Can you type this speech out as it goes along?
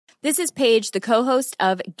This is Paige, the co-host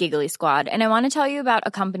of Giggly Squad, and I want to tell you about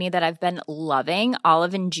a company that I've been loving,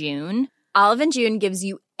 Olive & June. Olive & June gives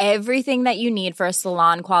you everything that you need for a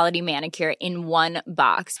salon-quality manicure in one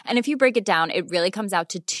box. And if you break it down, it really comes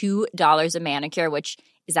out to $2 a manicure, which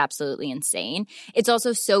is absolutely insane. It's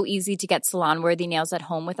also so easy to get salon-worthy nails at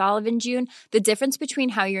home with Olive & June. The difference between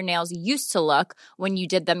how your nails used to look when you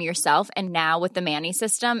did them yourself and now with the Mani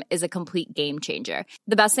system is a complete game changer.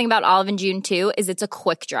 The best thing about Olive & June, too, is it's a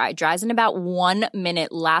quick dry. Dries in about 1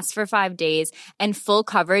 minute, lasts for 5 days, and full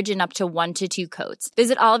coverage in up to 1 to 2 coats.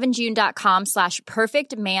 Visit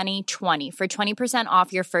oliveandjune.com/perfectmani20 for 20%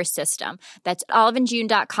 off your first system. That's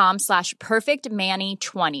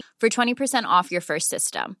oliveandjune.com/perfectmani20 for 20% off your first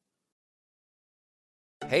system.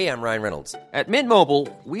 Hey, I'm Ryan Reynolds. At Mint Mobile,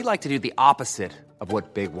 we like to do the opposite of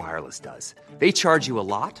what Big Wireless does. They charge you a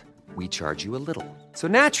lot, we charge you a little. So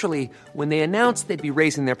naturally, when they announced they'd be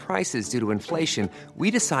raising their prices due to inflation,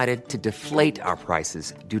 we decided to deflate our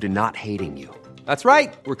prices due to not hating you. That's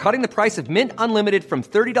right. We're cutting the price of Mint Unlimited from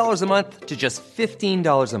 $30 a month to just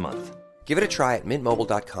 $15 a month. Give it a try at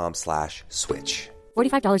mintmobile.com/switch.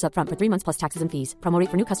 $45 up front for 3 months plus taxes and fees. Promo rate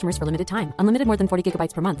for new customers for limited time. Unlimited more than 40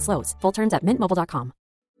 gigabytes per month. Slows full terms at mintmobile.com.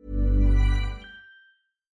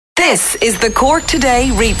 This is the Cork Today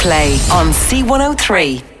replay on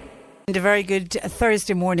C103. And a very good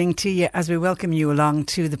Thursday morning to you as we welcome you along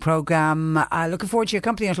to the programme. Looking forward to your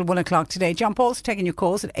company until 1 o'clock today. John Paul's taking your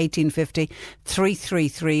calls at 1850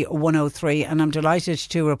 333 103, and I'm delighted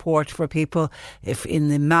to report for people if in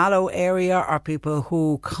the Mallow area or people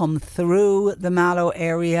who come through the Mallow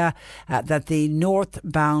area that the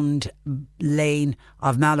northbound lane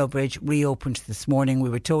of Mallow Bridge reopened this morning. We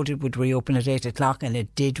were told it would reopen at 8 o'clock and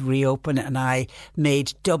it did reopen, and I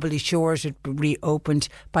made doubly sure it reopened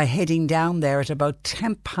by heading down there at about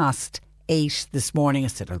 8:10 this morning. I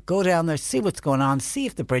said I'll go down there, see what's going on, see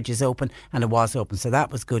if the bridge is open, and it was open, so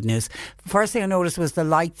that was good news. First thing I noticed was the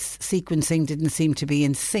lights sequencing didn't seem to be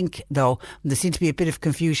in sync though. There seemed to be a bit of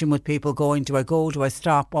confusion with people going, do I go, do I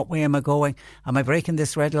stop, what way am I going, am I breaking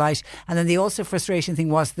this red light? And then the also frustrating thing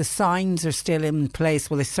was the signs are still in place.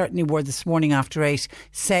 Well, they certainly were this morning after 8,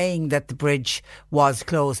 saying that the bridge was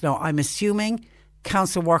closed. Now I'm assuming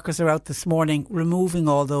council workers are out this morning removing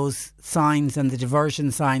all those signs and the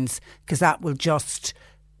diversion signs, because that will just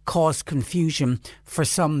cause confusion for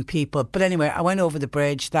some people. But anyway, I went over the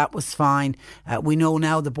bridge, that was fine. We know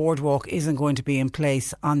now the boardwalk isn't going to be in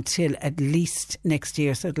place until at least next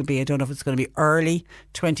year, so it'll be, I don't know if it's going to be early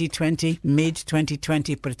 2020, mid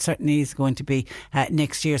 2020, but it certainly is going to be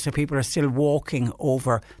next year, so people are still walking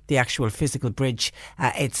over the actual physical bridge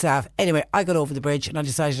itself. Anyway, I got over the bridge and I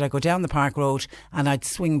decided I'd go down the Park Road and I'd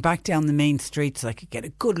swing back down the main street so I could get a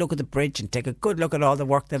good look at the bridge and take a good look at all the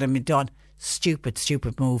work that had been done. Stupid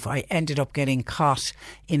move. I ended up getting caught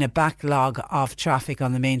in a backlog of traffic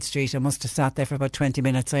on the main street. I must have sat there for about 20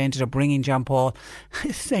 minutes. I ended up ringing John Paul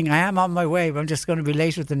saying I am on my way, but I'm just going to be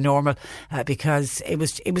later than normal because it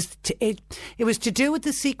was to do with the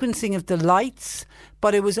sequencing of the lights,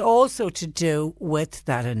 but it was also to do with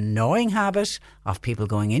that annoying habit of people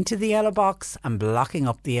going into the yellow box and blocking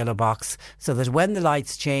up the yellow box so that when the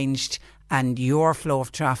lights changed and your flow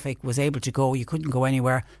of traffic was able to go, you couldn't go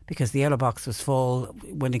anywhere because the yellow box was full.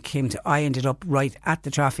 When it came to, I ended up right at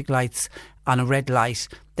the traffic lights on a red light.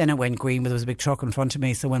 Then it went green, but there was a big truck in front of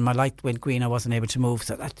me, so when my light went green I wasn't able to move.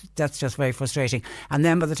 So that's just very frustrating. And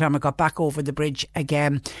then by the time I got back over the bridge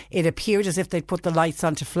again, it appeared as if they'd put the lights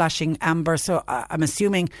onto flashing amber, so I'm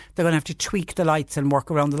assuming they're going to have to tweak the lights and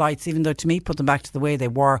work around the lights, even though to me put them back to the way they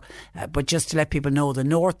were. But just to let people know, the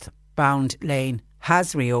northbound lane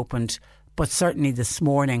has reopened, but certainly this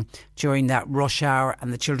morning during that rush hour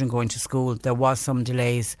and the children going to school, there was some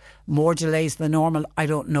delays. More delays than normal, I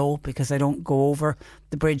don't know, because I don't go over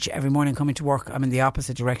the bridge every morning coming to work. I'm in the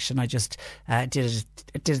opposite direction. I just did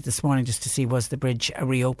it this morning just to see was the bridge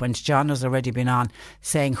reopened. John has already been on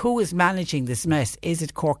saying, who is managing this mess? Is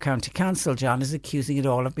it Cork County Council? John is accusing it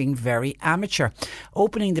all of being very amateur.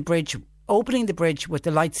 Opening the bridge with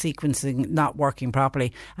the light sequencing not working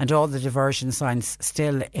properly and all the diversion signs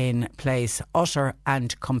still in place. Utter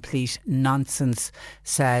and complete nonsense,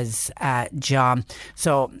 says John.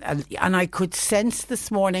 So, and I could sense this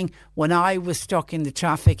morning when I was stuck in the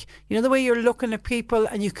traffic, you know the way you're looking at people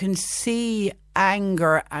and you can see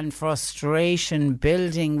anger and frustration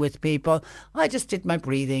building with people. I just did my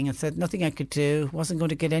breathing and said nothing I could do. Wasn't going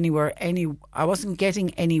to get anywhere. I wasn't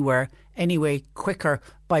getting anywhere any way quicker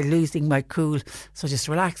by losing my cool. So just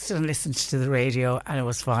relaxed and listened to the radio, and it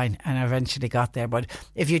was fine, and I eventually got there. But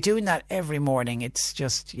if you're doing that every morning, it's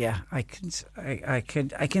just, I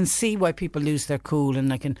can see why people lose their cool,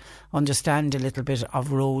 and I can understand a little bit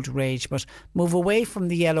of road rage. But move away from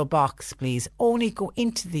the yellow box, please. Only go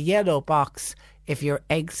into the yellow box if your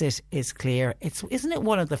exit is clear. Isn't it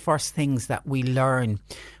one of the first things that we learn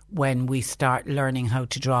when we start learning how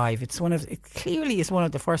to drive? It clearly is one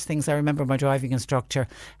of the first things I remember my driving instructor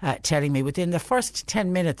telling me. Within the first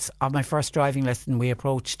 10 minutes of my first driving lesson, we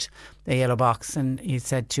approached the yellow box, and he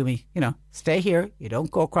said to me, stay here, you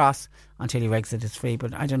don't go across until your exit is free.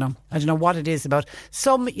 But I don't know what it is about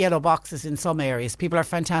some yellow boxes in some areas. People are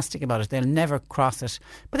fantastic about it, they'll never cross it.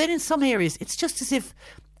 But then in some areas, it's just as if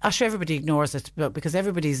everybody ignores it, but because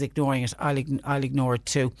everybody's ignoring it, I'll ignore it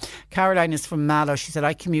too. Caroline is from Mallow. She said,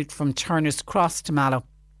 I commute from Turner's Cross to Mallow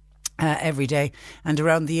every day, and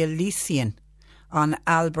around the Elysian on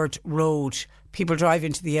Albert Road, people drive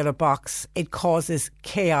into the yellow box. It causes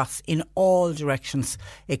chaos in all directions.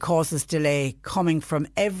 It causes delay coming from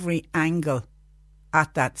every angle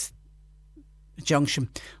at that junction.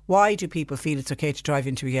 Why do people feel it's okay to drive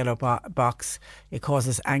into a yellow box? It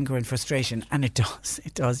causes anger and frustration, and it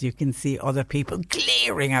does. You can see other people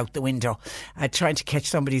glaring out the window trying to catch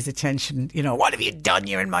somebody's attention. What have you done?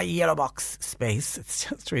 You're in my yellow box space. It's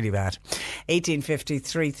just really bad. 1850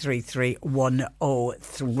 333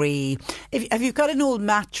 103. Have you got an old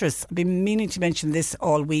mattress? I've been meaning to mention this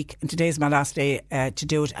all week, and today's my last day to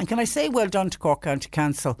do it. And can I say well done to Cork County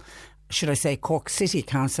Council, should I say Cork City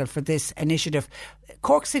Council, for this initiative.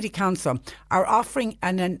 Cork City Council are offering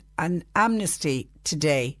an amnesty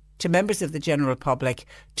today to members of the general public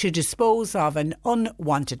to dispose of an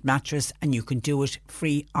unwanted mattress, and you can do it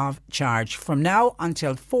free of charge. From now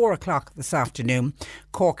until 4 o'clock this afternoon,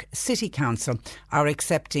 Cork City Council are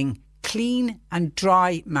accepting clean and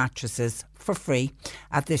dry mattresses for free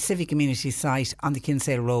at the Civic Community site on the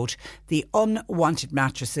Kinsale Road. The unwanted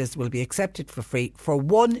mattresses will be accepted for free for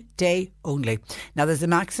 1 day only. Now, there's a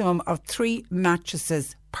maximum of 3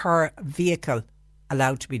 mattresses per vehicle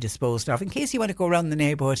allowed to be disposed of, in case you want to go around the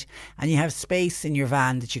neighbourhood and you have space in your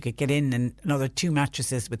van that you could get in and another 2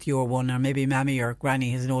 mattresses with your one, or maybe Mammy or Granny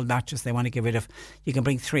has an old mattress they want to get rid of. You can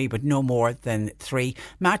bring 3, but no more than 3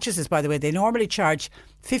 mattresses. By the way, they normally charge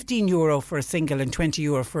 €15 for a single and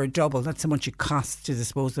 €20 for a double. That's how much it costs to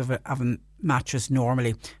dispose of a mattress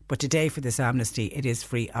normally. But today, for this amnesty, it is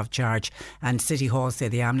free of charge. And City Hall say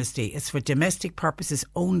the amnesty is for domestic purposes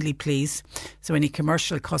only, please. So any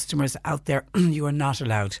commercial customers out there, you are not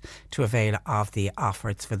allowed to avail of the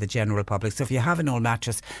offer. It's for the general public. So if you have an old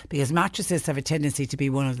mattress, because mattresses have a tendency to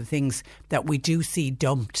be one of the things that we do see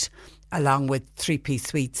dumped along with 3-piece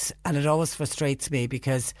suites, and it always frustrates me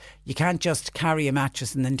because you can't just carry a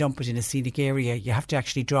mattress and then dump it in a scenic area. You have to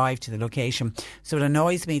actually drive to the location. So it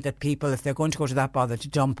annoys me that people, if they're going to go to that bother to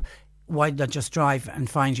dump, why not just drive and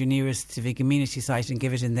find your nearest civic community site and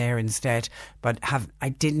give it in there instead? But I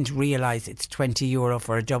didn't realise it's €20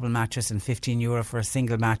 for a double mattress and €15 for a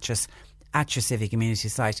single mattress at your civic community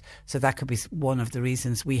site. So that could be one of the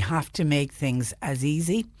reasons. We have to make things as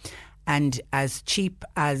easy and as cheap,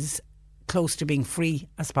 as close to being free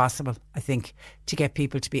as possible, I think, to get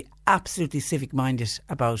people to be absolutely civic minded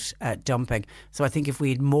about dumping. So I think if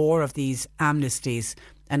we had more of these amnesties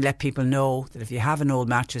and let people know that if you have an old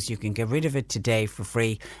mattress, you can get rid of it today for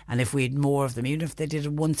free. And if we had more of them, even if they did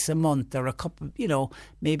it once a month or a couple,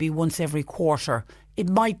 maybe once every quarter, it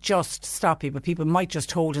might just stop people. People might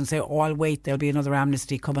just hold and say, I'll wait, there'll be another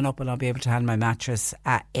amnesty coming up and I'll be able to hand my mattress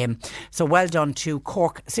in. So well done to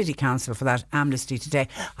Cork City Council for that amnesty today.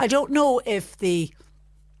 I don't know if the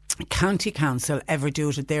County Council ever do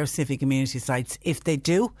it at their civic community sites. If they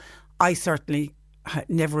do, I certainly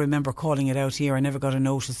never remember calling it out here. I never got a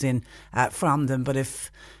notice in from them. But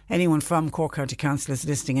if anyone from Cork County Council is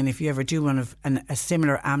listening, and if you ever do one of a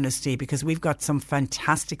similar amnesty, because we've got some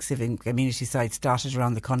fantastic civic community sites dotted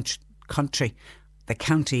around the country, the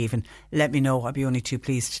county even, let me know. I'd be only too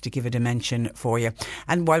pleased to give it a mention for you.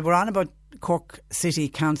 And while we're on about Cork City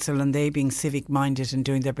Council and they being civic minded and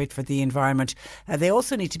doing their bit for the environment, they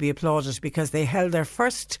also need to be applauded because they held their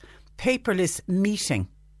first paperless meeting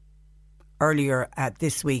earlier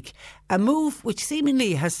this week, a move which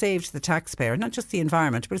seemingly has saved the taxpayer, not just the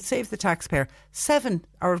environment, but it saved the taxpayer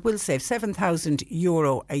it will save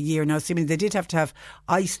 €7,000 a year. Now, assuming they did have to have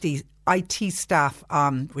IT staff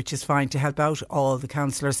on, which is fine, to help out all the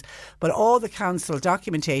councillors, but all the council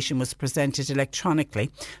documentation was presented electronically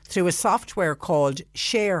through a software called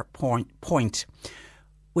SharePoint.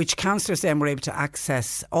 which councillors then were able to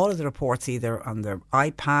access all of the reports either on their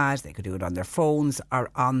iPad, they could do it on their phones or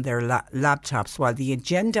on their laptops, while the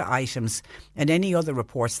agenda items and any other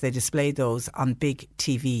reports, they displayed those on big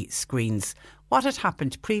TV screens. What had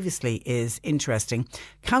happened previously is interesting.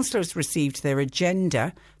 Councillors received their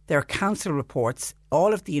agenda, their council reports,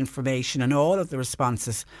 all of the information and all of the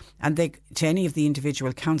responses and to any of the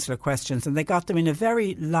individual councillor questions, and they got them in a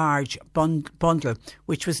very large bundle,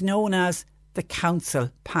 which was known as the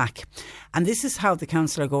council pack. And this is how the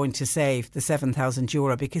council are going to save the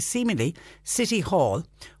 €7,000, because seemingly City Hall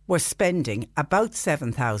were spending about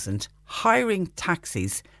 $7,000 hiring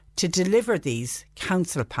taxis to deliver these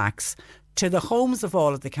council packs to the homes of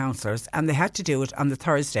all of the councillors, and they had to do it on the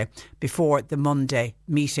Thursday before the Monday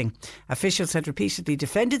meeting. Officials had repeatedly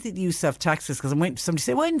defended the use of taxis because somebody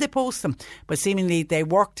said, why didn't they post them? But seemingly they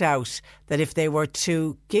worked out that if they were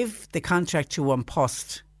to give the contract to One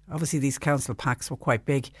Post, obviously these council packs were quite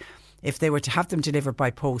big, if they were to have them delivered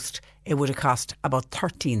by post, it would have cost about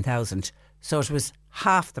 $13,000. So it was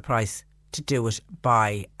half the price to do it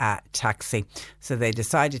by taxi. So they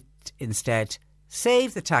decided instead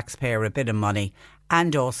save the taxpayer a bit of money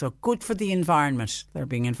and also good for the environment. They're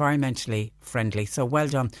being environmentally friendly. So well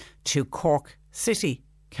done to Cork City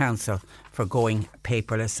Council for going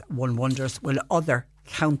paperless. One wonders, will other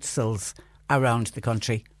councils around the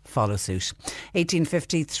country follow suit?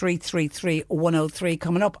 1850 333 103.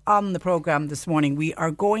 Coming up on the programme this morning, we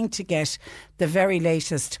are going to get the very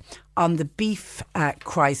latest on the beef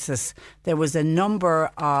crisis. There was a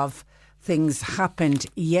number of things happened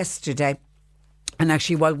yesterday. And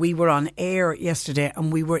actually, while we were on air yesterday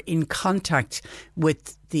and we were in contact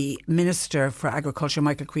with the Minister for Agriculture,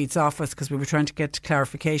 Michael Creed's office, because we were trying to get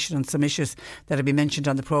clarification on some issues that had been mentioned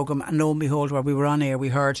on the programme. And lo and behold, while we were on air, we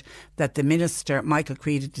heard that the Minister, Michael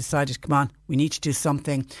Creed, had decided, come on, we need to do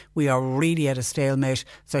something. We are really at a stalemate.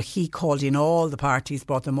 So he called in all the parties,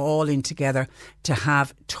 brought them all in together to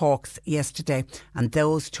have talks yesterday. And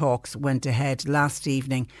those talks went ahead last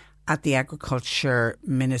evening at the Agriculture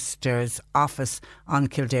Minister's office on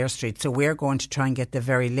Kildare Street. So we're going to try and get the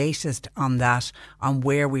very latest on that, on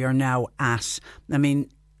where we are now at. I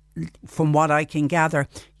mean, from what I can gather,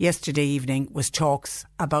 yesterday evening was talks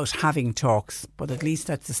about having talks, but at least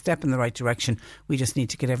that's a step in the right direction. We just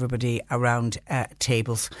need to get everybody around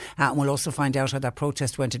tables. And we'll also find out how that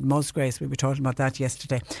protest went at Musgraves. We were talking about that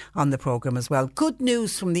yesterday on the programme as well. Good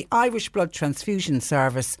news from the Irish Blood Transfusion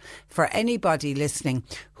Service for anybody listening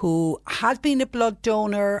who had been a blood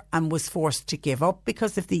donor and was forced to give up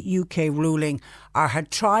because of the UK ruling, or had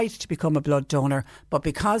tried to become a blood donor, but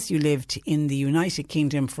because you lived in the United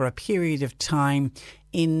Kingdom for a period of time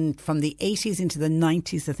from the 80s into the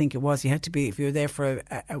 90s, I think it was, you had to be, if you were there for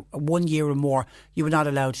a 1 year or more, you were not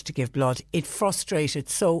allowed to give blood. It frustrated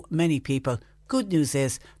so many people. Good news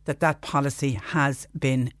is that policy has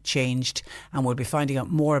been changed, and we'll be finding out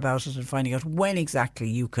more about it and finding out when exactly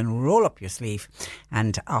you can roll up your sleeve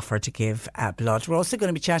and offer to give blood. We're also going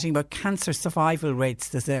to be chatting about cancer survival rates.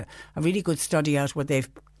 There's a really good study out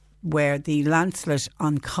where the Lancet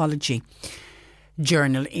Oncology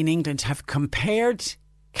Journal in England have compared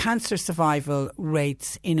cancer survival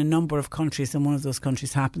rates in a number of countries, and one of those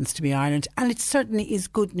countries happens to be Ireland. And it certainly is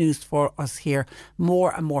good news for us here.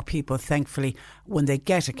 More and more people, thankfully, when they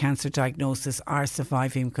get a cancer diagnosis, are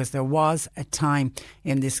surviving, because there was a time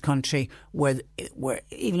in this country where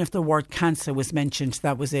even if the word cancer was mentioned,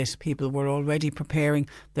 that was it. People were already preparing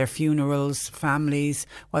their funerals, families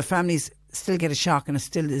still get a shock, and it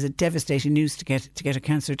still is a devastating news to get a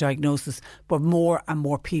cancer diagnosis. But more and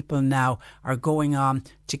more people now are going on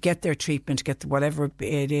to get their treatment, to get whatever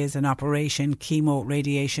it is, an operation, chemo,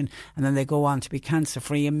 radiation, and then they go on to be cancer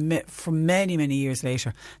free. And for many, many years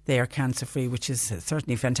later, they are cancer free, which is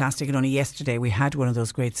certainly fantastic. And only yesterday we had one of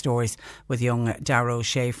those great stories with young Darragh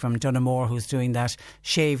O'Shea from Dunamore, who's doing that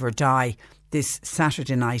Shave or Die this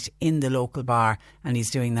Saturday night in the local bar, and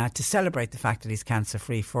he's doing that to celebrate the fact that he's cancer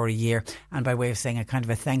free for a year, and by way of saying a kind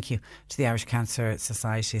of a thank you to the Irish Cancer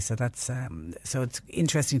Society. So that's so it's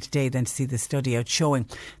interesting today then to see the study out showing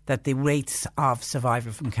that the rates of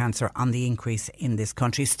survival from cancer are on the increase in this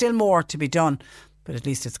country. Still more to be done, but at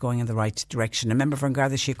least it's going in the right direction. A member from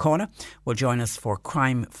Garda Síochána will join us for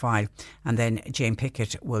Crime File, and then Jane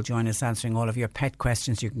Pickett will join us answering all of your pet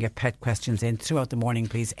questions. You can get pet questions in throughout the morning,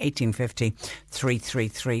 please. 1850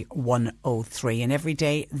 333 103. And every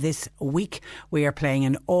day this week we are playing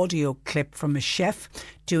an audio clip from a chef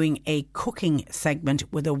doing a cooking segment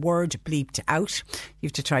with a word bleeped out. You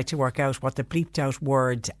have to try to work out what the bleeped out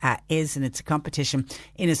word is, and it's a competition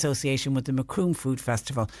in association with the Macroom Food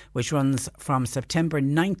Festival, which runs from September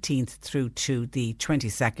 19th through to the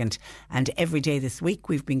 22nd. And every day this week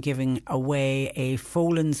we've been giving away a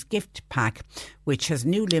Folan's gift pack, which has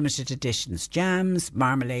new limited editions, jams,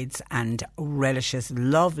 marmalades and relishes.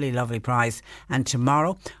 Lovely, lovely prize. And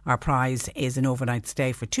tomorrow our prize is an overnight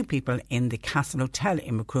stay for 2 people in the Castle Hotel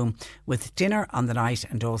in Macroom, with dinner on the night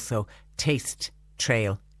and also taste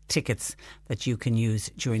trail tickets that you can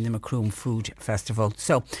use during the Macroom Food Festival.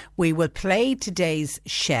 So we will play today's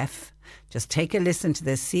chef. Just take a listen to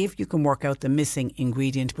this, see if you can work out the missing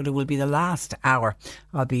ingredient, but it will be the last hour.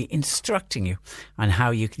 I'll be instructing you on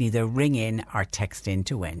how you can either ring in or text in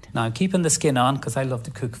to win. Now I'm keeping the skin on because I love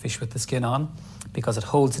to cook fish with the skin on because it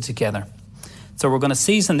holds it together. So we're going to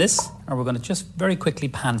season this, and we're going to just very quickly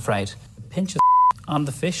pan fry it. A pinch of on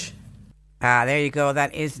the fish. There you go.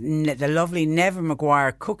 That is the lovely Never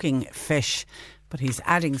Maguire cooking fish, but he's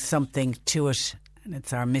adding something to it, and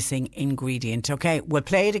it's our missing ingredient. Okay, we'll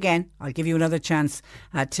play it again. I'll give you another chance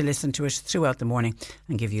to listen to it throughout the morning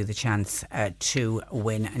and give you the chance to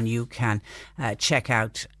win. And you can check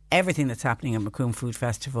out everything that's happening at Macroom Food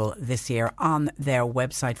Festival this year on their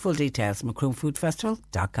website. Full details,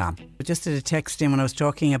 macroomfoodfestival.com. Just did a text in when I was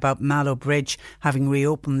talking about Mallow Bridge having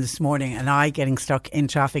reopened this morning and I getting stuck in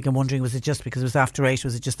traffic and wondering, was it just because it was after 8?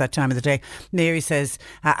 Was it just that time of the day? Mary says,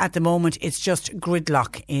 at the moment it's just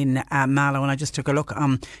gridlock in Mallow, and I just took a look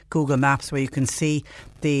on Google Maps where you can see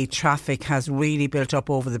the traffic has really built up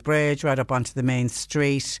over the bridge, right up onto the main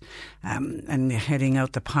street, and heading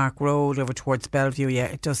out the Park Road over towards Bellevue. Yeah,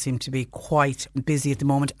 it does seem to be quite busy at the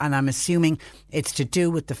moment, and I'm assuming it's to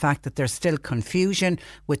do with the fact that there's still confusion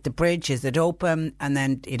with the bridge. Is it open? And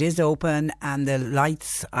then it is open, and the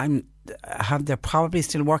lights, they're probably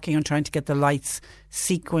still working on trying to get the lights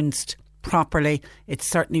sequenced properly. It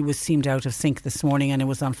certainly seemed out of sync this morning, and it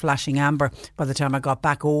was on flashing amber by the time I got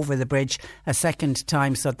back over the bridge a second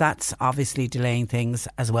time, so that's obviously delaying things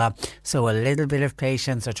as well. So a little bit of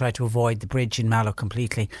patience, or try to avoid the bridge in Mallow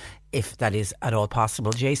completely if that is at all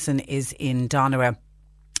possible. Jason is in Donera.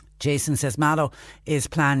 Jason says Mallow is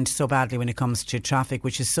planned so badly when it comes to traffic,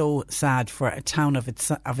 which is so sad for a town of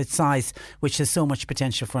its size, which has so much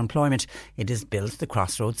potential for employment. It is built the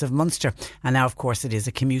crossroads of Munster, and now of course it is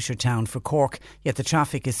a commuter town for Cork, yet the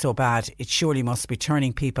traffic is so bad it surely must be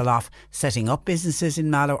turning people off setting up businesses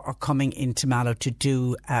in Mallow or coming into Mallow to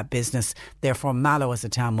do business. Therefore Mallow as a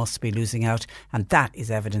town must be losing out, and that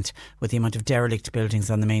is evident with the amount of derelict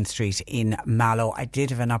buildings on the main street in Mallow. I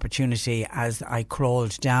did have an opportunity as I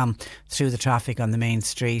crawled down through the traffic on the main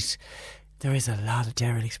street. There is a lot of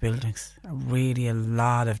derelict buildings, really a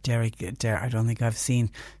lot of derelict. I don't think I've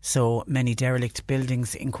seen so many derelict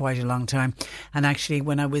buildings in quite a long time. And actually,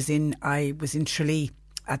 when I was in Tralee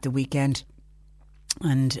at the weekend,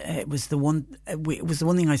 and it was the one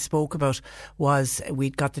thing I spoke about was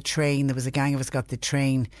we'd got the train. There was a gang of us got the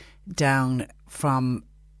train down from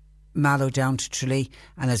Mallow down to Tralee,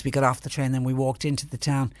 and as we got off the train then we walked into the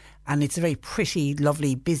town, and it's a very pretty,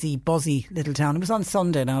 lovely, busy, buzzy little town. It was on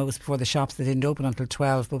Sunday now, it was before the shops. They didn't open until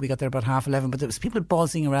 12, but we got there about 11:30, but there was people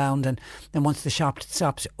buzzing around, and then once the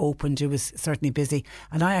shops opened it was certainly busy.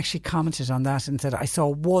 And I actually commented on that and said I saw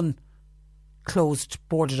one closed,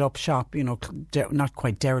 boarded up shop, not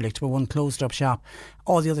quite derelict, but one closed up shop.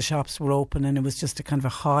 All the other shops were open, and it was just a kind of a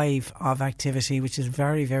hive of activity, which is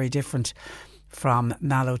very, very different from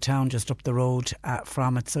Mallow town, just up the road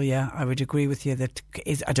from it. So yeah, I would agree with you that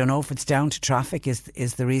I don't know if it's down to traffic is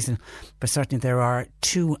the reason, but certainly there are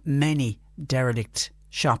too many derelict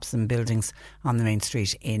shops and buildings on the main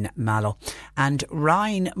street in Mallow. And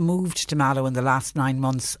Ryan moved to Mallow in the last 9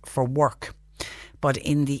 months for work, but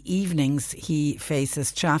in the evenings he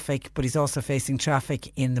faces traffic, but he's also facing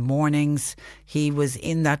traffic in the mornings. He was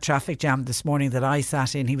in that traffic jam this morning that I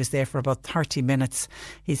sat in. He was there for about 30 minutes.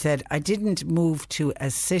 He said, I didn't move to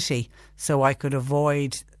a city so I could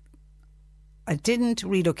avoid... I didn't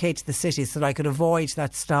relocate to the city so that I could avoid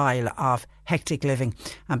that style of hectic living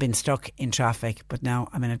and been stuck in traffic. But now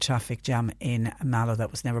I'm in a traffic jam in Mallow.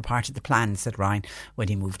 That was never part of the plan, said Ryan when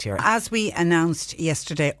he moved here. As we announced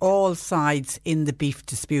yesterday, all sides in the beef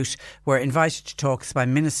dispute were invited to talks by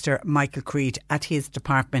Minister Michael Creed at his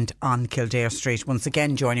department on Kildare Street. Once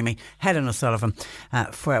again joining me, Helen O'Sullivan,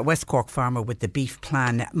 for West Cork farmer with the Beef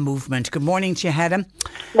Plan Movement. Good morning to you, Helen.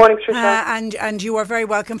 Morning, Tricia. And you are very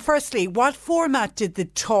welcome. Firstly, what format did the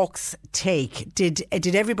talks take? Did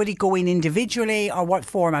everybody go in individually, or what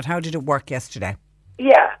format? How did it work yesterday?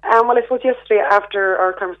 Yeah, well, I suppose yesterday after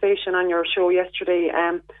our conversation on your show yesterday,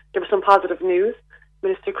 there was some positive news.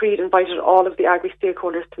 Minister Creed invited all of the agri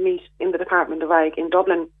stakeholders to meet in the Department of Ag in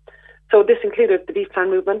Dublin. So this included the Beef Plan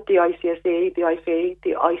Movement, the ICSA, the IFA,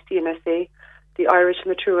 the ICMSA, the Irish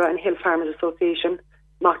Natura and Hill Farmers Association,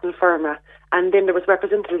 Machnal Ferma, and then there was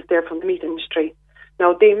representatives there from the meat industry.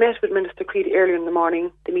 Now, they met with Minister Creed earlier in the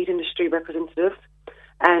morning, the meat industry representatives,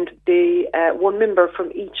 and they, one member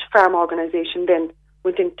from each farm organisation then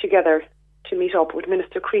went in together to meet up with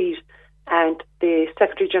Minister Creed and the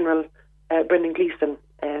Secretary-General, Brendan Gleeson,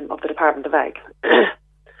 of the Department of Ag.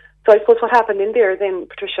 So I suppose what happened in there then,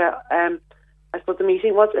 Patricia, I suppose the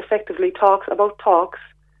meeting was effectively talks about talks.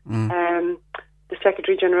 The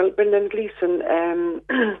Secretary-General, Brendan Gleeson,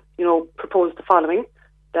 proposed the following,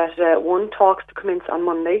 that 1, talks to commence on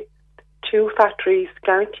Monday, 2, factories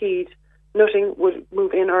guaranteed nothing would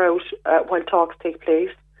move in or out while talks take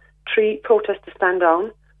place, 3, protests to stand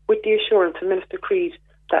down, with the assurance of Minister Creed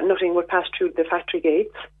that nothing would pass through the factory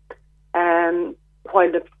gates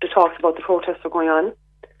while the talks about the protests are going on.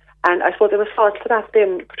 And I suppose the response to that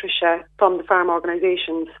then, Patricia, from the farm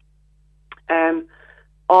organisations,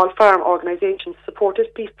 all farm organisations supported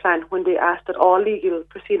Beef Plan when they asked that all legal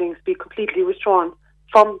proceedings be completely withdrawn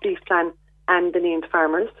from Beef Plan and the named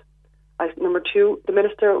farmers. Number 2, the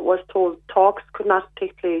Minister was told talks could not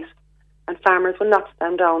take place and farmers will not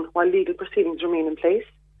stand down while legal proceedings remain in place.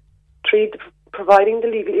 3, providing the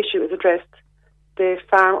legal issue is addressed, the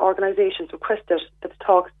farm organisations requested that the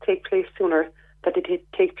talks take place sooner, that they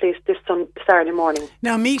take place this Saturday morning.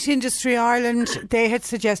 Now, Meat Industry Ireland, they had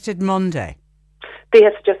suggested Monday. They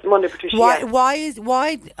had suggested Monday, Patricia.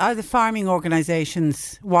 Why are the farming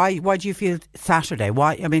organisations? Why do you feel Saturday?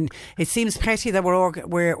 Why? I mean, it seems petty that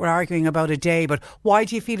we're arguing about a day, but why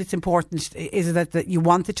do you feel it's important? Is it that you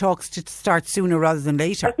want the talks to start sooner rather than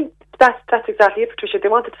later? I think that's exactly it, Patricia. They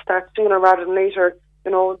wanted to start sooner rather than later.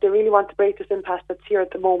 You know, they really want to break this impasse that's here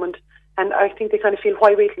at the moment, and I think they kind of feel,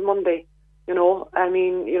 why wait till Monday? You know, I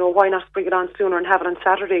mean, why not bring it on sooner and have it on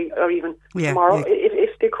Saturday or even tomorrow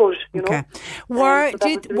if they could, okay.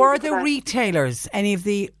 Were the retailers, any of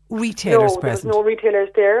the retailers present? No, there was no retailers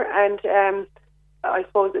there, and I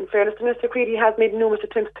suppose in fairness to Mr. Creed, he has made numerous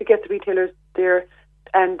attempts to get the retailers there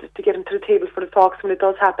and to get them to the table for the talks when it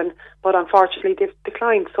does happen, but unfortunately they've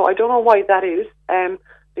declined. So I don't know why that is,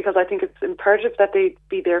 because I think it's imperative that they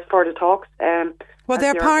be there for the talks. Well,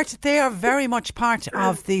 they are very much part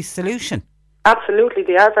of the solution. Absolutely,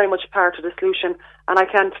 they are very much part of the solution, and I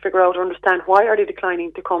can't figure out or understand why are they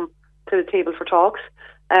declining to come to the table for talks.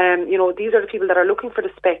 These are the people that are looking for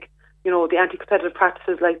the spec, the anti-competitive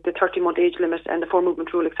practices like the 30-month age limit and the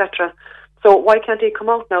 4-movement rule, etc. So why can't they come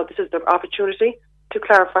out now? This is their opportunity to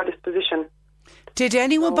clarify this position. Did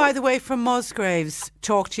anyone, by the way, from Musgraves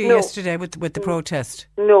talk to you yesterday with the protest?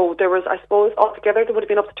 No, there was, I suppose, altogether there would have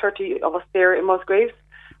been up to 30 of us there in Musgraves.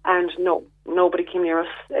 And no, nobody came near us.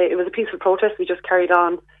 It was a peaceful protest. We just carried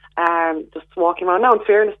on, just walking around. Now, in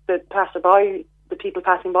fairness, the people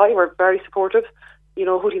passing by were very supportive,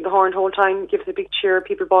 hooting the horn the whole time, giving a big cheer.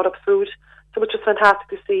 People bought up food. So it was just fantastic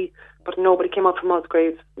to see. But nobody came up from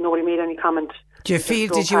Musgraves. Nobody made any comment. Do you feel,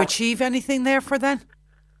 did you achieve anything there for them?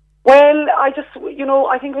 Well, I just,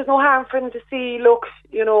 I think there was no harm for them to see, look,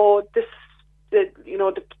 the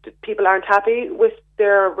people aren't happy with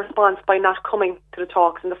their response by not coming to the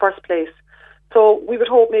talks in the first place. So we would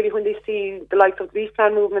hope maybe when they see the likes of the Beef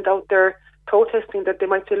Plan movement out there protesting that they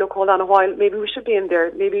might say, look, hold on a while, maybe we should be in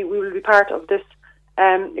there. Maybe we will be part of this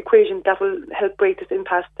equation that will help break this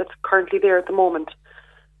impasse that's currently there at the moment.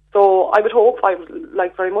 So I would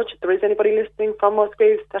like very much, if there is anybody listening from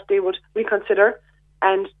Musgraves, that they would reconsider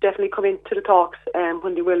and definitely come into the talks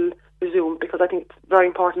when they will resume, because I think it's very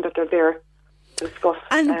important that they're there. Discuss,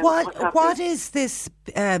 and what is this,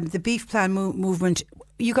 the Beef Plan movement?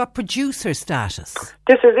 You got producer status.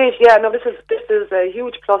 This is it, yeah. No, this is a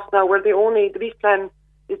huge plus now. The Beef Plan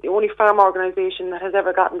is the only farm organisation that has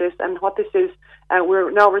ever gotten this, and what this is, we're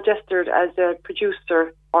now registered as a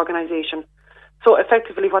producer organisation. So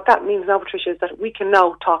effectively what that means now, Patricia, is that we can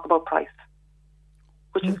now talk about price,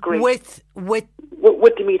 which is great. With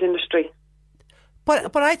the meat industry.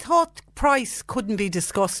 But I thought price couldn't be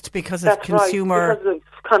discussed because of consumer... Right, because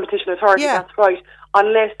of competition authority, That's right.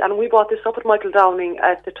 Unless, and we brought this up with Michael Downing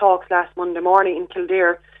at the talks last Monday morning in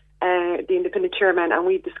Kildare, the independent chairman, and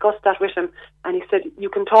we discussed that with him, and he said, you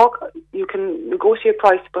can negotiate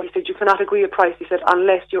price, but he said you cannot agree a price, he said,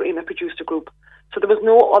 unless you're in a producer group. So there was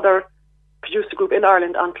no other producer group in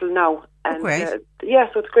Ireland until now. And great.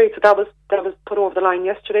 So it's great. So that was put over the line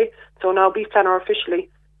yesterday. So now Beef Plan are officially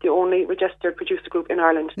the only registered producer group in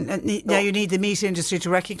Ireland. Now you need the meat industry to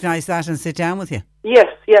recognise that and sit down with you. Yes,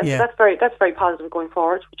 Yes, yeah. That's very positive going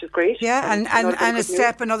forward, which is great. Yeah, and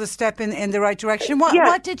another step in the right direction.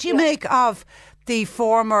 What did you make of the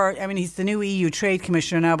former, I mean, he's the new EU Trade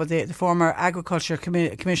Commissioner now, but the former Agriculture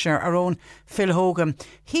Commissioner, our own Phil Hogan,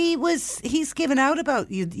 he's given out about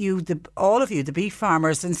all of you, the beef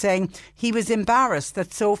farmers, and saying he was embarrassed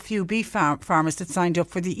that so few beef farmers had signed up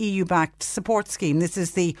for the EU-backed support scheme. This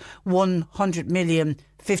is the 100 million,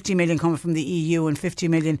 50 million coming from the EU and 50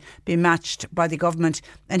 million being matched by the government.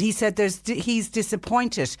 And he said he's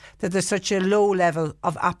disappointed that there's such a low level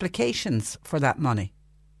of applications for that money.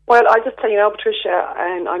 Well, I just tell you now, Patricia,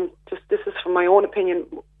 and this is from my own opinion,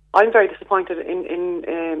 I'm very disappointed in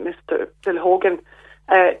Mr. Phil Hogan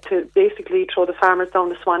to basically throw the farmers down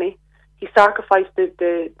the Swanee. He sacrificed the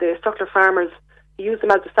suckler farmers. He used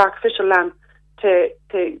them as a sacrificial lamb to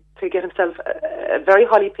get himself a very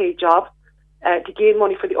highly paid job, to gain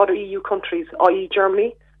money for the other EU countries, i.e.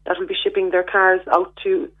 Germany, that will be shipping their cars out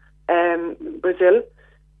to Brazil.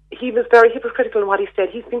 He was very hypocritical in what he said.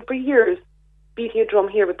 He's been for years beating a drum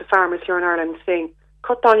here with the farmers here in Ireland, saying,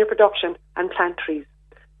 cut down your production and plant trees.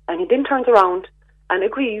 And he then turns around and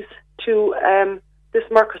agrees to this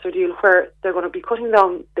Mercosur deal where they're going to be cutting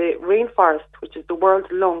down the rainforest, which is the world's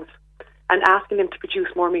lungs, and asking them to produce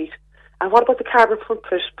more meat. And what about the carbon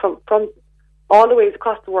footprint from all the ways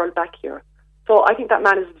across the world back here? So I think that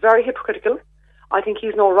man is very hypocritical. I think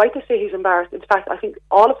he's no right to say he's embarrassed. In fact, I think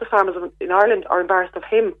all of the farmers in Ireland are embarrassed of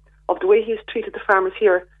him, of the way he's treated the farmers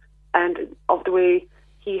here, and of the way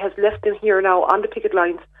he has left them here now on the picket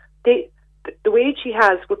lines. The wage he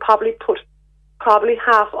has would probably put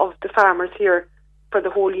half of the farmers here for the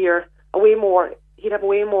whole year, he'd have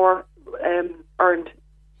way more earned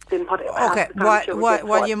than what. Okay,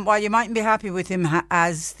 while you mightn't be happy with him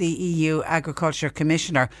as the EU Agriculture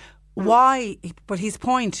Commissioner, why? But his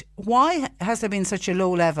point: why has there been such a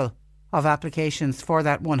low level of applications for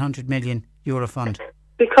that 100 million euro fund?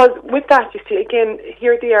 Because with that, you see, again,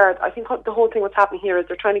 here they are. I think the whole thing what's happening here is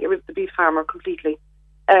they're trying to get rid of the beef farmer completely.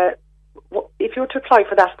 If you were to apply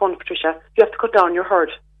for that fund, Patricia, you have to cut down your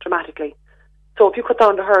herd dramatically. So if you cut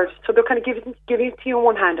down the herd, so they're kind of giving it to you in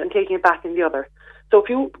one hand and taking it back in the other. So if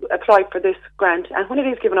you apply for this grant, and when it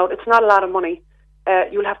is given out, it's not a lot of money,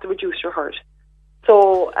 you'll have to reduce your herd.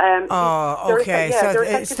 So, okay. So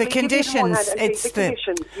it's the conditions. It's the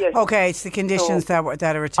conditions. Yes. Okay, it's the conditions that are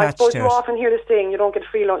attached to it. I suppose you often hear this saying, you don't get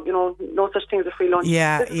free lunch. You know, no such thing as a free lunch.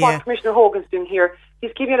 Yeah, this is what Commissioner Hogan's doing here.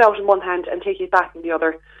 He's giving it out in one hand and taking it back in the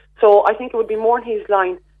other. So I think it would be more in his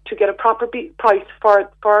line to get a proper price for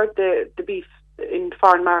the beef in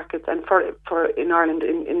foreign markets and for in Ireland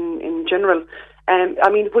in general.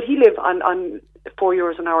 I mean, would he live on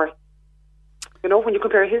 €4 an hour? You know, when you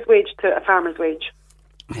compare his wage to a farmer's wage.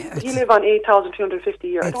 Would he live on 8,250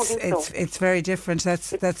 a year? I don't think so. It's very different.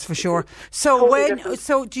 That's for sure. So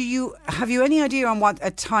totally have you any idea on what a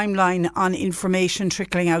timeline on information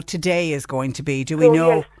trickling out today is going to be? Do we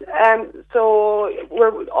know? Yes. So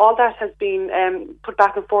all that has been put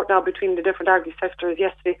back and forth now between the different agri sectors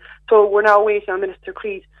yesterday. So we're now waiting on Minister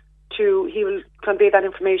Creed he will convey that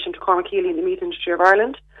information to Cormac Healy in the meat industry of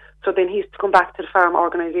Ireland. So then he's to come back to the farm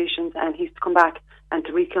organisations and he's to come back and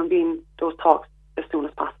to reconvene those talks as soon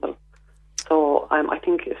as possible. So I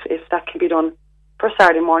think if that can be done for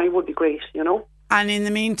Saturday morning, it would be great, you know. And in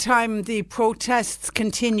the meantime, the protests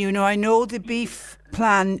continue. Now, I know the beef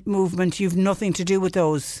plan movement, you've nothing to do with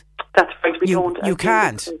those. That's right, we don't. You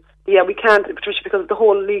can't? Yeah, we can't, Patricia, because of the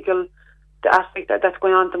whole legal aspect that's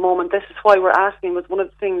going on at the moment. This is why we're asking, was one of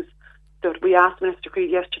the things that we asked Minister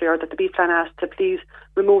Creed yesterday, or that the beef plan asked, to please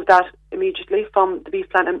remove that immediately from the beef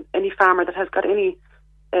plan, and any farmer that has got any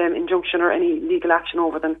injunction or any legal action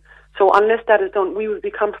over them. So unless that is done, we will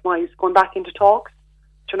be compromised going back into talks,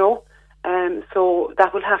 you know. So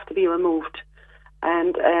that will have to be removed.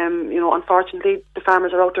 And, unfortunately, the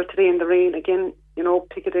farmers are out there today in the rain again,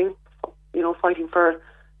 picketing, fighting for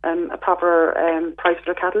a proper price for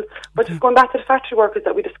their cattle. But just going back to the factory workers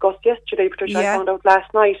that we discussed yesterday, Patricia, I found out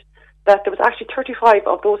last night that there was actually 35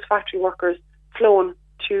 of those factory workers flown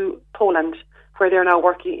to Poland, where they're now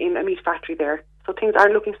working in a meat factory there. So things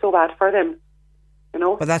aren't looking so bad for them,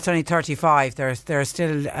 But that's only 35. There's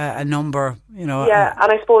still a number, Yeah,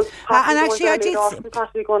 and I suppose and actually I did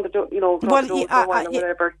possibly go on or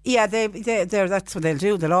whatever. Yeah, that's what they'll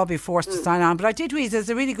do. They'll all be forced to sign on. But I did read there's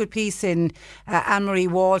a really good piece in Anne-Marie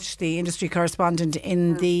Walsh, the industry correspondent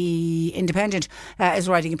in the Independent, is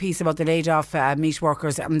writing a piece about the laid off meat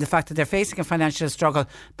workers and the fact that they're facing a financial struggle.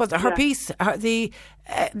 But her piece, the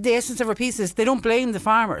essence of her piece is they don't blame the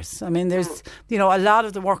farmers. I mean, there's a lot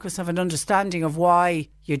of the workers have an understanding of why why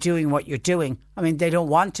you're doing what you're doing. I mean, they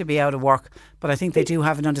don't want to be out of work, but I think they do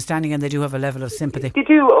have an understanding and they do have a level of sympathy. They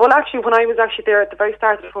do. Well, actually, when I was actually there at the very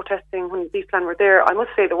start of the protesting, when Beefplan were there, I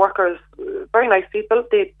must say the workers, very nice people.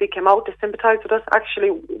 They came out, they sympathised with us. Actually,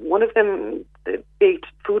 one of them baked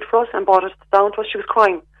food for us and brought us down to us. She was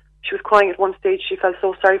crying. She was crying at one stage. She felt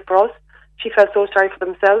so sorry for us. She felt so sorry for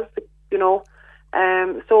themselves, you know.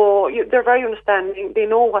 They're very understanding. They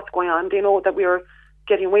know what's going on. They know that we are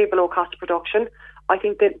getting way below cost of production. I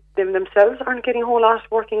think that them themselves aren't getting a whole lot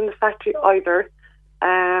working in the factory either.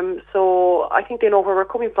 So I think they know where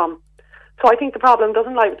we're coming from. So I think the problem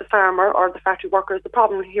doesn't lie with the farmer or the factory workers. The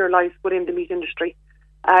problem here lies within the meat industry.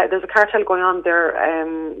 There's a cartel going on there,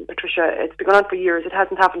 Patricia. It's been going on for years. It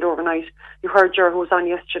hasn't happened overnight. You heard Ger, who was on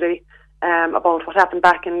yesterday, about what happened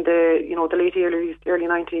back in the late early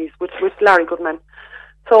 90s with Larry Goodman.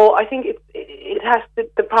 So I think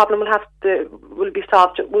the problem will be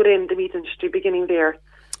solved within the meat industry, beginning there.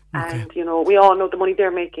 Okay. And we all know the money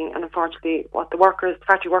they're making, and unfortunately, what the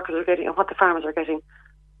factory workers are getting, and what the farmers are getting,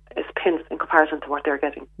 is pins in comparison to what they're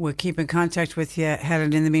getting. We'll keep in contact with you,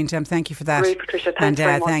 Helen, in the meantime. Thank you for that. Great, Patricia. Thanks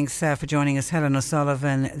very much. Thanks for joining us. Helen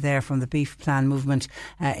O'Sullivan there from the Beefplan movement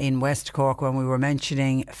in West Cork. When we were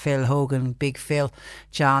mentioning Phil Hogan, Big Phil,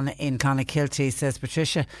 John in Clonakilty says,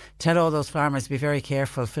 Patricia, tell all those farmers to be very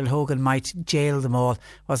careful. Phil Hogan might jail them all.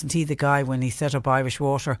 Wasn't he the guy when he set up Irish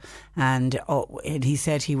Water and he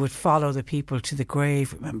said he would follow the people to the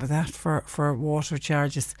grave? Remember that for water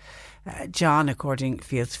charges? John, according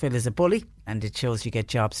to Phil, is a bully, and it shows you get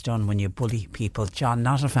jobs done when you bully people. John,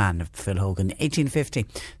 not a fan of Phil Hogan. 1850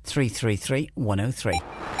 333 103.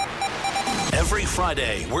 Every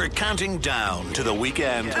Friday, we're counting down to the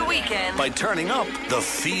weekend. By turning up the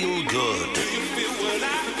Feel Good.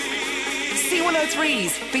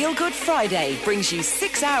 C103's Feel Good Friday brings you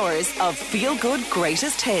 6 hours of Feel Good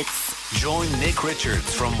greatest hits. Join Nick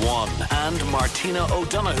Richards from 1 and Martina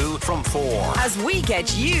O'Donoghue from 4 as we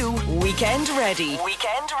get you weekend ready.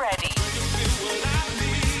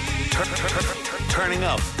 Turning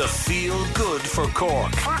up the Feel Good for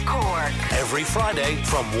Cork. Every Friday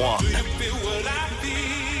from 1.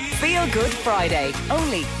 Feel Good Friday,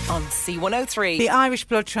 only on C103. The Irish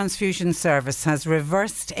Blood Transfusion Service has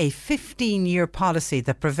reversed a 15-year policy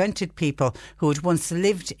that prevented people who had once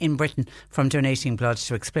lived in Britain from donating blood.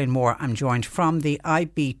 To explain more, I'm joined from the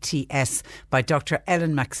IBTS by Dr.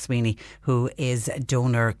 Ellen McSweeney, who is a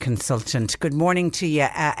donor consultant. Good morning to you,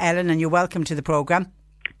 Ellen, and you're welcome to the programme.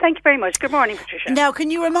 Thank you very much. Good morning, Patricia. Now, can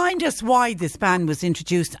you remind us why this ban was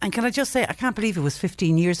introduced? And can I just say, I can't believe it was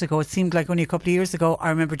 15 years ago. It seemed like only a couple of years ago. I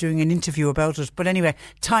remember doing an interview about it. But anyway,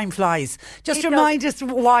 time flies. Just remind us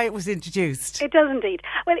why it was introduced. It does indeed.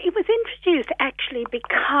 Well, it was introduced actually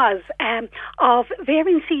because of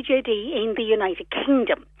variant CJD in the United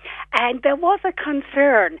Kingdom. And there was a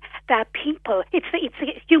concern that people, it's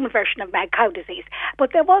a human version of mad cow disease,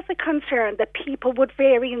 but there was a concern that people with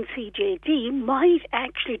variant CJD might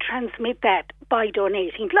actually transmit that by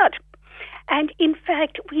donating blood. And in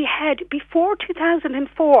fact, we had, before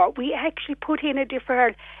 2004, we actually put in a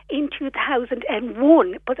deferral in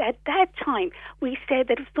 2001. But at that time, we said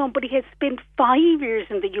that if somebody had spent 5 years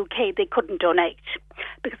in the UK, they couldn't donate.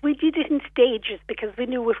 Because we did it in stages, because we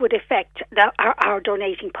knew it would affect our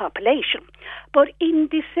donating population. But in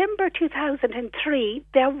December 2003,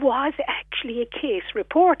 there was actually a case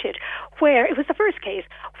reported where, it was the first case,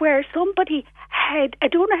 where a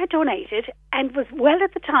donor had donated and was well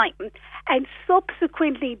at the time, and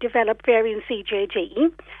subsequently developed variant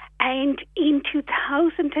CJD. And in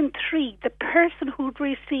 2003, the person who'd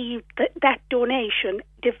received that donation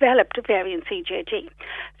developed variant CJD.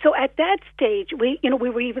 So at that stage, we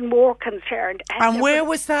were even more concerned. And where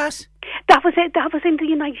was that? That was it. That was in the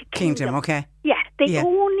United Kingdom. Okay. Yeah, the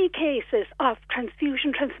only cases of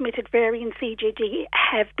transfusion-transmitted variant CJD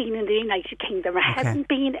have been in the United Kingdom. There hasn't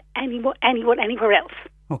been anyone anywhere else.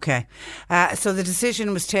 Okay. So the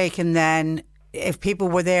decision was taken then, if people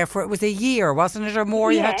were there for, it was a year, wasn't it, or more,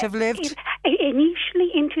 you had to have lived? Initially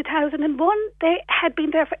in 2001, they had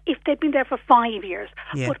been there if they'd been there for 5 years.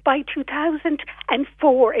 Yeah. But by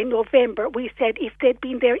 2004, in November, we said if they'd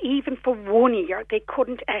been there even for 1 year, they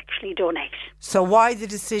couldn't actually donate. So why the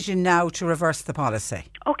decision now to reverse the policy?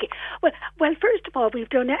 Okay. Well, first of all, we've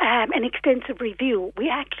done an extensive review. We've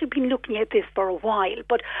actually been looking at this for a while,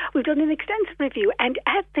 but we've done an extensive review, and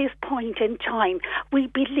at this point in time, we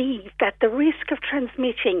believe that the risk of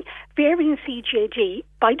transmitting variant CJD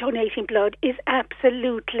by donating blood is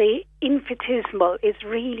absolutely infinitesimal, it's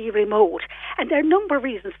really remote. And there are a number of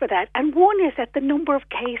reasons for that. And one is that the number of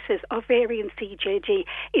cases of variant CJD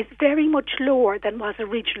is very much lower than was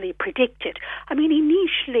originally predicted. I mean,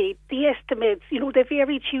 initially, the estimates, they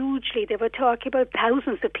varied hugely. They were talking about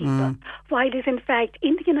thousands of people, while in fact,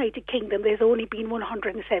 in the United Kingdom, there's only been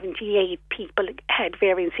 178 people had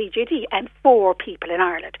variant CJD and 4 people in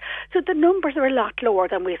Ireland. So the numbers are a lot lower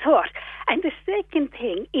than we thought. And the second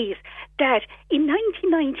thing is that in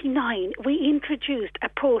 1999, we introduced a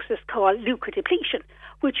process called leukodepletion,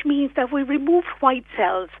 which means that we remove white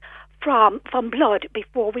cells from blood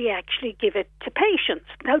before we actually give it to patients.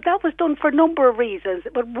 Now, that was done for a number of reasons,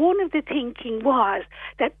 but one of the thinking was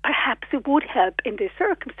that perhaps it would help in this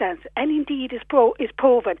circumstance, and indeed is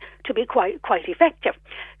proven to be quite effective.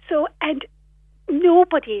 So, and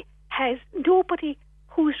nobody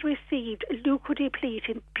who's received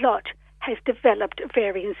leukodepleting blood has developed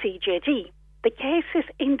variant CJD. The cases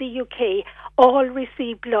in the UK all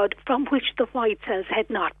received blood from which the white cells had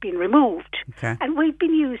not been removed. Okay. And we've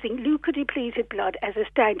been using leukodepleted blood as a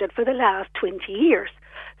standard for the last 20 years.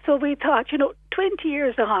 So we thought, 20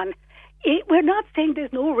 years on, we're not saying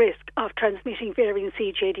there's no risk of transmitting variant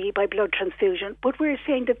CJD by blood transfusion, but we're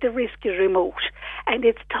saying that the risk is remote. And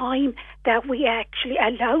it's time that we actually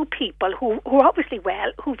allow people who are obviously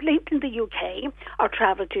well, who've lived in the UK or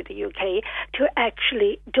travelled to the UK, to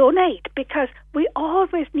actually donate, because we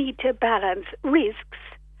always need to balance risks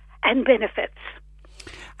and benefits.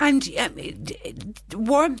 And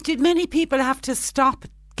did many people have to stop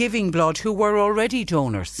giving blood who were already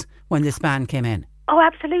donors when this ban came in? Oh,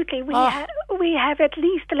 absolutely. We have at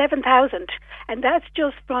least 11,000, and that's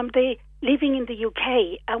just from the living in the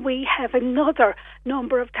UK. And we have another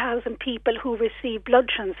number of thousand people who receive blood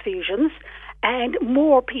transfusions, and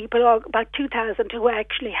more people, about 2,000, who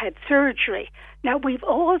actually had surgery. Now, we've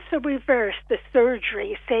also reversed the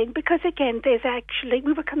surgery, saying, because again,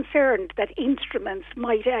 we were concerned that instruments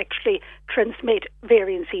might actually transmit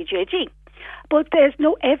variant CJD. But there's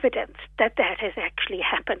no evidence that has actually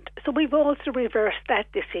happened. So we've also reversed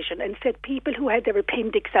that decision and said people who had their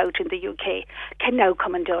appendix out in the UK can now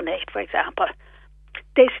come and donate, for example.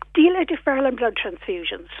 There's still a deferral on blood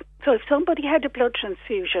transfusions. So if somebody had a blood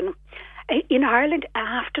transfusion in Ireland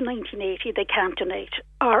after 1980, they can't donate,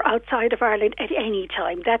 or outside of Ireland at any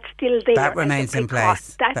time. That's still there. That remains in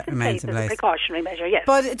place. That remains in place as a precautionary measure, yes.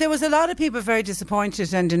 But there was a lot of people very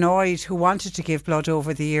disappointed and annoyed who wanted to give blood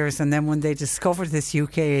over the years, and then when they discovered this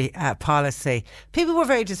UK policy, people were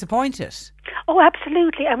very disappointed. Oh,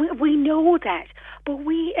 absolutely. And we know that. But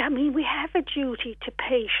we have a duty to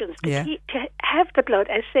patients to have the blood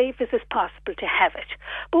as safe as is possible to have it.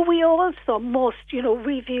 But we also must,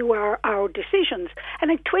 review our decisions.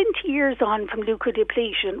 And like 20 years on from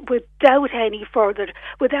leukodepletion, without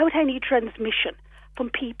any transmission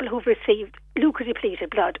from people who've received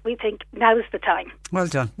leukodepleted blood, we think now's the time. Well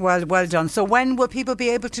done. Well done. So when will people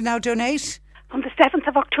be able to now donate? On the 7th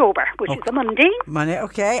of October, which is a Monday.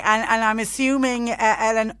 Okay. And I'm assuming,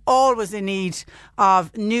 Ellen, always in need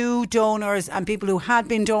of new donors and people who had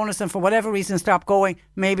been donors and for whatever reason stopped going,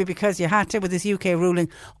 maybe because you had to with this UK ruling,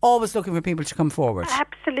 always looking for people to come forward.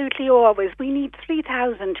 Absolutely, always. We need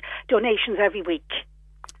 3,000 donations every week.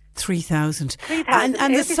 3,000.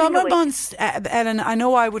 And the summer months, Ellen, I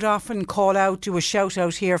know I would often do a shout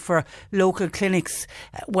out here for local clinics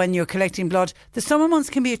when you're collecting blood. The summer months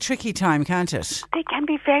can be a tricky time, can't it? They can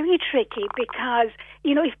be very tricky because,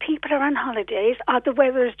 if people are on holidays or the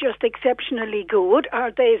weather is just exceptionally good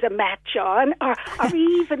or there's a match on or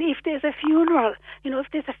even if there's a funeral, if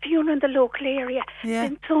there's a funeral in the local area,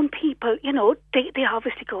 then some people, they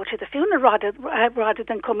obviously go to the funeral rather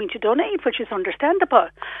than coming to donate, which is understandable.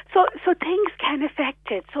 So things can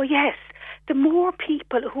affect it. So yes, the more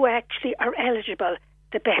people who actually are eligible,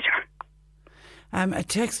 the better. A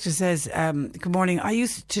texter says, good morning, I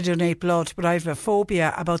used to donate blood, but I have a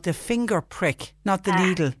phobia about the finger prick, not the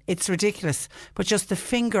needle. It's ridiculous, but just the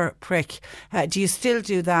finger prick. Do you still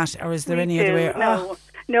do that, or is there any other way?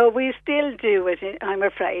 No, we still do it, I'm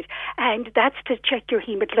afraid. And that's to check your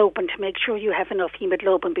haemoglobin to make sure you have enough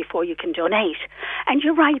haemoglobin before you can donate. And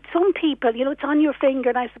you're right, some people, it's on your finger,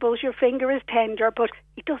 and I suppose your finger is tender, but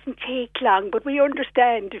it doesn't take long. But we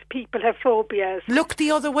understand if people have phobias. Look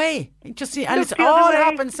the other way. It all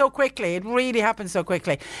happens so quickly. It really happens so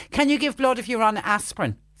quickly. Can you give blood if you're on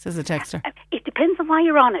aspirin, says the texter? It depends on why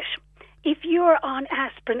you're on it. If you're on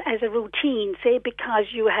aspirin as a routine, say because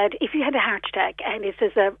if you had a heart attack and it's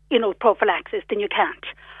as a prophylaxis, then you can't.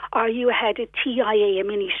 Or you had a TIA, a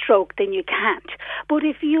mini stroke, then you can't. But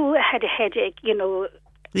if you had a headache,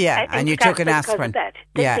 and you took an aspirin,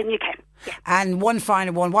 then you can. And one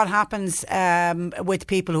final one, what happens with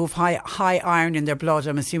people who have high iron in their blood?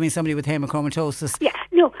 I'm assuming somebody with hemochromatosis. Yeah,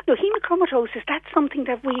 no, hemochromatosis, that's something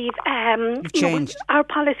that we've changed. Our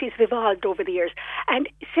policies have evolved over the years. And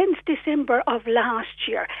since December of last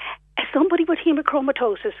year, somebody with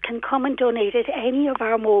hemochromatosis can come and donate at any of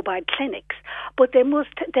our mobile clinics, but they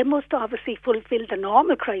must obviously fulfil the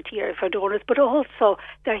normal criteria for donors, but also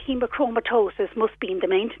their hemochromatosis must be in the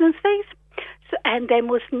maintenance phase. And they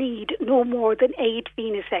must need no more than 8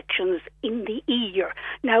 venesections in the year.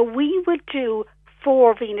 Now, we would do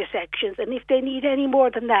 4 venesections, and if they need any more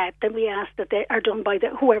than that, then we ask that they are done by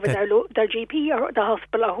whoever their GP or the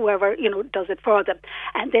hospital or whoever does it for them.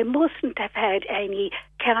 And they mustn't have had any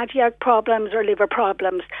cardiac problems or liver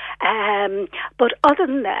problems. But other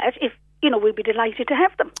than that, if we'd be delighted to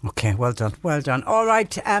have them. Okay, well done. All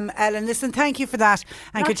right, Ellen, listen, thank you for that.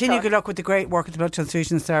 And continue good luck with the great work at the Blood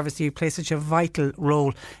Transfusion Service. You play such a vital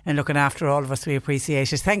role in looking after all of us. We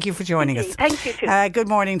appreciate it. Thank you for joining us. Thank you too. Good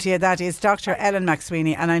morning to you. That is Dr. Ellen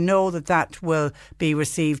McSweeney, and I know that will be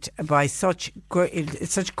received by such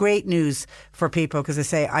great news for people, because I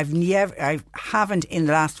say I haven't in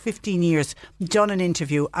the last 15 years done an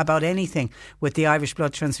interview about anything with the Irish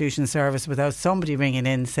Blood Transfusion Service without somebody ringing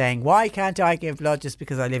in saying, why can't I give blood just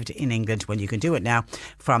because I lived in England? Well, you can do it now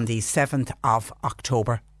from the 7th of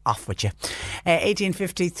October. Off with you.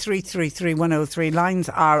 1850 333 103. Lines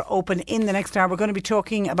are open. In the next hour, we're going to be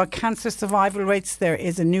talking about cancer survival rates. There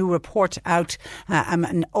is a new report out,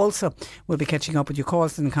 and also we'll be catching up with your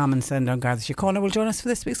calls and comments. And Garda Síochána will join us for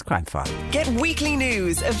this week's Crime File. Get weekly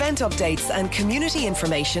news, event updates and community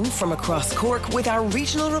information from across Cork with our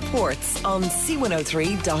regional reports on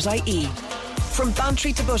c103.ie. From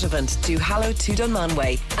Bantry to Buttevant to Hallow to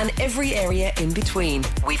Dunmanway and every area in between,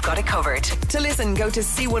 we've got it covered. To listen, go to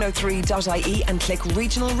c103.ie and click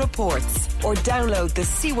Regional Reports, or download the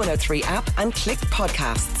C103 app and click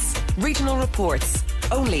Podcasts. Regional Reports,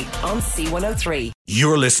 only on C103.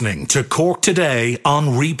 You're listening to Cork Today on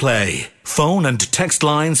replay. Phone and text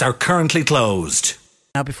lines are currently closed.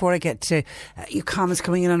 Now, before I get to your comments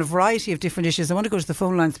coming in on a variety of different issues, I want to go to the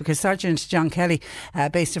phone lines because Sergeant John Kelly,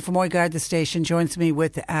 based in Fermoy Garda Station, joins me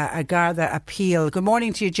with a Garda appeal. Good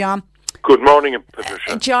morning to you, John. Good morning,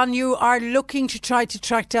 Patricia. John, you are looking to try to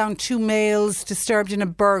track down 2 males disturbed in a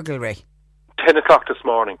burglary. 10 o'clock this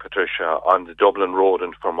morning, Patricia, on the Dublin Road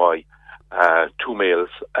in Fermoy. 2 males.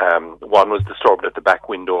 One was disturbed at the back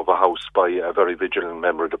window of a house by a very vigilant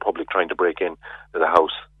member of the public trying to break in to the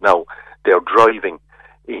house. Now, they're driving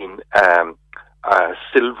in a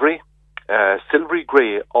silvery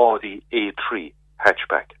grey Audi A3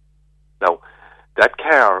 hatchback. Now, that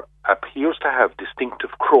car appears to have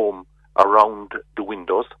distinctive chrome around the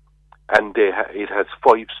windows, and it has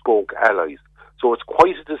 5-spoke alloys. So it's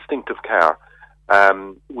quite a distinctive car.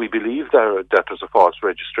 We believe that there's a false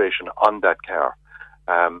registration on that car,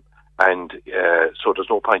 and so there's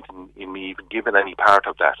no point in me even giving any part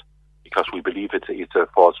of that, because we believe it's a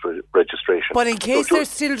false registration. But in case they're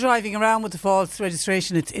still driving around with the false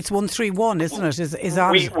registration, it's 131, isn't it? Is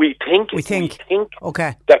on we think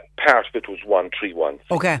okay, that part of it was 131.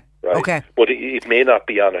 Okay. Right? Okay. But it may not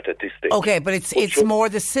be on it at this stage. Okay, but it's more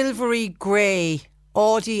the silvery grey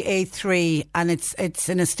Audi A3, and it's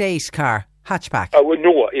an estate car. Hatchback. Well,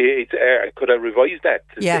 no. Could I revise that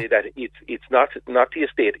to say that it's not the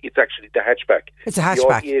estate? It's actually the hatchback. It's a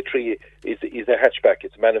hatchback. The A3 is a hatchback.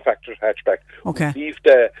 It's a manufacturer's hatchback. Okay. I believe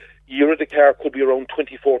the year of the car could be around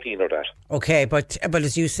 2014 or that. Okay, but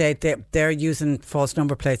as you said, they're using false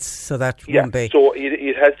number plates, so that won't be. So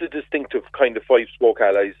it has a distinctive kind of 5-spoke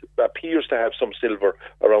alloys. Appears to have some silver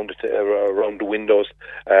around the windows,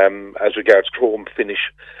 as regards chrome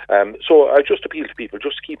finish. So I just appeal to people,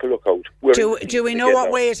 just keep a lookout. Do we know what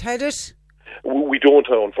way it's headed? We don't,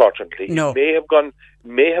 unfortunately. No. It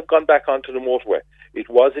may have gone back onto the motorway. It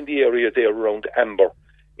was in the area there around Amber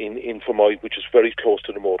in Fermoy, which is very close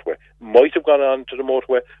to the motorway. Might have gone on to the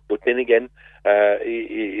motorway, but then again,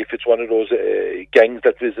 if it's one of those gangs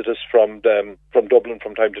that visit us from Dublin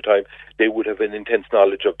from time to time, they would have an intense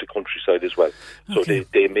knowledge of the countryside as well. Okay. So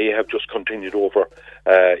they may have just continued over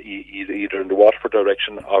either in the Waterford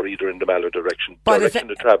direction or either in the Mallow direction. But direction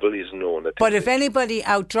of travel is known. But if anybody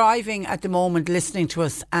out driving at the moment listening to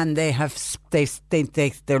us and they're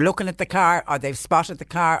looking at the car, or they've spotted the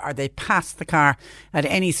car, or they passed the car at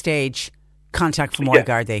any stage, contact Fermoy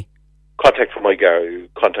Gardaí. Contact Fermoy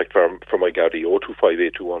Gardaí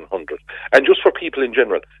 02582 And just for people in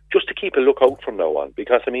general, just to keep a lookout from now on,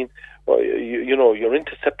 because I mean, you're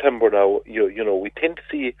into September now. We tend to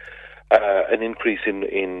see an increase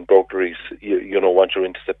in burglaries. Once you're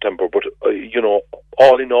into September, but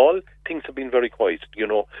all in all, things have been very quiet. You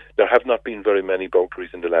know, there have not been very many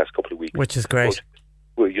burglaries in the last couple of weeks. Which is great.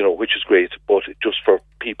 But, you know, which is great. But just for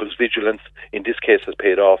people's vigilance, in this case, has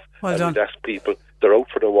paid off. Well done. And we'd ask people, they're out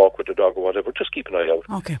for their walk with their dog or whatever, just keep an eye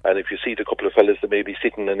out. Okay. And if you see the couple of fellas that may be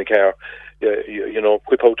sitting in the car, you know,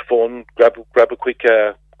 whip out the phone, grab a quick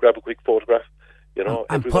photograph. You know,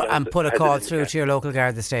 and put a call through to your local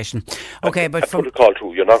Garda station. Okay, but put a call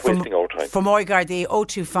through. You're not wasting our time. For Moy Gardaí,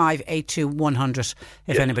 025 82 100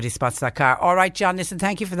 if anybody spots that car. All right, John, listen,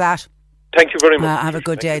 thank you for that. Thank you very much. Have a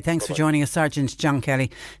good day. Thanks for joining us, Sergeant John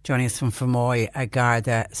Kelly, joining us from Fermoy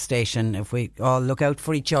Garda Station. If we all look out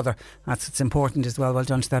for each other, that's what's important as well. Well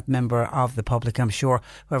done to that member of the public. I'm sure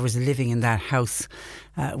whoever's living in that house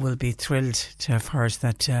will be thrilled to have heard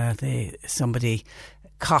that somebody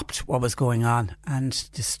copped what was going on and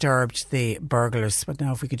disturbed the burglars. But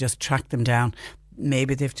now if we could just track them down.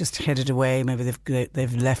 Maybe they've just headed away. Maybe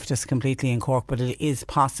they've left us completely in Cork. But it is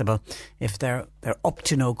possible if they're up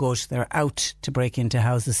to no good, they're out to break into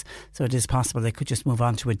houses. So it is possible they could just move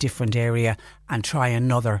on to a different area and try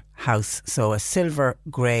another house. So a silver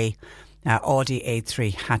grey Audi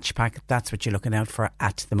A3 hatchback, that's what you're looking out for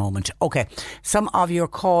at the moment. Okay, some of your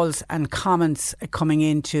calls and comments coming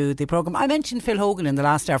into the programme. I mentioned Phil Hogan in the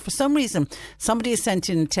last hour. For some reason, somebody has sent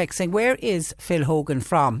in a text saying, where is Phil Hogan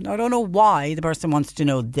from? Now, I don't know why the person wants to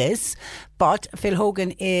know this, but Phil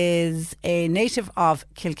Hogan is a native of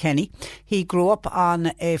Kilkenny. He grew up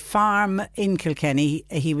on a farm in Kilkenny.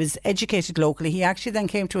 He was educated locally. He actually then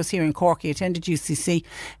came to us here in Cork. He attended UCC,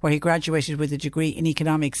 where he graduated with a degree in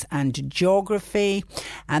economics and geography.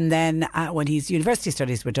 And then when his university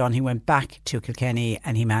studies were done, he went back to Kilkenny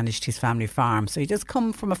and he managed his family farm. So he does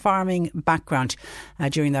come from a farming background.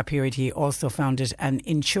 During that period, he also founded an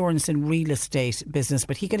insurance and real estate business.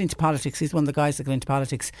 But he got into politics. He's one of the guys that got into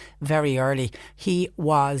politics very early. He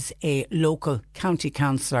was a local county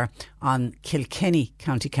councillor on Kilkenny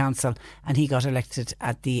County Council, and he got elected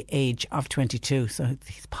at the age of 22. So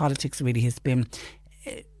his politics really has been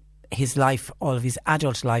his life, all of his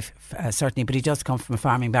adult life, certainly, but he does come from a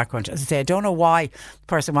farming background. As I say, I don't know why the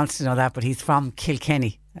person wants to know that, but he's from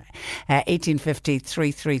Kilkenny. 1850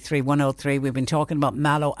 333 103. We've been talking about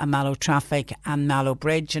Mallow and Mallow traffic and Mallow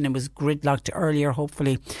Bridge, and it was gridlocked earlier.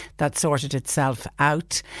 Hopefully that sorted itself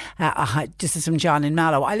out. This is from John in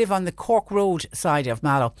Mallow. I live on the Cork Road side of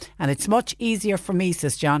Mallow, and it's much easier for me,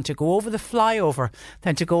 says John, to go over the flyover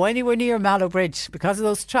than to go anywhere near Mallow Bridge because of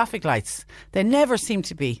those traffic lights. They never seem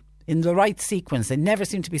to be in the right sequence. They never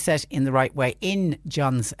seem to be set in the right way, in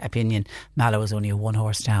John's opinion. Mallow is only a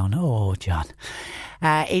one-horse town. Oh, John.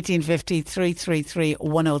 1850 333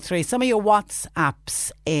 103. Some of your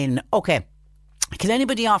WhatsApps in. Okay. Can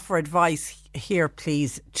anybody offer advice here,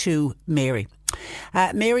 please, to Mary?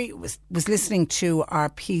 Mary was listening to our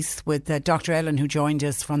piece with Dr. Ellen, who joined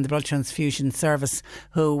us from the Blood Transfusion Service,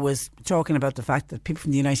 who was talking about the fact that people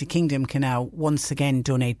from the United Kingdom can now once again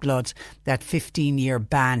donate blood. That 15-year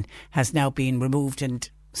ban has now been removed, and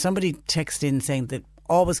somebody texted in saying that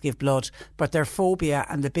always give blood, but their phobia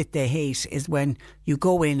and the bit they hate is when you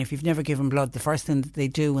go in, if you've never given blood, the first thing that they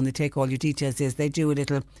do when they take all your details is they do a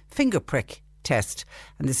little finger prick test,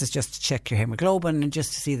 and this is just to check your hemoglobin and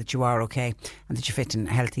just to see that you are okay and that you're fit and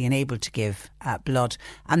healthy and able to give blood.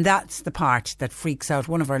 And that's the part that freaks out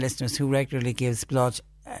one of our listeners who regularly gives blood.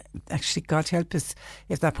 Actually, God help us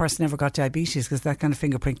if that person ever got diabetes, because that kind of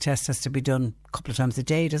finger prick test has to be done a couple of times a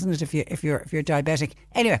day, doesn't it, if you're diabetic.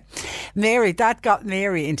 Anyway, Mary, that got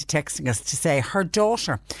Mary into texting us to say her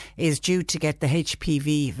daughter is due to get the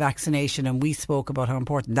HPV vaccination, and we spoke about how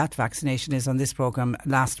important that vaccination is on this programme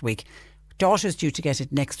last week. Daughter's due to get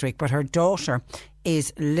it next week, but her daughter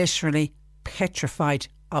is literally petrified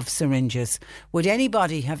of syringes. Would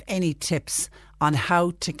anybody have any tips on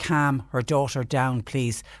how to calm her daughter down,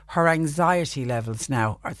 please? Her anxiety levels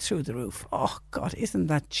now are through the roof. Oh God, isn't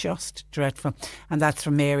that just dreadful? And that's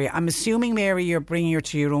from Mary. I'm assuming, Mary, you're bringing her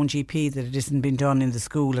to your own GP, that it isn't been done in the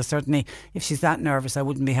school. Or certainly if she's that nervous, I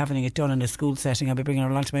wouldn't be having it done in a school setting. I'll be bringing her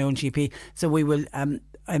along to my own GP. So we will, I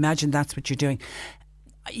imagine that's what you're doing.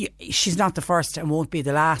 She's not the first and won't be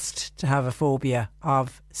the last to have a phobia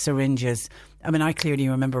of syringes. I mean, I clearly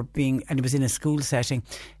remember being, and it was in a school setting,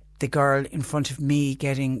 the girl in front of me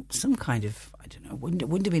getting some kind of, I don't know, wouldn't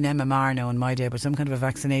have been MMR now in my day, but some kind of a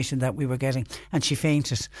vaccination that we were getting, and she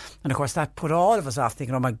fainted. And of course that put all of us off,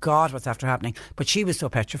 thinking, oh my God, what's after happening? But she was so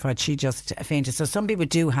petrified, she just fainted. So some people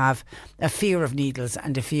do have a fear of needles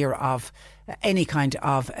and a fear of any kind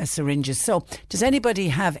of syringes. So does anybody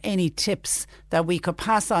have any tips that we could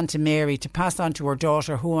pass on to Mary, to pass on to her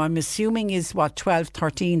daughter, who I'm assuming is 12,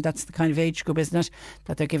 13, that's the kind of age group, isn't it,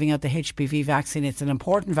 that they're giving out the HPV vaccine? It's an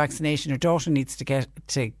important vaccination. Her daughter needs to get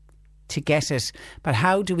it, but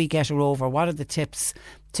how do we get her over? What are the tips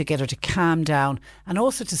to get her to calm down and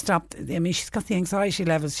also to stop? I mean, she's got the anxiety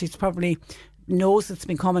levels. She's probably knows it's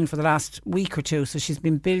been coming for the last week or two, so she's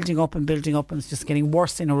been building up and it's just getting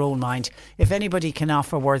worse in her own mind. If anybody can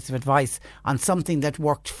offer words of advice on something that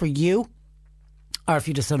worked for you, or if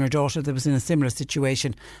you just son or daughter that was in a similar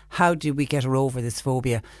situation, how do we get her over this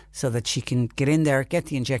phobia so that she can get in there, get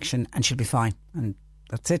the injection, and she'll be fine? And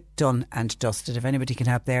that's it, done and dusted. If anybody can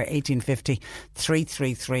help there, 1850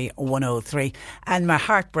 333 103. And my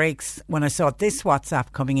heart breaks when I saw this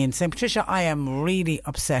WhatsApp coming in saying, Patricia, I am really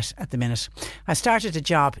upset at the minute. I started a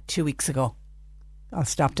job 2 weeks ago. I'll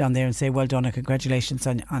stop down there and say well done and congratulations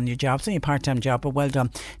on your job. It's only a part-time job, but well done.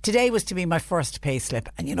 Today was to be my first pay slip,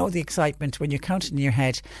 and you know the excitement when you're counting in your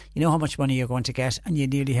head, you know how much money you're going to get and you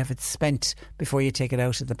nearly have it spent before you take it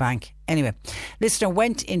out of the bank. Anyway, listener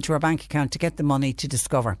went into her bank account to get the money to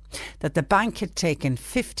discover that the bank had taken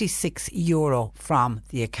 €56 from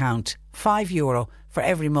the account, €5 for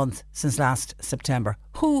every month since last September.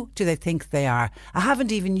 Who do they think they are? I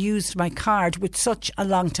haven't even used my card with such a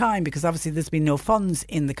long time because obviously there's been no funds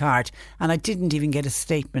in the card, and I didn't even get a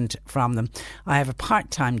statement from them. I have a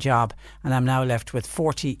part-time job and I'm now left with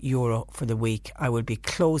 €40 for the week. I will be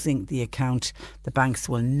closing the account. The banks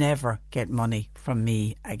will never get money from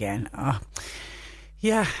me again.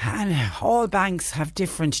 Yeah, and all banks have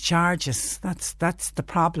different charges. That's the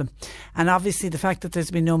problem. And obviously the fact that there's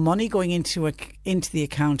been no money going into the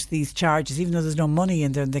account, these charges, even though there's no money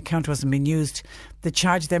in there and the account wasn't being used, they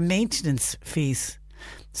charge their maintenance fees.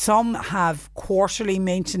 Some have quarterly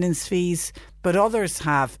maintenance fees, but others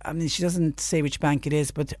have, I mean, she doesn't say which bank it is,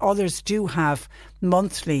 but others do have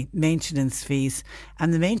monthly maintenance fees.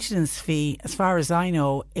 And the maintenance fee, as far as I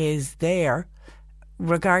know, is there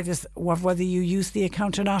regardless of whether you use the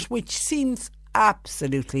account or not, which seems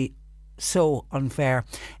absolutely so unfair.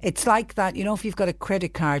 It's like that, you know, if you've got a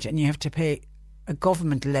credit card and you have to pay a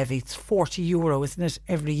government levy, it's €40, isn't it,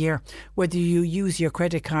 every year, whether you use your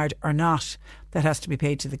credit card or not, that has to be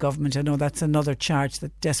paid to the government. I know that's another charge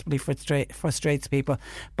that desperately frustrates people.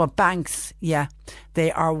 But banks, yeah,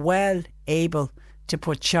 they are well able to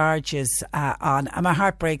put charges on, and my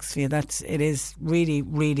heart breaks for you. It is really,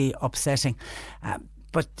 really upsetting.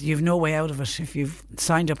 But you've no way out of it. If you've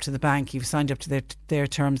signed up to the bank, you've signed up to their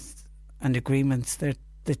terms and agreements, the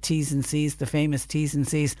T's and C's, the famous T's and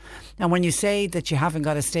C's. And when you say that you haven't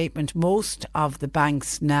got a statement, most of the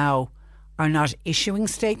banks now are not issuing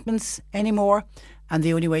statements anymore. And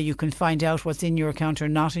the only way you can find out what's in your account or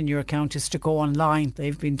not in your account is to go online.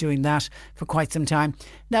 They've been doing that for quite some time.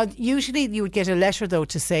 Now, usually you would get a letter, though,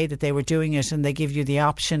 to say that they were doing it, and they give you the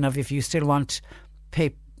option of if you still want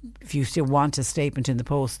a statement in the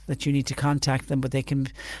post, that you need to contact them. But they can,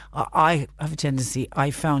 I have a tendency,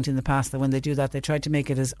 I found in the past, that when they do that, they try to make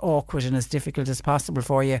it as awkward and as difficult as possible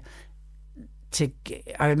for you.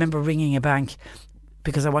 I remember ringing a bank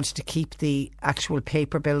because I wanted to keep the actual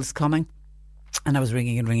paper bills coming. And I was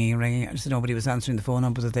ringing. I just nobody was answering the phone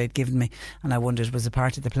number that they'd given me, and I wondered, was it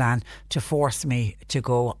part of the plan to force me to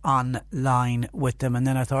go online with them? And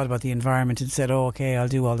then I thought about the environment and said, oh, okay, I'll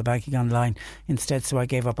do all the banking online instead. So I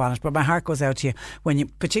gave up on it. But my heart goes out to you when you,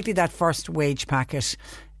 particularly that first wage packet.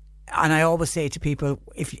 And I always say to people,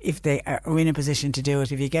 if they are in a position to do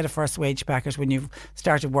it, if you get a first wage packet when you've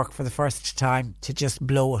started work for the first time, to just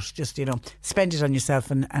blow it, just, you know, spend it on yourself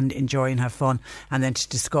and enjoy and have fun. And then to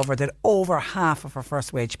discover that over half of our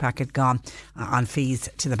first wage packet gone on fees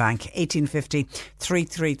to the bank. 1850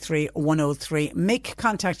 333 103. Mick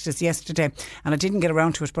contacted us yesterday, and I didn't get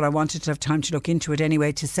around to it, but I wanted to have time to look into it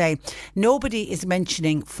anyway, to say nobody is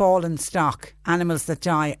mentioning fallen stock, animals that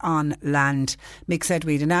die on land. Mick said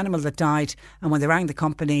we had an animal that died, and when they rang the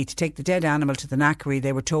company to take the dead animal to the knackery,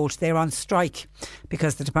 they were told they're on strike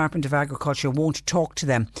because the Department of Agriculture won't talk to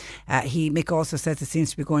them. Mick also says it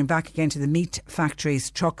seems to be going back again to the meat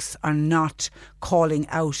factories. Trucks are not calling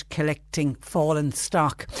out collecting fallen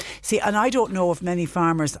stock. See, and I don't know if many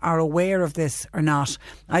farmers are aware of this or not.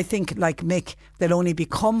 I think, like Mick, they'll only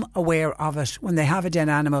become aware of it when they have a dead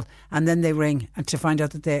animal, and then they ring and to find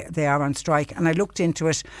out that they are on strike. And I looked into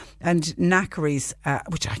it, and knackeries,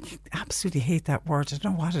 which I absolutely hate that word. I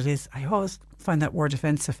don't know what it is. I always find that word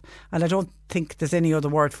offensive. And I don't think there's any other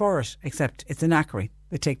word for it except it's a knackery.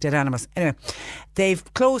 They take dead animals. Anyway,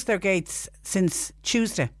 they've closed their gates since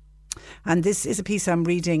Tuesday. And this is a piece I'm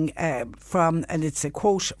reading from, and it's a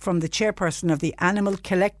quote from the chairperson of the Animal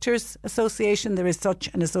Collectors Association. There is such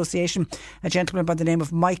an association, a gentleman by the name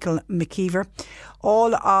of Michael McKeever.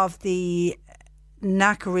 All of the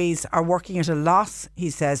knackeries are working at a loss, he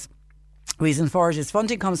says. Reason for it is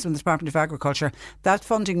funding comes from the Department of Agriculture. That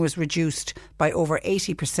funding was reduced by over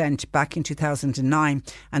 80% back in 2009.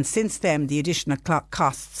 And since then, the additional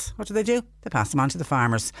costs, what do? They pass them on to the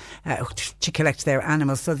farmers to collect their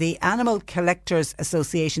animals. So the Animal Collectors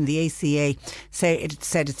Association, the ACA,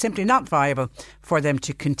 said it's simply not viable for them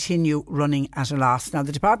to continue running at a loss. Now,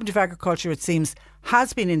 the Department of Agriculture, it seems,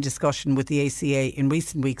 has been in discussion with the ACA in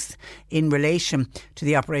recent weeks in relation to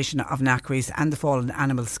the operation of knackeries and the Fallen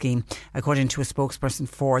Animal Scheme, according to a spokesperson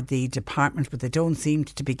for the department, but they don't seem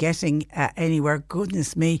to be getting anywhere.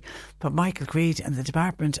 Goodness me. But Michael Creed and the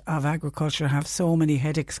Department of Agriculture have so many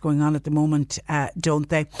headaches going on at the moment, don't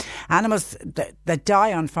they? Animals that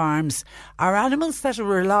die on farms are animals that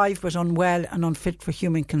are alive but unwell and unfit for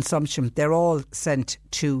human consumption. They're all sent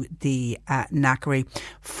to the knackery.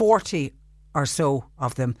 40 or so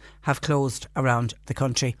of them have closed around the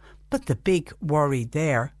country. But the big worry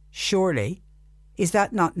there, surely, is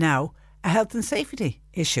that not now a health and safety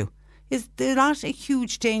issue? Is there not a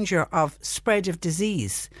huge danger of spread of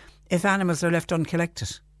disease if animals are left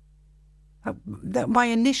uncollected? My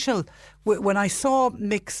initial, when I saw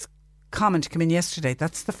Mick's comment come in yesterday,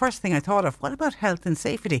 that's the first thing I thought of. What about health and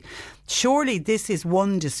safety? Surely this is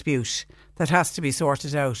one dispute that has to be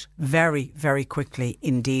sorted out very, very quickly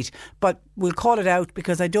indeed. But we'll call it out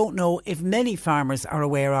because I don't know if many farmers are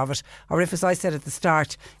aware of it, or if, as I said at the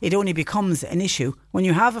start, it only becomes an issue when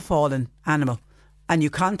you have a fallen animal and you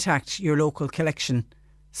contact your local collection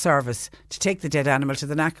service to take the dead animal to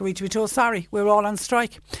the knackery to be told, sorry, we're all on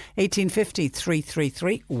strike. 1850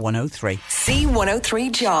 333 103.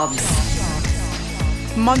 C103 Jobs.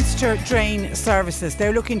 Munster Drain Services,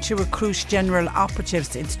 they're looking to recruit general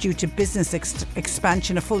operatives. It's due to business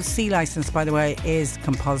expansion. A full C licence, by the way, is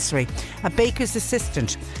compulsory. A baker's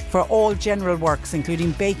assistant for all general works,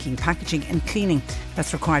 including baking, packaging and cleaning.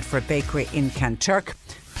 That's required for a bakery in Kanturk.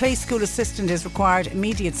 Play school assistant is required,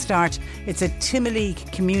 immediate start. It's a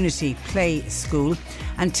Timoleague community play school.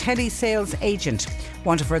 And telesales agent,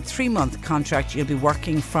 wanted for a 3-month contract. You'll be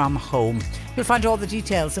working from home. You'll find all the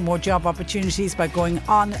details and more job opportunities by going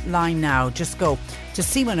online now. Just go to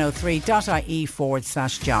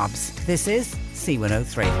c103.ie/jobs. This is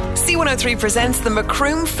C103. C103 presents the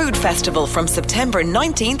Macroom Food Festival from September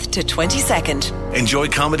 19th to 22nd. Enjoy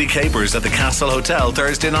comedy capers at the Castle Hotel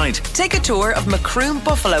Thursday night. Take a tour of Macroom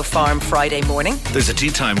Buffalo Farm Friday morning. There's a tea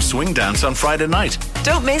time swing dance on Friday night.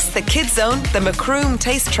 Don't miss the Kids Zone, the Macroom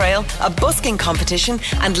Taste Trail, a busking competition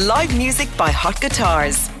and live music by Hot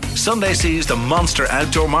Guitars. Sunday sees the Monster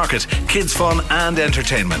Outdoor Market, kids fun and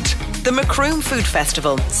entertainment. The Macroom Food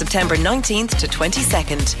Festival, September 19th to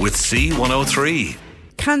 22nd. With C103.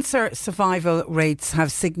 Cancer survival rates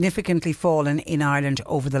have significantly fallen in Ireland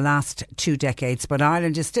over the last 2 decades, but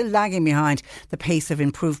Ireland is still lagging behind the pace of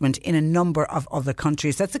improvement in a number of other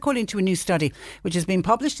countries. That's according to a new study which has been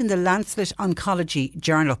published in the Lancet Oncology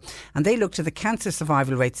Journal. And they looked at the cancer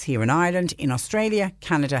survival rates here in Ireland, in Australia,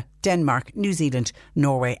 Canada, Denmark, New Zealand,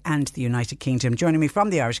 Norway and the United Kingdom. Joining me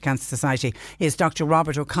from the Irish Cancer Society is Dr.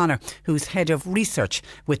 Robert O'Connor, who's Head of Research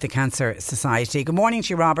with the Cancer Society. Good morning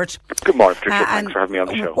to you, Robert. Good morning, Patricia. Thanks for having me on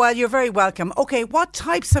the show. Well, you're very welcome. OK, what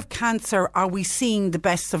types of cancer are we seeing the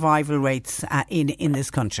best survival rates in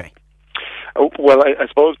this country? Well, I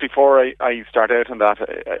suppose before I start out on that,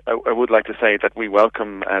 I would like to say that we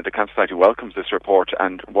welcome, the Cancer Society welcomes this report,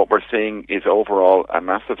 and what we're seeing is overall a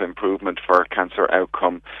massive improvement for cancer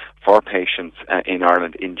outcome for patients in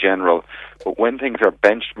Ireland in general. But when things are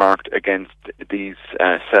benchmarked against these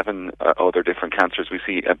 7 other different cancers, we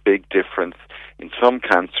see a big difference in some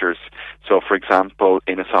cancers. So, for example,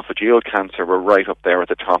 in esophageal cancer, we're right up there at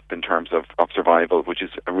the top in terms of survival, which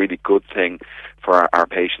is a really good thing for our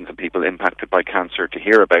patients and people impacted by cancer to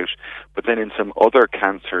hear about. But then in some other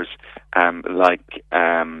cancers, like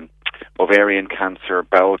ovarian cancer,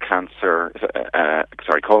 bowel cancer,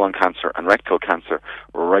 colon cancer and rectal cancer,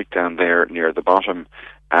 we're right down there near the bottom.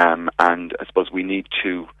 And I suppose we need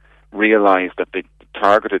to realise that the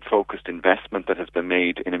targeted, focused investment that has been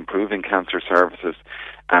made in improving cancer services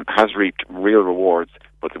has reaped real rewards,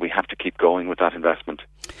 but that we have to keep going with that investment.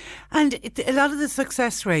 And a lot of the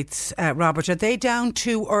success rates, Robert, are they down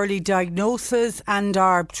to early diagnosis and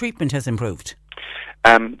our treatment has improved?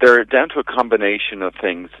 They're down to a combination of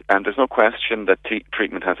things, and there's no question that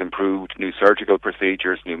treatment has improved. New surgical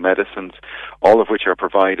procedures, new medicines, all of which are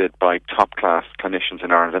provided by top-class clinicians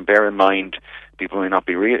in Ireland. And bear in mind, people may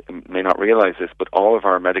not realise this, but all of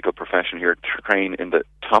our medical profession here train in the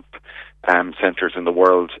top centres in the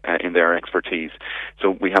world in their expertise.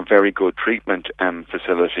 So we have very good treatment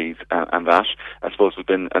facilities, and that, I suppose, there's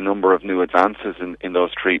been a number of new advances in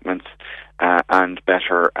those treatments and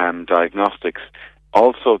better diagnostics.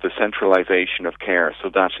 Also, the centralisation of care, so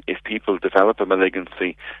that if people develop a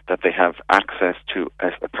malignancy, that they have access to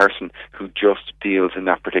a person who just deals in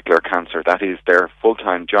that particular cancer. That is their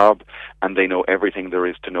full-time job, and they know everything there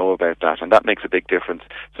is to know about that, and that makes a big difference.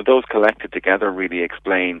 So those collected together really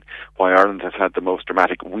explain why Ireland has had the most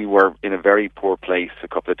dramatic. We were in a very poor place a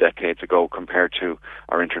couple of decades ago compared to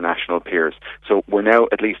our international peers. So we're now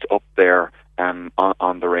at least up there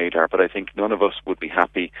on the radar, but I think none of us would be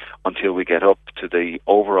happy until we get up to the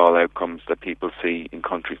overall outcomes that people see in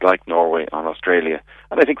countries like Norway and Australia.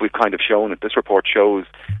 And I think we've kind of shown it. This report shows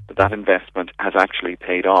that investment has actually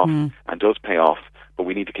paid off and does pay off, but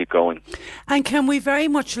we need to keep going. And can we very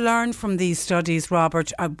much learn from these studies,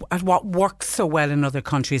 Robert, at what works so well in other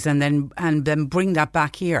countries and then bring that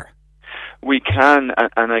back here? We can,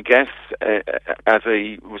 and I guess, as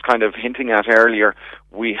I was kind of hinting at earlier,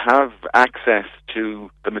 we have access to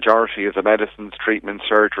the majority of the medicines, treatments,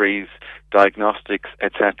 surgeries, diagnostics,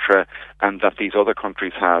 etc., and that these other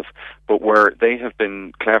countries have. But where they have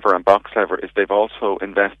been clever and box clever is they've also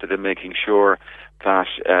invested in making sure that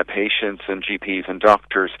patients and GPs and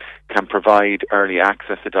doctors can provide early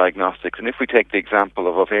access to diagnostics. And if we take the example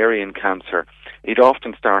of ovarian cancer, it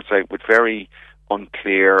often starts out with very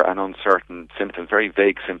unclear and uncertain symptoms, very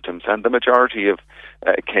vague symptoms, and the majority of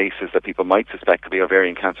cases that people might suspect to be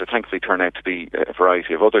ovarian cancer thankfully turn out to be a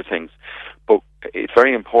variety of other things. But it's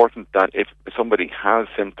very important that if somebody has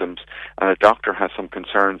symptoms and a doctor has some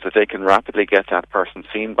concerns, that they can rapidly get that person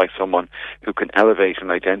seen by someone who can elevate and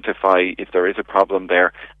identify if there is a problem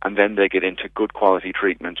there, and then they get into good quality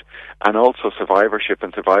treatment. And also survivorship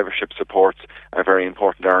and survivorship supports are very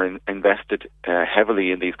important, are invested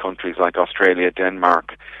heavily in these countries like Australia,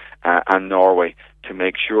 Denmark and Norway, to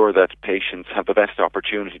make sure that patients have the best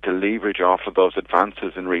opportunity to leverage off of those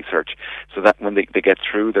advances in research, so that when they get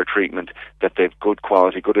through their treatment, that they have good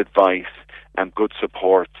quality, good advice and good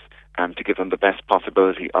supports to give them the best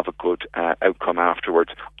possibility of a good outcome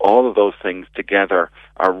afterwards. All of those things together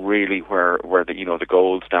are really where the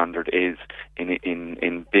gold standard is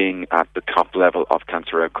in being at the top level of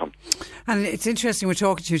cancer outcome. And it's interesting we're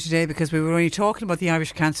talking to you today because we were only talking about the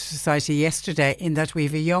Irish Cancer Society yesterday, in that we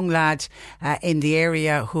have a young lad in the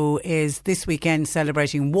area who is this weekend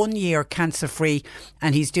celebrating 1 year cancer free,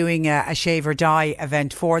 and he's doing a shave or die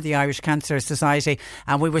event for the Irish Cancer Society,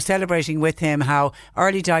 and we were celebrating with him how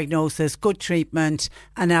early diagnosis, good treatment,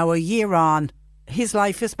 and now a year on, his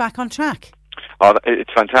life is back on track. Oh,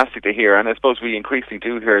 it's fantastic to hear, and I suppose we increasingly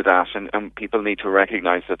do hear that, and people need to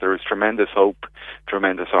recognise that there is tremendous hope,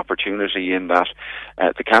 tremendous opportunity in that.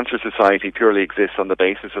 The Cancer Society purely exists on the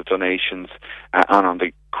basis of donations and on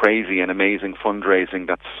the crazy and amazing fundraising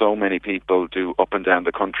that so many people do up and down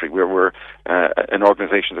the country. We're an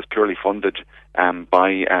organisation that's purely funded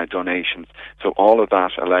by donations. So all of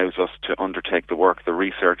that allows us to undertake the work, the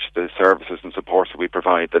research, the services and supports that we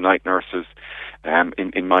provide, the night nurses,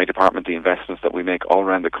 in my department, the investments that we make all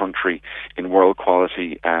around the country in world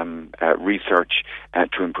quality research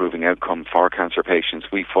to improving outcome for cancer patients.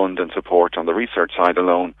 We fund and support on the research side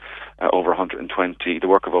alone the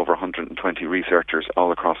work of over 120 researchers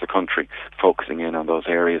all across the country, focusing in on those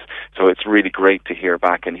areas. So it's really great to hear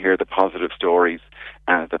back and hear the positive stories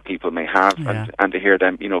that people may have, and to hear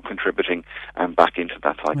them, contributing back into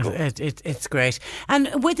that cycle. It's great. And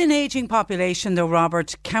with an ageing population, though,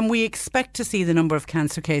 Robert, can we expect to see the number of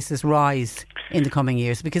cancer cases rise in the coming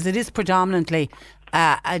years? Because it is predominantly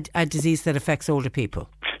a disease that affects older people.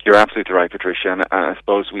 You're absolutely right, Patricia, and I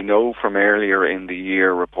suppose we know from earlier in the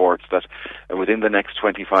year reports that within the next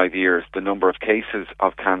 25 years, the number of cases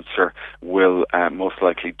of cancer will most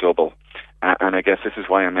likely double. And I guess this is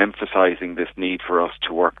why I'm emphasising this need for us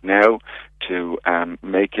to work now to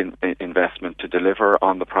make investment to deliver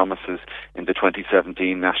on the promises in the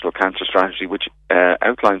 2017 National Cancer Strategy, which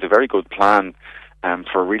outlines a very good plan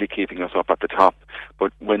for really keeping us up at the top.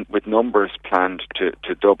 But with numbers planned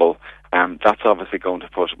to double, that's obviously going to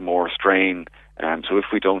put more strain. So if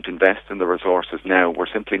we don't invest in the resources now,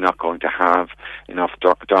 we're simply not going to have enough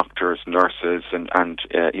doctors, nurses and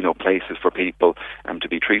places for people to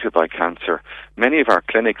be treated by cancer. Many of our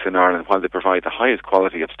clinics in Ireland, while they provide the highest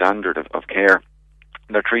quality of standard of care,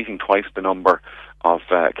 they're treating twice the number of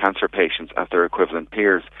cancer patients as their equivalent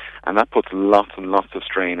peers, and that puts lots and lots of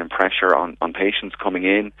strain and pressure on patients coming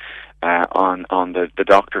in, on the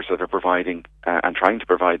doctors that are providing and trying to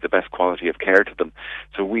provide the best quality of care to them.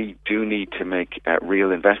 So we do need to make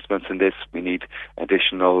real investments in this. We need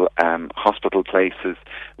additional hospital places.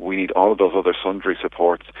 We need all of those other sundry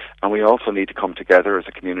supports, and we also need to come together as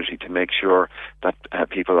a community to make sure that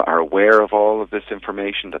people are aware of all of this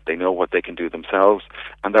information, that they know what they can do themselves,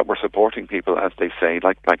 and that we're supporting people, as they say,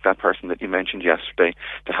 like that person that you mentioned yesterday,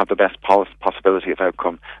 to have the best possibility of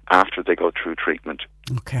outcome after they go through treatment.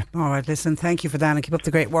 Okay, all right, listen, thank you for that, and keep up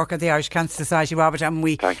the great work at the Irish Cancer Society, Robert, and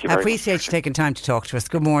we appreciate you taking time to talk to us.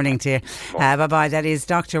 Good morning to you. Bye-bye. That is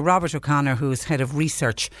Dr. Robert O'Connor, who's Head of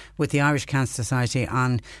Research with the Irish Cancer Society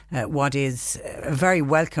on what is a very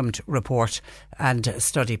welcomed report and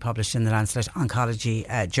study published in the Lancet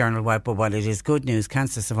Oncology Journal. But while it is good news,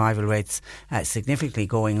 cancer survival rates significantly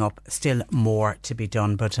going up, still more to be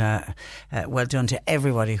done. But well done to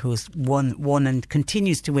everybody who's won and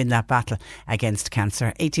continues to win that battle against cancer.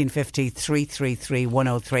 1850 333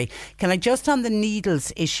 103. Can I just on the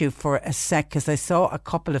needles issue for a sec, because I saw a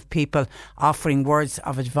couple of people offering words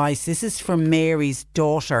of advice. This is from Mary's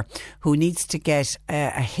daughter, who needs to get a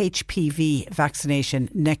HPV vaccination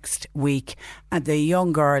next week, and the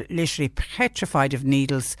young girl literally petrified of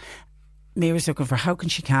needles. Mary's looking for how can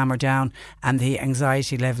she calm her down, and the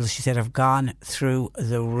anxiety levels, she said, have gone through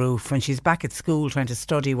the roof. And she's back at school trying to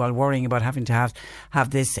study while worrying about having to have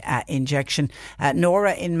this injection.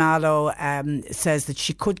 Nora in Mallow says that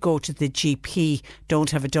she could go to the GP,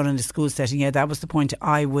 don't have it done in the school setting. Yeah, that was the point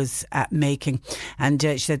I was making. And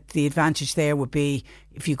she said the advantage there would be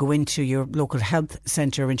if you go into your local health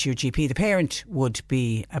centre, into your GP, the parent would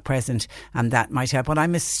be present, and that might help. But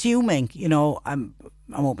I'm assuming,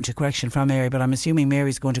 I'm open to correction from Mary, but I'm assuming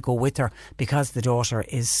Mary's going to go with her because the daughter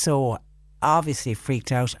is so obviously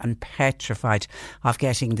freaked out and petrified of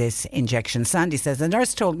getting this injection. Sandy says, the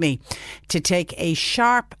nurse told me to take a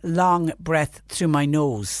sharp, long breath through my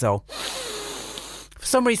nose. So for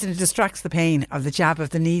some reason it distracts the pain of the jab of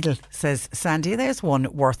the needle, says Sandy. There's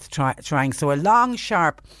one worth trying. So a long,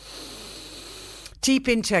 sharp, deep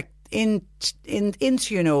into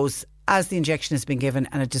your nose as the injection has been given,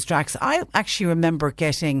 and it distracts. I actually remember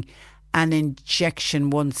getting an injection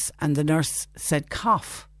once and the nurse said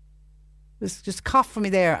cough. It was just cough for me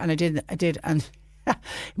there, and I did, and it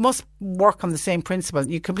must work on the same principle.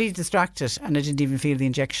 You completely distracted, and I didn't even feel the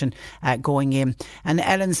injection going in. And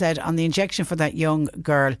Ellen said on the injection for that young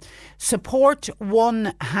girl, support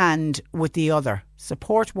one hand with the other.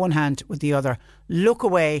 Support one hand with the other. Look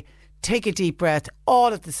away, take a deep breath,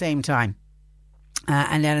 all at the same time.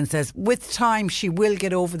 And Ellen says, with time she will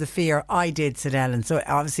get over the fear. I did, said Ellen. So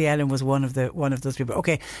obviously Ellen was one of those people.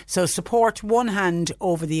 Okay, so support one hand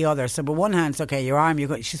over the other. So but one hand's okay, your arm,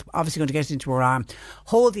 she's obviously going to get it into her arm.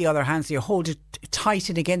 Hold the other hand, so you hold it tight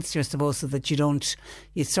and against you, I suppose, so that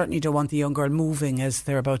you certainly don't want the young girl moving as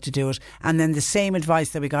they're about to do it. And then the same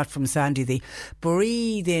advice that we got from Sandy, the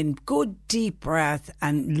breathe in, good deep breath,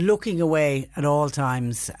 and looking away at all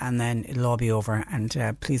times, and then it'll all be over,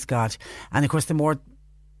 and please God. And of course, the more,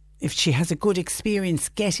 if she has a good experience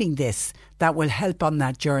getting this, that will help on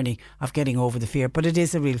that journey of getting over the fear. But it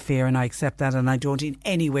is a real fear, and I accept that, and I don't in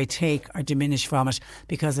any way take or diminish from it,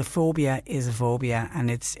 because a phobia is a phobia, and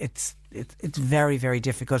it's very, very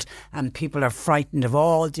difficult, and people are frightened of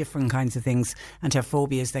all different kinds of things and have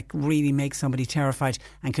phobias that really make somebody terrified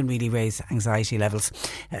and can really raise anxiety levels.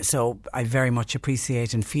 So I very much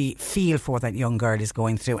appreciate and feel for that young girl is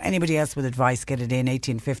going through. Anybody else with advice, get it in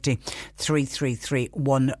 1850 333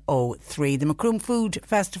 103. The Macroom Food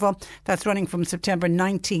Festival, that's running from September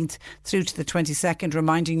 19th through to the 22nd,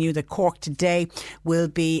 reminding you that Cork Today will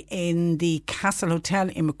be in the Castle Hotel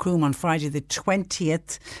in Macroom on Friday the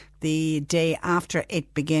 20th, the day after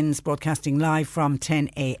it begins, broadcasting live from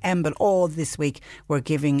 10 a.m. But all this week we're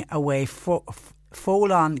giving away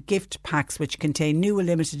Folon gift packs which contain new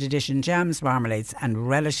limited edition jams, marmalades and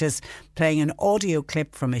relishes, playing an audio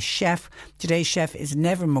clip from a chef. Today's chef is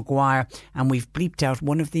Neville Maguire, and we've bleeped out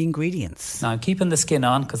one of the ingredients. Now I'm keeping the skin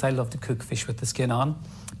on because I love to cook fish with the skin on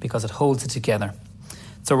because it holds it together.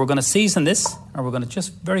 So we're going to season this, and we're going to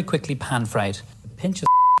just very quickly pan fry it. A pinch of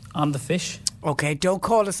on the fish. Okay, don't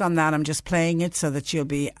call us on that. I'm just playing it so that you'll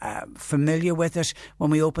be familiar with it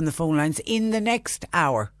when we open the phone lines in the next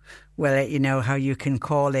hour. We'll let you know how you can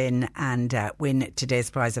call in and win today's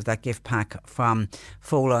prize of that gift pack from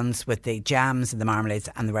Folons with the jams and the marmalades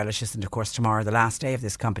and the relishes. And of course tomorrow, the last day of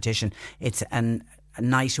this competition, it's an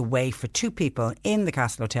night away for 2 people in the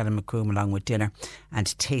Castle Hotel in Macroom, along with dinner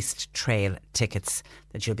and taste trail tickets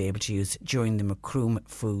that you'll be able to use during the Macroom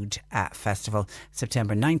Food Festival,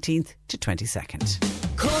 September 19th to 22nd.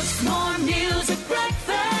 Cork's More Music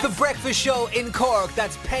Breakfast. The breakfast show in Cork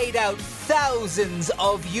that's paid out thousands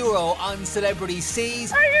of euro on Celebrity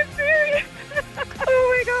C's. Are you serious? Oh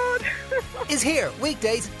my God. Is here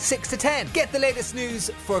weekdays 6 to 10. Get the latest news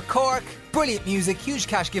for Cork, brilliant music, huge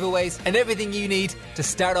cash giveaways, and everything you need to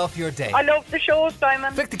start off your day. I love the show,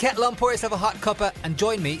 Simon. Flick the kettle on, pour yourself a hot cuppa, and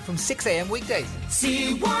join me from 6 a.m. weekdays.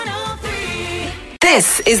 C103.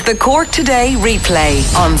 This is the Cork Today replay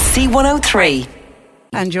on C103.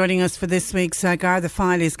 And joining us for this week's Garda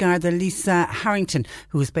File is Garda Lisa Harrington,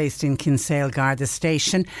 who is based in Kinsale Garda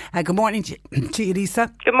Station. Good morning to you,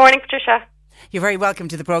 Lisa. Good morning, Patricia. You're very welcome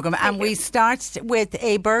to the programme. And we start with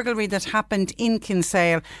a burglary that happened in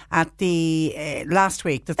Kinsale at the last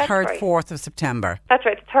week, the 3rd, 4th of September. That's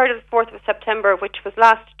right, the 3rd and 4th of September, which was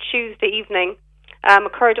last Tuesday evening,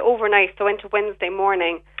 occurred overnight, so into Wednesday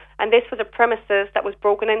morning. And this was a premises that was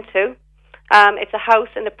broken into. It's a house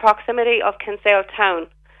in the proximity of Kinsale town,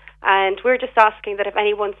 and we're just asking that if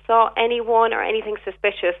anyone saw anyone or anything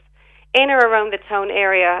suspicious in or around the town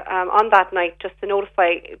area on that night, just to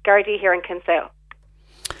notify Gardaí here in Kinsale.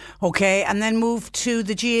 OK, and then move to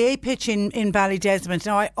the GAA pitch in Ballydesmond.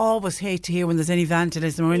 Now, I always hate to hear when there's any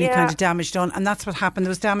vandalism or any kind of damage done, and that's what happened.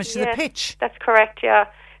 There was damage to the pitch. That's correct, yeah.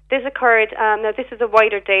 This occurred, now this is a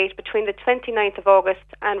wider date, between the 29th of August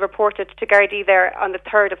and reported to Gardaí there on the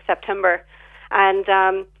 3rd of September. And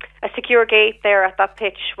a secure gate there at that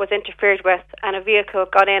pitch was interfered with, and a vehicle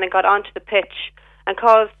got in and got onto the pitch and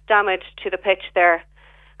caused damage to the pitch there.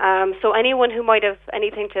 So anyone who might have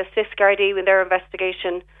anything to assist Gardaí in their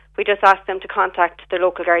investigation, we just ask them to contact their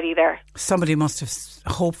local Gardaí there. Somebody must have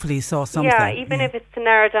hopefully saw something. Yeah, even if it's to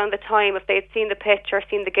narrow down the time, if they had seen the pitch or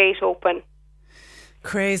seen the gate open.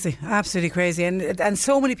 Crazy, absolutely crazy, and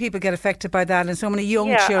so many people get affected by that, and so many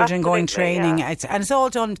young children going training, and it's all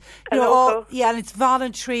done, and it's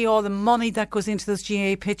voluntary. All the money that goes into those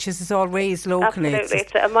GAA pitches is all raised locally. Absolutely,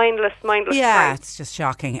 it's a mindless crime. It's just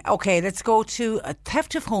shocking. Okay, let's go to a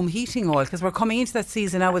theft of home heating oil, because we're coming into that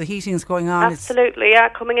season now where the heating's going on. Absolutely,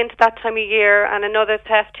 coming into that time of year, and another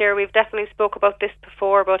theft here. We've definitely spoke about this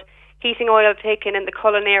before, but heating oil taken in the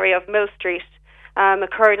Cullen area of Mill Street.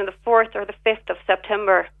 Occurred on the 4th or the 5th of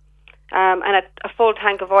September, and a full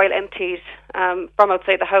tank of oil emptied from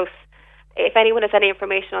outside the house. If anyone has any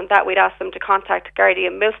information on that, we'd ask them to contact Gardaí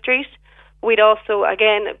in Mill Street. We'd also,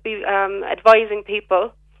 again, be advising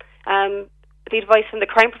people. The advice from the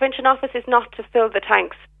Crime Prevention Office is not to fill the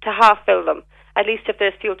tanks, to half fill them. At least if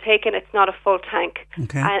there's fuel taken, it's not a full tank.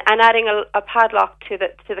 Okay. And adding a padlock to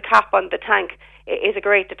the cap on the tank is a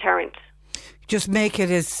great deterrent. Just make it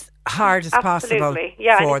as hard as possible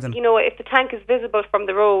for them. You know, if the tank is visible from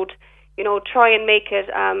the road, you know, try and make it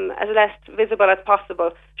as less visible as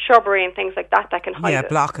possible. Shrubbery and things like that can hide it.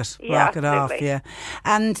 Block it off.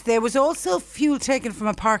 And there was also fuel taken from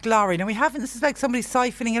a parked lorry. Now this is like somebody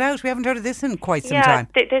siphoning it out. We haven't heard of this in quite some time.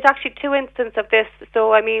 There's actually 2 instances of this,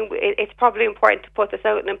 so I mean it's probably important to put this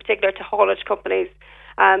out, and in particular to haulage companies.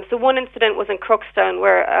 So one incident was in Crookstown,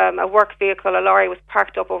 where a work vehicle, a lorry, was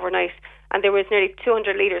parked up overnight, and there was nearly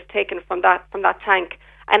 200 litres taken from that tank.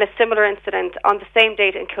 And a similar incident on the same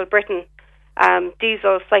date in Kilbrittain,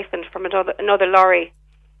 diesel siphoned from another lorry.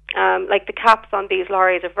 Like the caps on these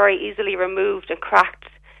lorries are very easily removed and cracked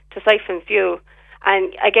to siphon fuel.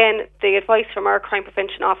 And again, the advice from our Crime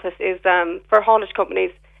Prevention Office is for haulage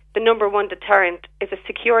companies, the number one deterrent is a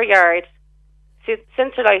secure yard,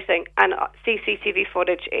 sensor lighting and CCTV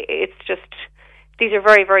footage. It's just, these are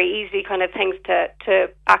very, very easy kind of things to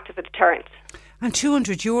act as a deterrent. And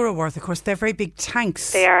 €200 worth, of course, they're very big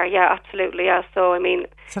tanks. They are, yeah, absolutely, yeah. So, I mean,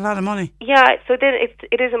 it's a lot of money. Yeah, so then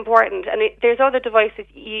it is important. And there's other devices.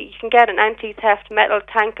 You can get an anti-theft metal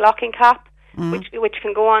tank locking cap, which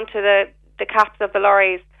can go onto the caps of the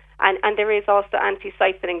lorries. And there is also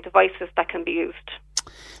anti-siphoning devices that can be used.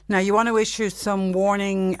 Now, you want to issue some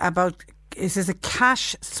warning about, is this a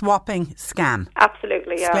cash swapping scam?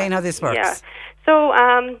 Absolutely, yeah. Explain how this works. Yeah. So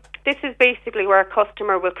this is basically where a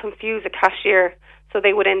customer will confuse a cashier, so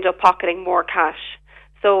they would end up pocketing more cash.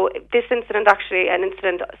 So this incident, actually, an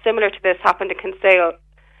incident similar to this, happened in Kinsale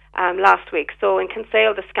last week. So in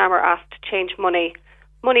Kinsale, the scammer asked to change money.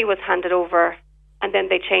 Money was handed over, and then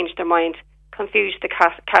they changed their mind, confused the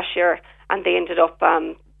cashier, and they ended up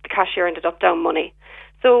the cashier ended up down money.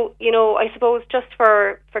 So, you know, I suppose just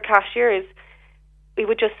for cashiers, we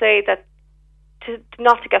would just say that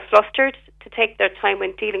not to get flustered, to take their time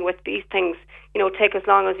when dealing with these things, you know, take as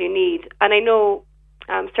long as you need. And I know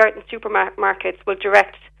certain supermarkets will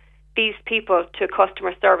direct these people to a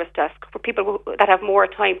customer service desk for people that have more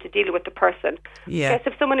time to deal with the person. Yeah. Yes,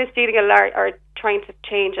 if someone is dealing or trying to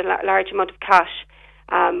change a large amount of cash,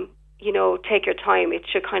 take your time. It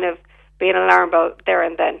should kind of be an alarm bell there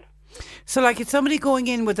and then. So, like, it's somebody going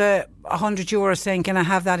in with €100 saying, "Can I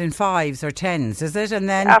have that in 5s or 10s?" Is it? And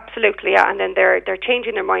then absolutely, yeah. And then they're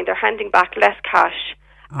changing their mind. They're handing back less cash.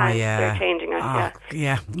 They're changing it.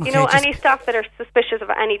 Yeah. Okay, any staff that are suspicious of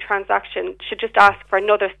any transaction should just ask for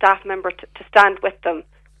another staff member to stand with them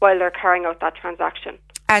while they're carrying out that transaction.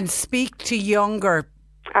 And speak to younger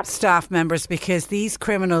staff members, because these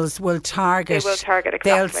criminals will target. They will target,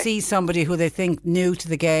 exactly. They'll see somebody who they think new to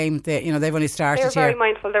the game. They've only started here. They're very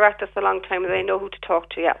mindful. They're at this a long time and they know who to talk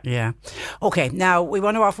to, yeah. Yeah. Okay, now we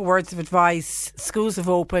want to offer words of advice. Schools have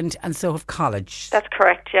opened and so have college. That's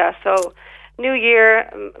correct, yeah. So, new year,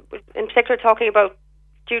 in particular talking about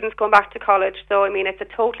students going back to college. So, it's a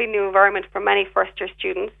totally new environment for many first-year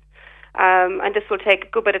students. And this will take a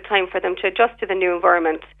good bit of time for them to adjust to the new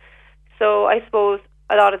environment. So, I suppose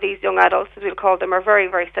a lot of these young adults, as we'll call them, are very,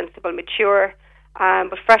 very sensible, mature.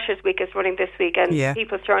 But Freshers Week is running this week, and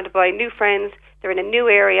people surrounded by new friends. They're in a new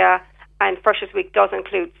area, and Freshers Week does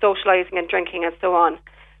include socialising and drinking and so on.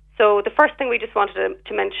 So the first thing we just wanted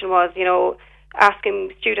to mention was,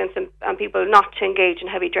 asking students and people not to engage in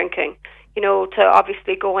heavy drinking. To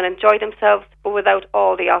obviously go and enjoy themselves, but without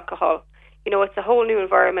all the alcohol. It's a whole new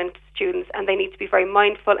environment, students, and they need to be very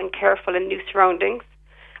mindful and careful in new surroundings.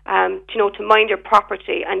 To mind your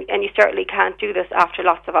property, and you certainly can't do this after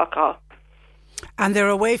lots of alcohol. And they're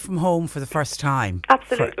away from home for the first time.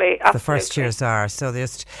 Absolutely. The first years are.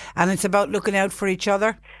 And it's about looking out for each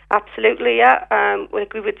other. Absolutely, yeah.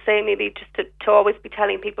 Like we would say, maybe just to always be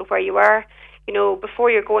telling people where you are. Before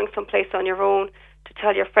you're going someplace on your own, to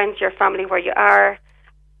tell your friends, your family where you are,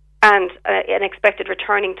 and an expected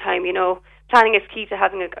returning time. Planning is key to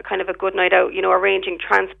having a kind of a good night out. Arranging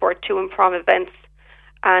transport to and from events.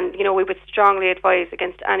 And, we would strongly advise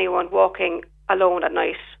against anyone walking alone at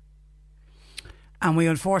night. And we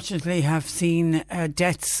unfortunately have seen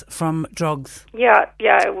deaths from drugs. Yeah,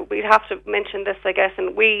 we'd have to mention this, I guess.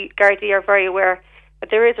 And we, Gardaí, are very aware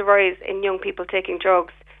that there is a rise in young people taking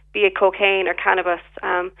drugs, be it cocaine or cannabis.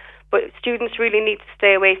 But students really need to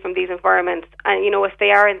stay away from these environments. And, if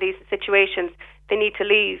they are in these situations, they need to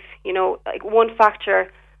leave. Like one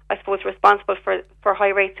factor, I suppose, responsible for high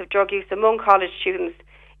rates of drug use among college students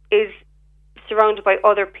is surrounded by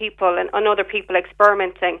other people and other people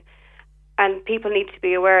experimenting. And people need to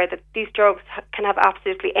be aware that these drugs can have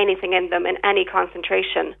absolutely anything in them in any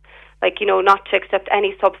concentration. Like, not to accept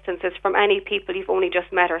any substances from any people you've only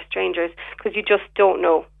just met or strangers, because you just don't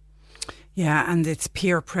know. Yeah, and it's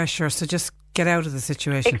peer pressure, so just get out of the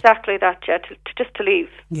situation. Exactly that, yeah, just to leave.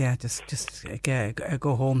 Yeah, just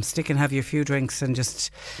go home, stick and have your few drinks and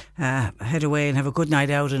just head away and have a good night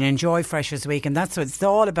out and enjoy Freshers Week. And that's what it's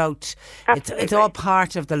all about. It's all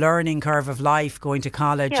part of the learning curve of life, going to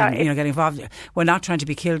college and getting involved. We're not trying to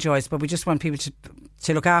be killjoys, but we just want people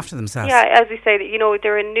to look after themselves. Yeah, as we say,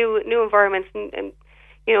 they're in new environments and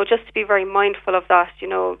just to be very mindful of that,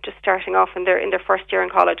 just starting off in their first year in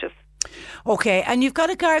colleges. Okay, and you've got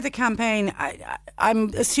a Garda campaign. I'm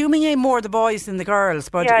assuming more the boys than the girls,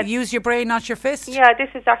 but use your brain, not your fist. Yeah, this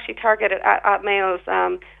is actually targeted at males,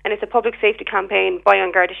 and it's a public safety campaign by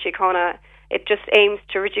An Garda Síochána. It just aims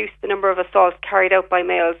to reduce the number of assaults carried out by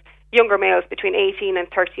males, younger males between 18 and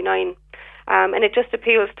 39. And it just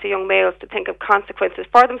appeals to young males to think of consequences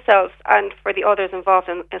for themselves and for the others involved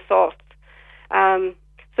in assaults.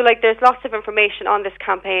 So there's lots of information on this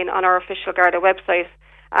campaign on our official Garda website.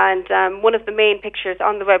 And one of the main pictures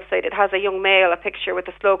on the website, it has a young male, a picture with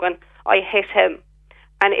the slogan, "I hit him."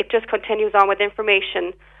 And it just continues on with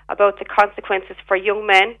information about the consequences for young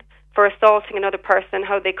men for assaulting another person,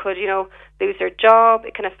 how they could, lose their job.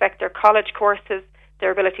 It can affect their college courses,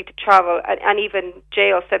 their ability to travel, and even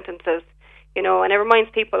jail sentences. And it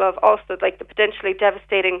reminds people of also the potentially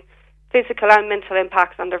devastating physical and mental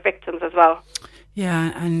impacts on their victims as well.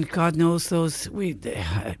 Yeah, and God knows there's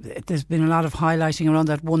been a lot of highlighting around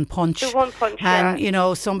that one punch. The one punch,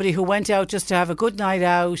 and, somebody who went out just to have a good night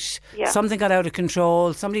out, something got out of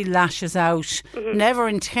control, somebody lashes out, never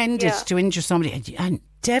intended to injure somebody, and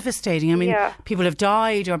devastating. I mean, people have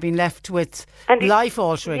died or been left with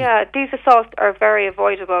life-altering. Yeah, these assaults are very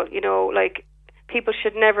avoidable, people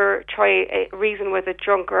should never try reason with a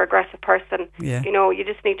drunk or aggressive person. Yeah. You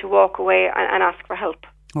just need to walk away and ask for help.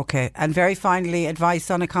 Okay, and very finally, advice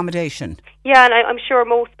on accommodation. Yeah, and I'm sure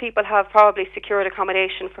most people have probably secured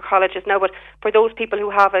accommodation for colleges now, but for those people who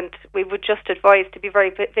haven't, we would just advise to be very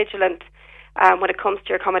vigilant when it comes to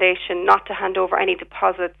your accommodation, not to hand over any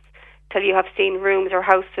deposits till you have seen rooms or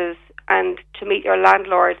houses, and to meet your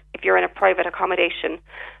landlord if you're in a private accommodation.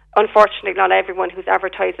 Unfortunately, not everyone who's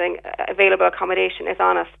advertising available accommodation is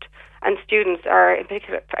honest, and students are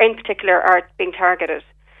in particular are being targeted.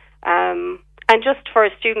 And just for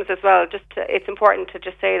students as well, it's important to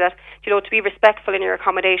just say that, to be respectful in your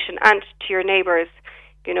accommodation and to your neighbours.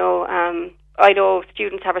 I know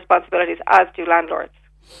students have responsibilities, as do landlords.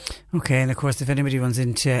 Okay, and of course, if anybody runs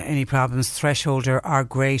into any problems, Thresholder are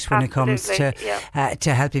great when it comes to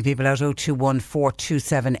helping people out. 021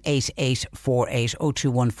 427 8848,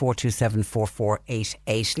 021 427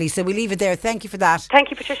 4488. Lisa, we leave it there. Thank you for that.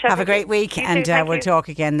 Thank you, Patricia. Have a great week, and we'll you. talk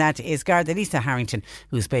again. That is Garda Lisa Harrington,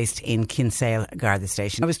 who's based in Kinsale Garda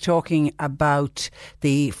Station. I was talking about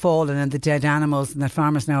the fallen and the dead animals, and that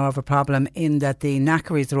farmers now have a problem in that the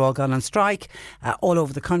knackeries are all gone on strike all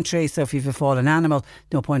over the country. So if you have a fallen animal,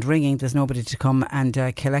 no point ringing, there's nobody to come and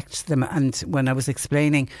collect them. And when I was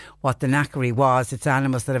explaining what the knackery was, it's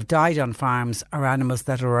animals that have died on farms or animals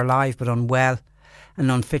that are alive but unwell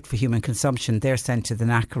and unfit for human consumption. They're sent to the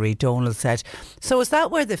knackery, Donald said. So is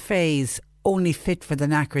that where the phrase only fit for the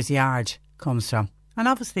knacker's yard comes from? And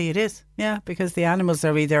obviously it is, because the animals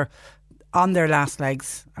are either on their last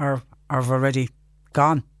legs or have already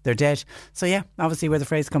gone. They're dead. So obviously where the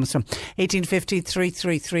phrase comes from. 1850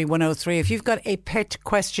 333 103. If you've got a pet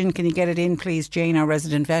question, can you get it in, please? Jane, our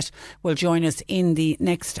resident vet, will join us in the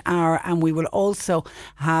next hour, and we will also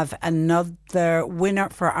have another winner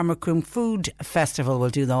for our Macroom Food Festival. We'll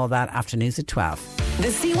do all that after news at 12. The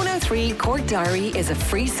C103 Cork Diary is a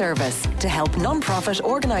free service to help non-profit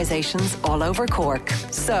organisations all over Cork.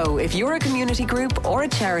 So if you're a community group or a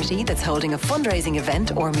charity that's holding a fundraising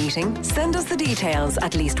event or meeting, send us the details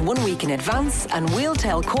at least 1 week in advance and we'll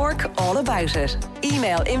tell Cork all about it.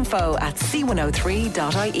 Email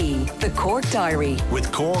info@c103.ie. The Cork Diary. With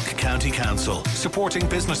Cork County Council, supporting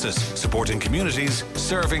businesses, supporting communities,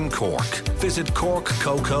 serving Cork. Visit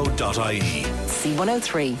corkcoco.ie.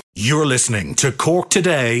 C103. You're listening to Cork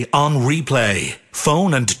Today on replay.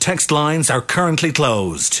 Phone and text lines are currently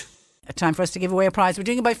closed. Time for us to give away a prize. We're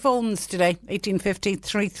doing it by phones today. 1850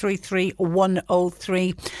 333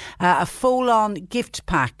 103. A full-on gift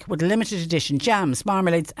pack with limited edition jams,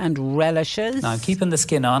 marmalades and relishes. Now I'm keeping the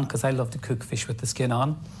skin on because I love to cook fish with the skin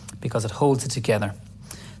on because it holds it together.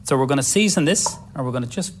 So we're going to season this, and we're going to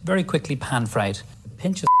just very quickly pan fry it. A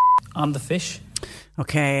pinch of on the fish.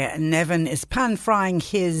 Okay, Nevin is pan frying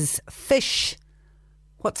his fish.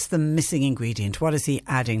 What's the missing ingredient? What is he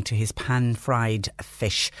adding to his pan-fried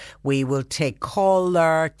fish? We will take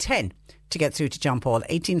caller 10 to get through to John Paul.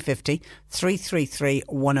 1850 333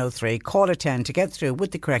 103. Caller 10 to get through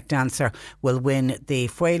with the correct answer will win the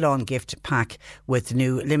Fuelon gift pack with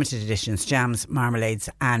new limited editions, jams, marmalades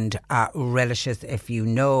and relishes, if you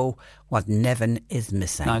know what Nevin is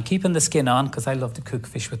missing. Now I'm keeping the skin on because I love to cook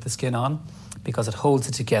fish with the skin on because it holds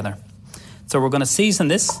it together. So we're going to season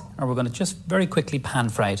this, and we're going to just very quickly pan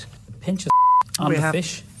fry it. A pinch of on the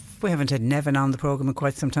fish. We haven't had Nevin on the programme in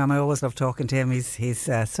quite some time. I always love talking to him. He's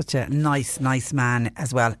such a nice man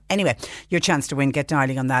as well. Anyway, your chance to win. Get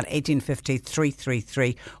dialing on that. 1850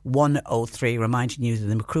 333 103. Reminding you that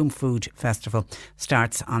the Macroom Food Festival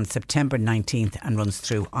starts on September 19th and runs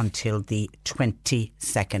through until the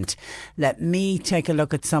 22nd. Let me take a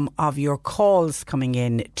look at some of your calls coming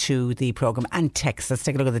in to the programme and texts. Let's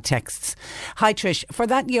take a look at the texts. Hi Trish. For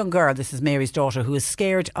that young girl, this is Mary's daughter, who is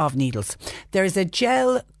scared of needles, there is a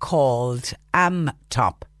gel called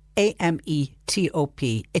Amtop,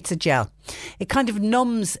 AMETOP. It's a gel. It kind of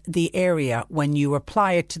numbs the area when you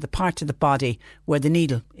apply it to the part of the body where the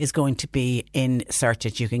needle is going to be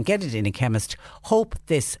inserted. You can get it in a chemist. Hope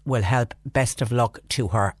this will help. Best of luck to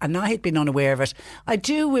her. And I had been unaware of it. I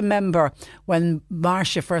do remember when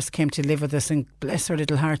Marcia first came to live with us, and bless her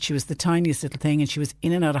little heart, she was the tiniest little thing, and she was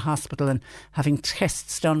in and out of hospital and having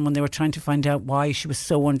tests done when they were trying to find out why she was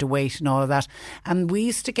so underweight and all of that. And we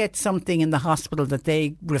used to get something in the hospital that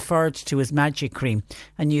they referred to as magic cream,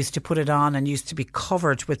 and used to put it on and used to be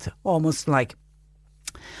covered with almost like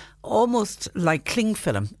cling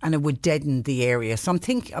film, and it would deaden the area. So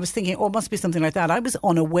I was thinking, it must be something like that. I was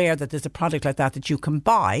unaware that there's a product like that you can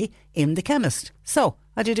buy in the chemist. So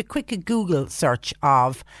I did a quick Google search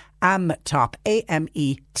of Ametop,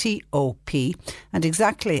 AMETOP. And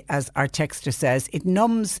exactly as our texter says, it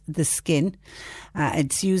numbs the skin.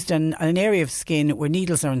 It's used on an area of skin where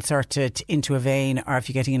needles are inserted into a vein, or if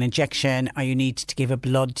you're getting an injection or you need to give a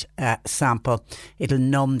blood sample, it'll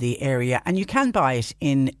numb the area. And you can buy it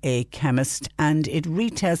in a chemist, and it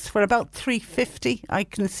retails for about $3.50. I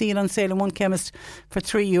can see it on sale in one chemist for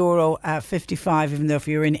 €3.55, even though if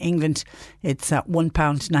you're in England it's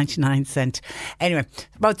 £1.99. Anyway,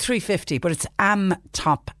 about $3.50, but it's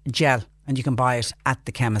Ametop gel, and you can buy it at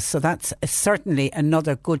the chemist. So that's certainly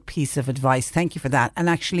another good piece of advice. Thank you for that. And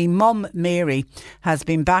actually, Mum Mary has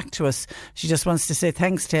been back to us. She just wants to say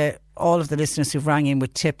thanks to all of the listeners who've rang in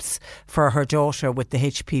with tips for her daughter with the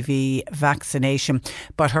HPV vaccination.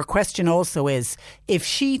 But her question also is, if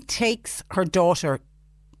she takes her daughter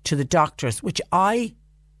to the doctors, which I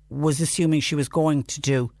was assuming she was going to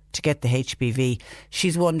do to get the HPV,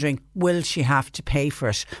 she's wondering, will she have to pay for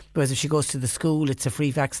it? Because if she goes to the school, it's a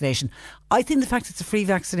free vaccination. I think the fact it's a free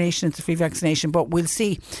vaccination, it's a free vaccination, but we'll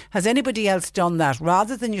see. Has anybody else done that?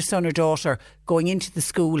 Rather than your son or daughter going into the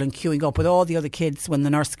school and queuing up with all the other kids when the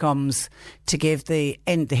nurse comes to give the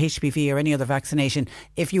HPV or any other vaccination,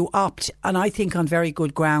 if you opt, and I think on very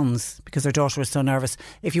good grounds, because her daughter was so nervous,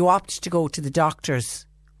 if you opt to go to the doctors,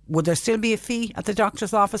 would there still be a fee at the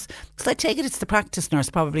doctor's office? Because I take it it's the practice nurse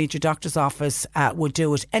probably at your doctor's office would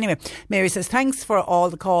do it. Anyway, Mary says, thanks for all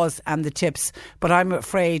the calls and the tips, but I'm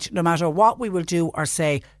afraid no matter what we will do or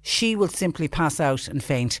say, she will simply pass out and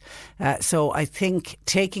faint. So I think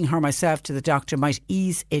taking her myself to the doctor might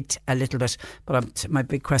ease it a little bit. But my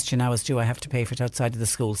big question now is, do I have to pay for it outside of the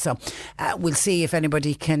school? So we'll see if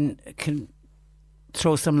anybody can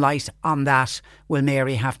throw some light on that. Will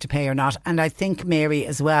Mary have to pay or not? And I think, Mary,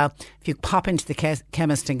 as well, if you pop into the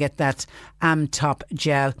chemist and get that Ametop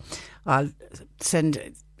gel, I'll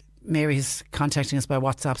send... Mary is contacting us by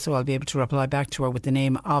WhatsApp, so I'll be able to reply back to her with the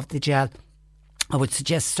name of the gel. I would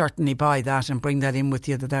suggest certainly buy that and bring that in with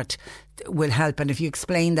you. That will help. And if you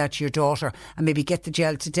explain that to your daughter and maybe get the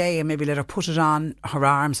gel today and maybe let her put it on her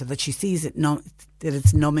arm so that she sees it, that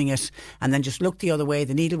it's numbing it, and then just look the other way,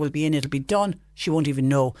 the needle will be in, it'll be done, she won't even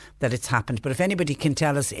know that it's happened. But if anybody can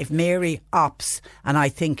tell us if Mary opts, and I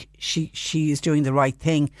think she is doing the right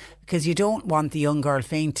thing, because you don't want the young girl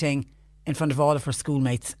fainting in front of all of her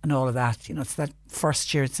schoolmates and all of that. You know, it's that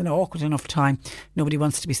first year, it's an awkward enough time. Nobody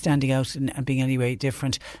wants to be standing out and being any way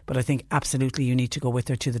different. But I think absolutely you need to go with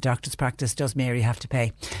her to the doctor's practice. Does Mary have to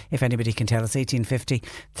pay? If anybody can tell us, 1850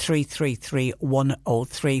 333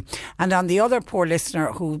 103. And on the other poor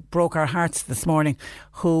listener who broke our hearts this morning,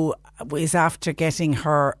 who is after getting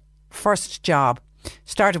her first job,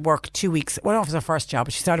 started work 2 weeks, well, not for her first job,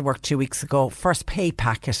 but she started work 2 weeks ago. First pay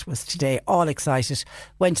packet was today, all excited.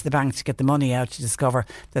 Went to the bank to get the money out to discover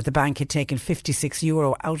that the bank had taken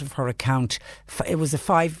 €56 out of her account. It was a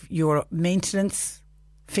 €5 maintenance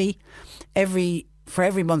fee for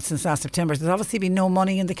every month since last September. There's obviously been no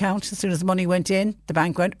money in the account. As soon as the money went in, the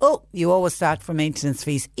bank went, oh, you owe us that for maintenance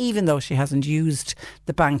fees, even though she hasn't used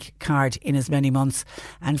the bank card in as many months.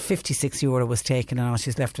 And €56 was taken, and now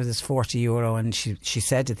she's left with this €40. And she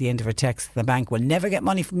said at the end of her text, the bank will never get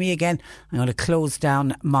money from me again. I'm going to close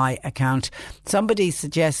down my account. Somebody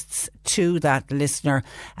suggests to that listener,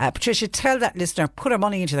 Patricia, tell that listener, put her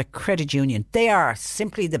money into the credit union. They are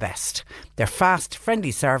simply the best. They're fast,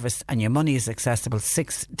 friendly service, and your money is accessible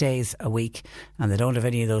 6 days a week, and they don't have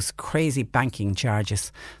any of those crazy banking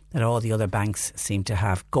charges that all the other banks seem to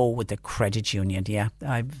have. Go with the credit union. Yeah,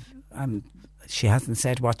 she hasn't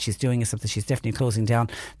said what she's doing, except that she's definitely closing down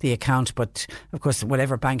the account. But of course,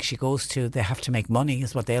 whatever bank she goes to, they have to make money,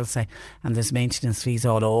 is what they'll say. And there's maintenance fees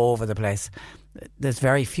all over the place. There's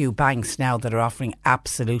very few banks now that are offering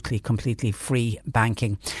absolutely, completely free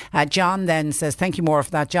banking. John then says, thank you more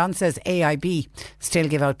for that. John says AIB still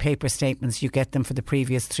give out paper statements. You get them for the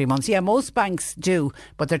previous 3 months. Yeah, most banks do,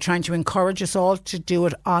 but they're trying to encourage us all to do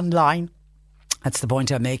it online. That's the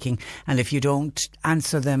point I'm making. And if you don't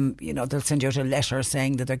answer them, you know, they'll send you out a letter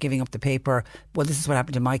saying that they're giving up the paper. Well, this is what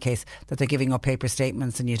happened in my case, that they're giving up paper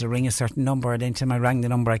statements and you had to ring a certain number. And anytime I rang the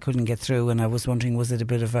number, I couldn't get through. And I was wondering, was it a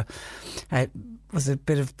bit of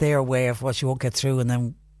their way of what you won't get through? And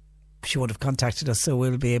then she would have contacted us, so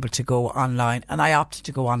we'll be able to go online. And I opted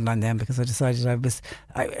to go online then because I decided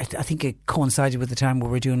I think it coincided with the time where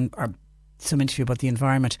we're doing our some interview about the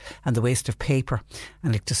environment and the waste of paper,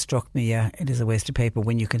 and it just struck me, it is a waste of paper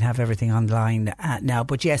when you can have everything online now.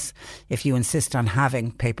 But yes, if you insist on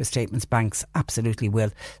having paper statements, banks absolutely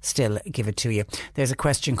will still give it to you. There's a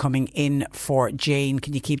question coming in for Jane.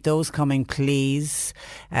 Can you keep those coming, please?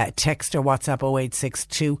 Text or WhatsApp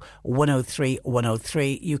 0862 103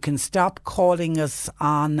 103. You can stop calling us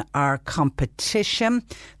on our competition.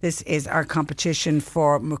 This is our competition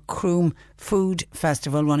for Macroom Food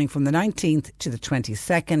Festival, running from the 19th to the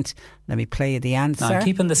 22nd. Let me play you the answer. Now, I'm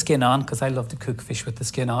keeping the skin on because I love to cook fish with the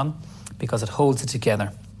skin on because it holds it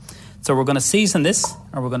together. So we're going to season this,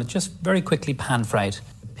 and we're going to just very quickly pan fry it.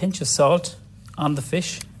 A pinch of salt on the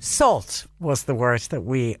fish. Salt was the word that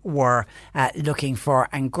we were looking for.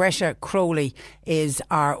 And Greta Crowley is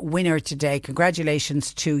our winner today.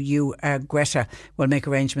 Congratulations to you, Greta. We'll make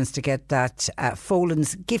arrangements to get that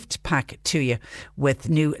Folan's gift pack to you with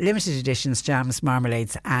new limited editions, jams,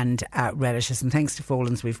 marmalades and relishes. And thanks to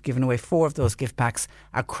Folan's, we've given away 4 of those gift packs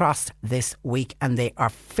across this week, and they are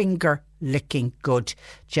finger-licking good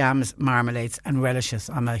jams, marmalades and relishes.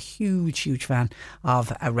 I'm a huge fan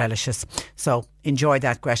of relishes. So enjoy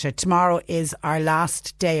that, Greta. Tomorrow is our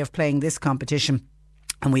last day of playing this competition,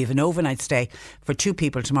 and we have an overnight stay for 2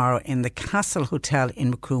 people tomorrow in the Castle Hotel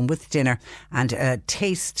in Macroom with dinner and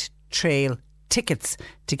taste trail tickets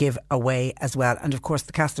to give away as well. And of course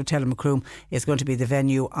the Castle Hotel in Macroom is going to be the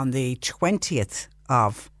venue on the 20th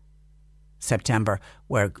of September,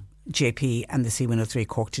 where JP and the C103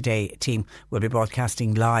 Cork Today team will be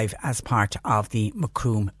broadcasting live as part of the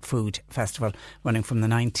Macroom Food Festival, running from the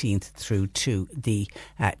 19th through to the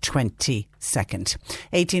 22nd.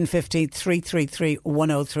 1850 333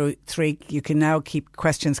 103. You can now keep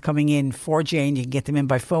questions coming in for Jane. You can get them in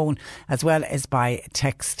by phone as well as by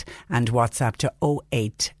text and WhatsApp to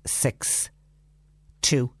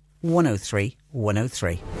 0862 103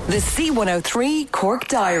 103. The C103 Cork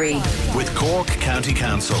Diary. With Cork County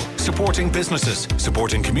Council. Supporting businesses,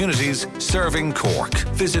 supporting communities, serving Cork.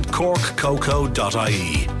 Visit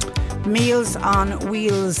corkcoco.ie. Meals on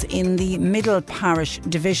Wheels in the Middle Parish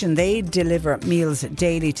Division. They deliver meals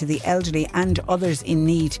daily to the elderly and others in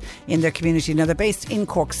need in their community. Now, they're based in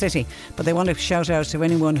Cork City, but they want to shout out to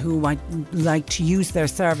anyone who might like to use their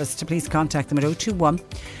service to please contact them at 021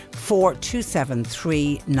 427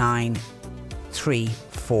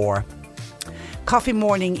 3934. Coffee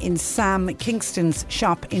morning in Sam Kingston's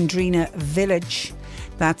shop in Drina Village.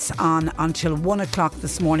 That's on until 1 o'clock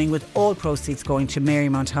this morning, with all proceeds going to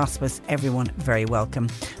Marymount Hospice. Everyone very welcome.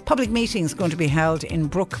 Public meetings going to be held in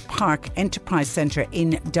Brook Park Enterprise Centre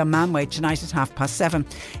in Dunmanway tonight at 7:30.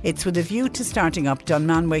 It's with a view to starting up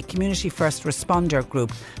Dunmanway Community First Responder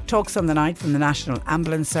Group. Talks on the night from the National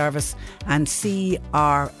Ambulance Service and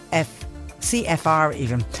CFR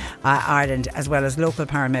even, Ireland, as well as local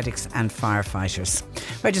paramedics and firefighters.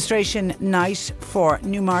 Registration night for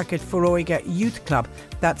Newmarket Foróige Youth Club.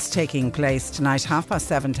 That's taking place tonight,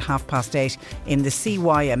 7:30 to 8:30 in the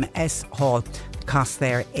CYMS Hall. The cost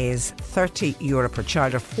there is €30 per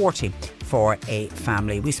child or 40 for a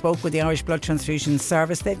family. We spoke with the Irish Blood Transfusion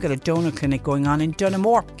Service. They've got a donor clinic going on in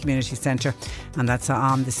Dunamore Community Centre, and that's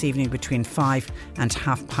on this evening between 5 and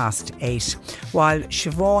 8:30. While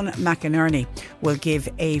Siobhan McInerney will give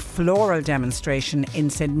a floral demonstration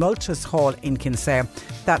in St Multa's Hall in Kinsale.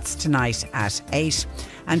 That's tonight at 8.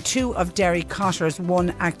 And 2 of Derry Cotter's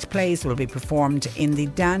one-act plays will be performed in the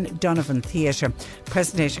Dan Donovan Theatre,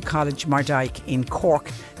 Presentation College, Mardyke in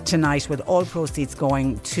Cork tonight, with all proceeds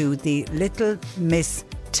going to the Little Miss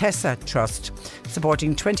Tessa Trust,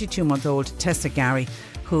 supporting 22-month-old Tessa Gary,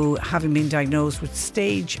 who, having been diagnosed with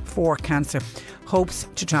stage 4 cancer, hopes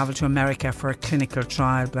to travel to America for a clinical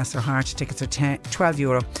trial. Bless her heart. Tickets are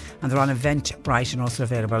 €12 and they're on Eventbrite and also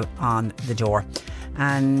available on the door.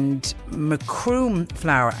 And Macroom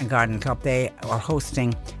Flower and Garden Club, they are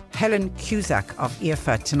hosting Helen Cusack of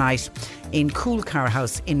IFA tonight in Coolcar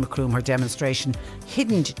House in Macroom. Her demonstration,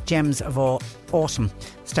 Hidden Gems of Autumn,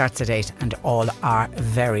 starts at 8 and all are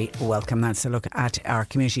very welcome. That's a look at our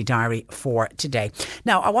community diary for today.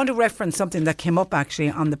 Now, I want to reference something that came up actually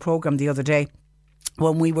on the programme the other day,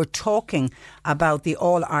 when we were talking about the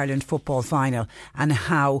All-Ireland football final and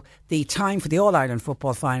how the time for the All-Ireland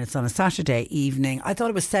football final is on a Saturday evening. I thought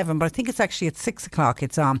it was 7, but I think it's actually at 6 o'clock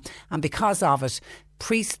it's on. And because of it,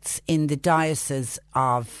 priests in the Diocese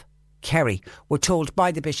of Kerry were told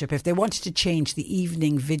by the Bishop if they wanted to change the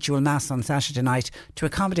evening vigil mass on Saturday night to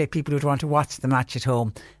accommodate people who'd want to watch the match at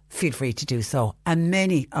home, feel free to do so. And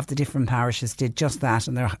many of the different parishes did just that,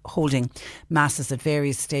 and they're holding masses at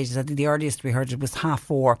various stages. I think the earliest we heard it was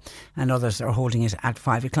 4:30, and others are holding it at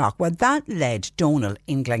 5 o'clock. Well, that led Donal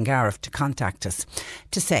in Glengariff to contact us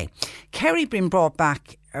to say, Kerry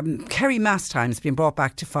Mass time's been brought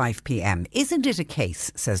back to 5 p.m. Isn't it a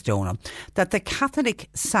case, says Donal, that the Catholic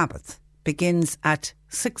Sabbath begins at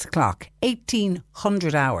 6 o'clock,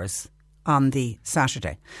 1800 hours on the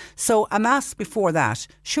Saturday? So a Mass before that,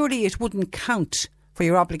 surely it wouldn't count for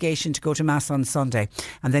your obligation to go to Mass on Sunday.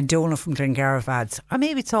 And then Donal from Glengariff adds, or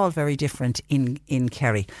maybe it's all very different in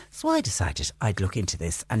Kerry. So I decided I'd look into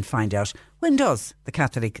this and find out, when does the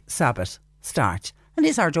Catholic Sabbath start? And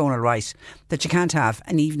is our Donal right that you can't have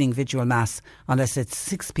an evening vigil Mass unless it's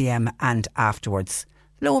 6 p.m. and afterwards?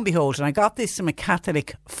 Lo and behold, and I got this from a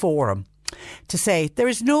Catholic forum to say there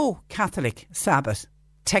is no Catholic Sabbath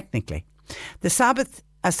technically. The Sabbath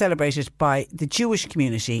as celebrated by the Jewish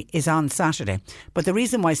community is on Saturday. But the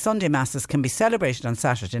reason why Sunday Masses can be celebrated on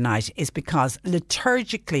Saturday night is because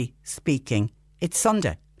liturgically speaking, it's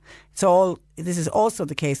Sunday. This is also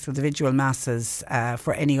the case for the vigil masses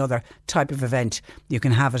for any other type of event. You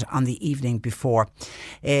can have it on the evening before.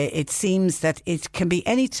 It seems that it can be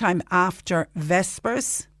any time after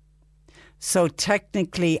Vespers. So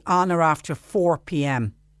technically on or after 4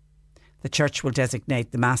 p.m. the church will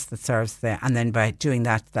designate the Mass that serves there, and then by doing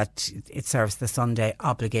that it serves the Sunday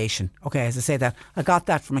obligation. Okay, as I say that, I got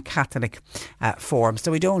that from a Catholic forum.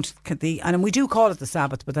 So we don't, and we do call it the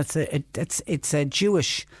Sabbath, but it's a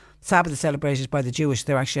Jewish Sabbath celebrated by the Jewish.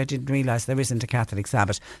 There actually, I didn't realise there isn't a Catholic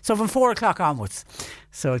Sabbath. So from 4 o'clock onwards.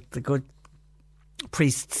 So the good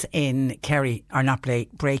priests in Kerry are not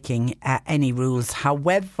breaking any rules.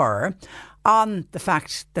 However, on the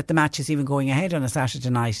fact that the match is even going ahead on a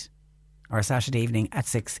Saturday night or a Saturday evening at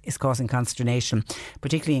 6 is causing consternation,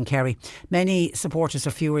 particularly in Kerry. Many supporters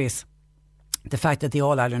are furious. The fact that the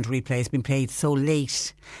All-Ireland replay has been played so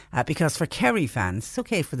late, because for Kerry fans, it's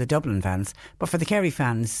okay for the Dublin fans, but for the Kerry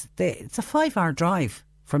fans, it's a 5-hour drive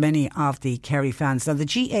for many of the Kerry fans. Now, the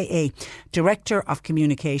GAA Director of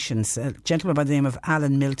Communications, a gentleman by the name of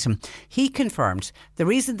Alan Milton, he confirmed the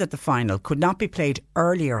reason that the final could not be played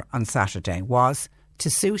earlier on Saturday was to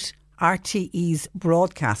suit RTE's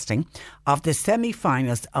broadcasting of the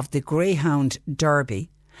semi-finals of the Greyhound Derby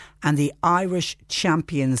and the Irish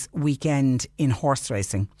Champions Weekend in horse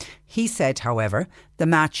racing. He said, however, the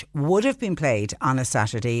match would have been played on a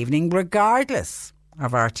Saturday evening regardless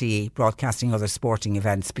of RTE broadcasting other sporting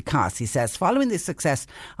events, because, he says, following the success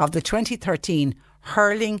of the 2013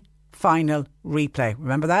 hurling final replay,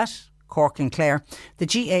 remember that? Cork and Clare, the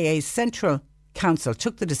GAA's Central Council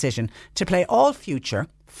took the decision to play all future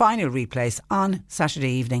final replays on Saturday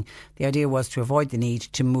evening. The idea was to avoid the need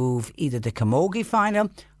to move either the Camogie final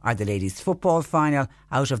or the ladies football final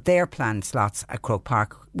out of their planned slots at Croke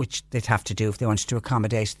Park, which they'd have to do if they wanted to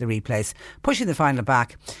accommodate the replays, pushing the final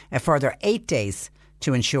back a further 8 days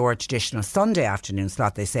to ensure a traditional Sunday afternoon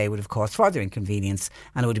slot, they say, would have caused further inconvenience,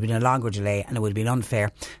 and it would have been a longer delay, and it would have been unfair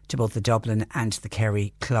to both the Dublin and the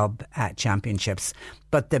Kerry club championships.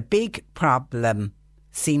 But the big problem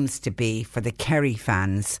seems to be for the Kerry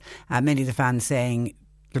fans, many of the fans saying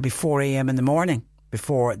it'll be 4 a.m. in the morning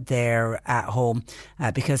before they're at home,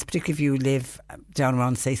 because particularly if you live down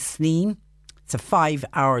around, say, Sneem, it's a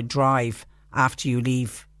 5-hour drive after you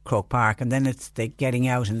leave Croke Park, and then it's the getting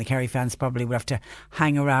out, and the Kerry fans probably will have to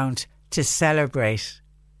hang around to celebrate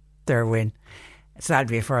their win. So that'll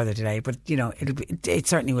be a further delay, but you know, it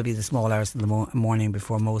certainly will be the small hours of the morning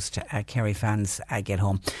before most Kerry fans get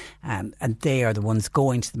home, and they are the ones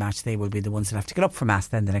going to the match. They will be the ones that have to get up for Mass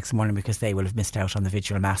then the next morning, because they will have missed out on the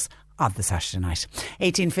vigil Mass on the Saturday night.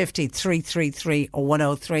 1850 333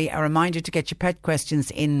 103. A reminder to get your pet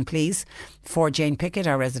questions in, please, for Jane Pickett,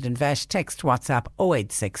 our resident vet. Text WhatsApp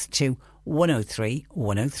 0862 103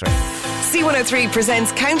 103. C103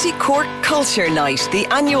 presents County Cork Culture Night, the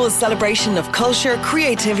annual celebration of culture,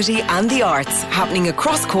 creativity and the arts, happening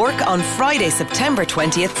across Cork on Friday, September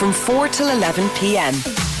 20th from 4 till 11 p.m.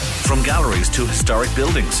 From galleries to historic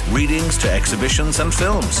buildings, readings to exhibitions and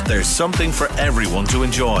films, there's something for everyone to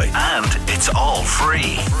enjoy. And it's all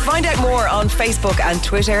free. Find out more on Facebook and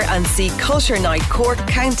Twitter and see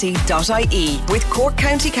culturenightcorkcounty.ie with Cork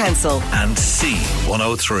County Council and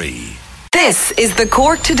C103. This is the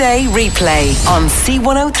Cork Today replay on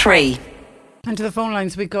C103. And to the phone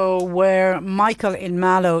lines we go, where Michael in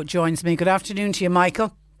Mallow joins me. Good afternoon to you,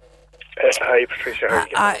 Michael. Hi, Patricia. How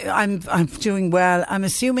are you? I'm doing well. I'm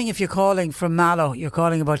assuming if you're calling from Mallow, you're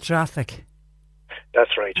calling about traffic.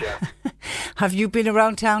 That's right, yeah. Have you been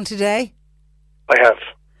around town today? I have.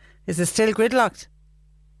 Is it still gridlocked?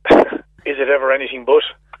 Is it ever anything but?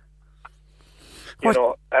 You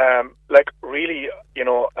know, really, you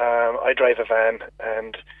know, I drive a van,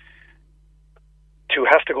 and to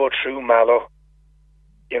have to go through Mallow,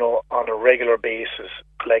 you know, on a regular basis,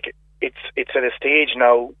 like it's at a stage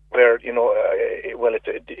now where, you know,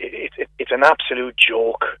 it's an absolute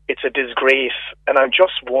joke. It's a disgrace, and I'm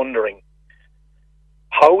just wondering,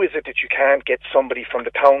 how is it that you can't get somebody from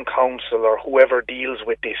the town council or whoever deals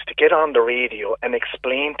with this to get on the radio and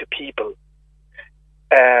explain to people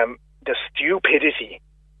the stupidity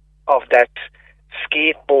of that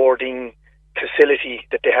skateboarding facility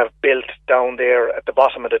that they have built down there at the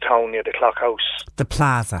bottom of the town near the Clock House. The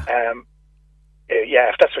plaza. Yeah,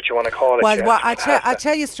 if that's what you want to call it. Well, I'll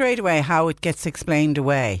tell you straight away how it gets explained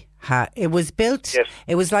away. It was built,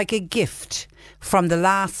 it was like a gift from the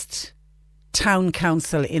last town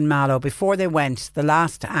council in Mallow. Before they went, the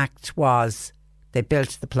last act was they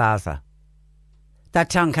built the plaza. That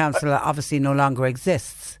town council obviously no longer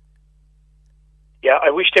exists. Yeah,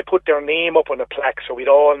 I wish they put their name up on a plaque so we'd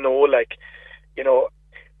all know, like, you know,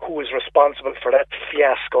 who was responsible for that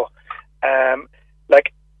fiasco.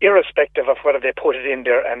 Like, irrespective of whether they put it in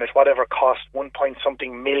there and at whatever cost,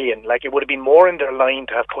 1-point-something million, like, it would have been more in their line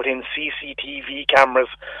to have put in CCTV cameras,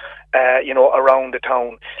 you know, around the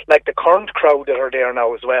town. Like the current crowd that are there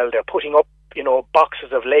now as well, they're putting up, you know,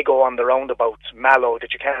 boxes of Lego on the roundabouts, Mallow,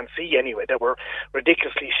 that you can't see anyway, that were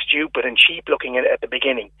ridiculously stupid and cheap looking at the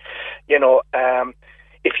beginning. You know,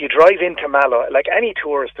 if you drive into Mallow, like any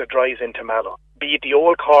tourist that drives into Mallow, be it the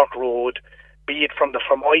Old Cork Road, be it from the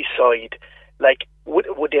Fermoy side, like,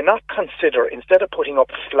 would they not consider, instead of putting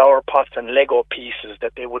up flower pots and Lego pieces,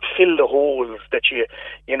 that they would fill the holes that you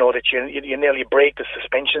nearly break the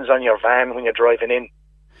suspensions on your van when you're driving in?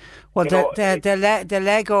 Well, the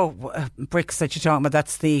Lego bricks that you're talking about,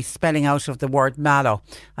 that's the spelling out of the word Mallow.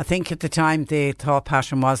 I think at the time the thought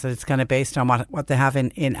pattern was that it's kind of based on what they have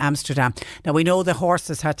in Amsterdam. Now, we know the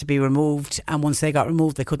horses had to be removed, and once they got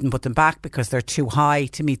removed, they couldn't put them back because they're too high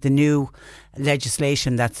to meet the new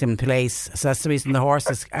legislation that's in place. So that's the reason the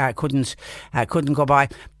horses couldn't go by.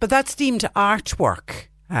 But that's deemed artwork.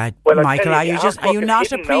 Michael, are you not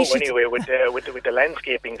appreciative? Anyway, with the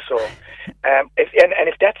landscaping, so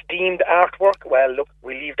if that's deemed artwork, well, look,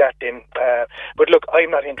 we leave that in. But look, I'm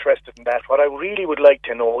not interested in that. What I really would like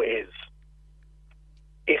to know is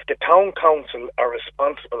if the town council are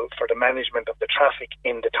responsible for the management of the traffic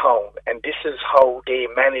in the town, and this is how they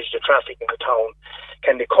manage the traffic in the town,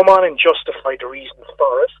 can they come on and justify the reasons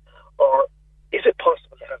for it, or is it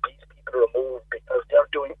possible to have these people removed because they're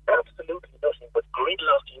doing absolutely nothing but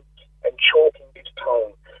gridlocking and choking this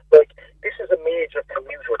town? Like, this is a major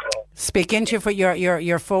commuter town. Speak into for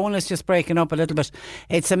your phone is just breaking up a little bit.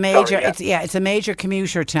 It's a major, it's a major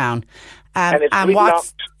commuter town, and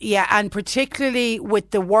it's and particularly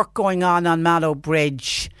with the work going on Mallow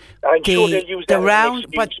Bridge, I'm sure they'll use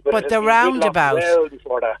that but the roundabout. Well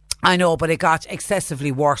before that. I know, but it got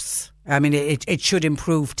excessively worse. I mean, it should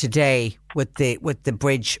improve today with the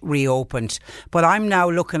bridge reopened. But I'm now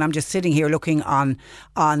looking, I'm just sitting here looking on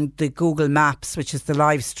the Google Maps, which is the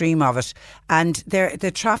live stream of it, and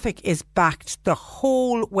the traffic is backed the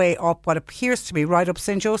whole way up what appears to be right up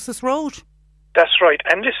St. Joseph's Road. That's right.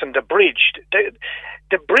 And listen, the bridge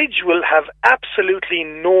will have absolutely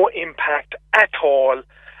no impact at all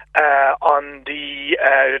on the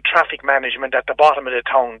traffic management at the bottom of the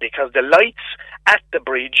town, because the lights at the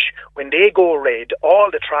bridge, when they go red, all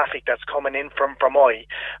the traffic that's coming in from Fermoy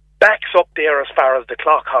backs up there as far as the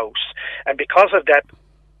Clock House, and because of that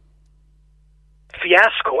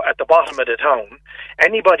fiasco at the bottom of the town,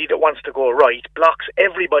 anybody that wants to go right blocks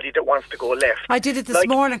everybody that wants to go left. I did it this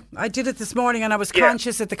morning, and I was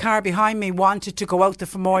conscious that the car behind me wanted to go out the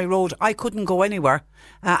Fermoy Road. I couldn't go anywhere,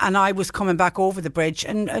 and I was coming back over the bridge,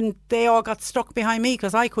 and they all got stuck behind me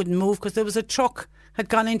because I couldn't move because there was a truck had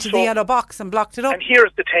gone into the yellow box and blocked it up. And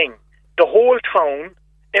here's the thing, the whole town,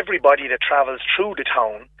 everybody that travels through the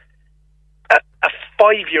town, a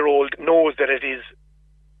 5-year-old knows that it is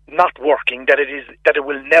not working, that it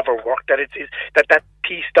will never work, that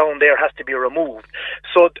piece down there has to be removed.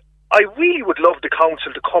 So I really would love the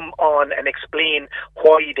council to come on and explain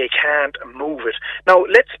why they can't move it. Now,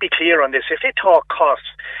 let's be clear on this. If they talk costs,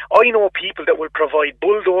 I know people that will provide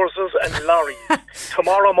bulldozers and lorries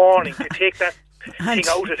tomorrow morning to take that thing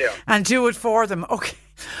out of there. And do it for them. Okay.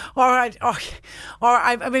 All right. Okay. All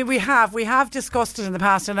right. I mean, we have discussed it in the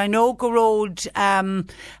past, and I know Gerard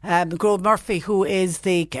Murphy, who is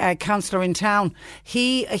the councillor in town,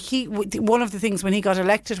 he one of the things when he got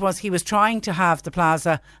elected was he was trying to have the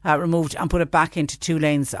plaza removed and put it back into 2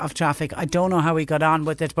 lanes of traffic. I don't know how he got on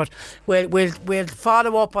with it, but we'll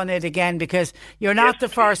follow up on it again, because you're not the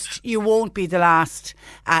first, you won't be the last,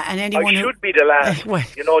 and anyone I should be the last. Well,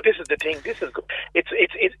 you know, this is the thing. This is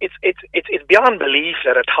it's beyond belief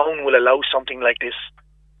that a town will allow something like this.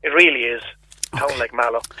 It really is. A town like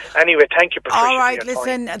Mallow. Anyway, thank you, Patricia. All right,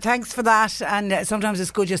 listen, thanks for that. And sometimes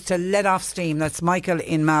it's good just to let off steam. That's Michael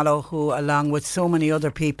in Mallow, who, along with so many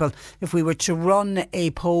other people, if we were to run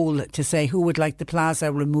a poll to say who would like the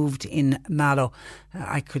plaza removed in Mallow,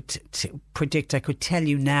 I could predict, I could tell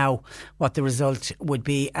you now what the result would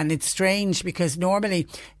be. And it's strange because normally,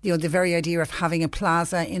 you know, the very idea of having a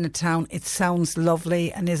plaza in a town, it sounds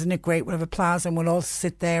lovely, and isn't it great? We'll have a plaza and we'll all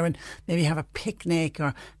sit there and maybe have a picnic,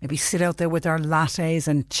 or maybe sit out there with our lattes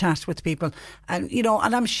and chat with people. And, you know,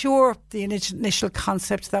 and I'm sure the initial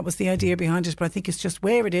concept, that was the idea behind it, but I think it's just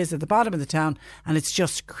where it is at the bottom of the town, and it's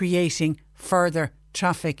just creating further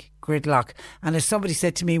traffic gridlock. And as somebody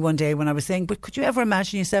said to me one day when I was saying, but could you ever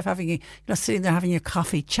imagine yourself having, sitting there having your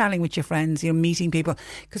coffee, chatting with your friends, meeting people?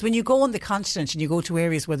 Because when you go on the continent and you go to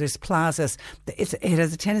areas where there's plazas, it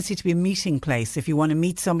has a tendency to be a meeting place. If you want to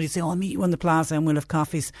meet somebody, say, I'll meet you on the plaza and we'll have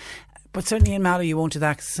coffees. But certainly in Mallow you won't do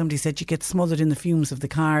that, because somebody said you get smothered in the fumes of the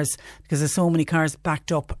cars, because there's so many cars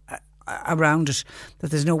backed up around it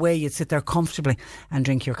that there's no way you'd sit there comfortably and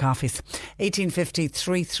drink your coffees. 1850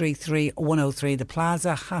 333 103. The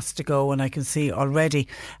plaza has to go, and I can see already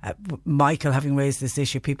Michael having raised this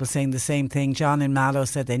issue, people saying the same thing. John in Mallow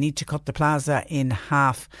said they need to cut the plaza in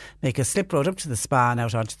half, make a slip road up to the Spa and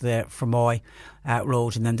out onto the Fermoy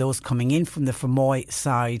road, and then those coming in from the Fermoy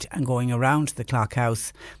side and going around the Clock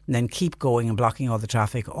House, and then keep going and blocking all the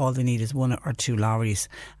traffic. All they need is 1 or 2 lorries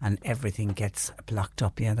and everything gets blocked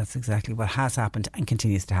up. Yeah, that's exactly what has happened and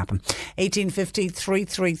continues to happen. 1850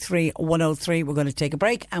 333 103. We're going to take a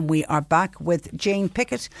break, and we are back with Jane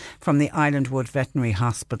Pickett from the Islandwood Veterinary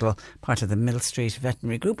Hospital, part of the Mill Street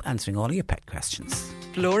Veterinary Group, answering all of your pet questions.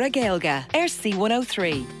 Flora Gaelga, RC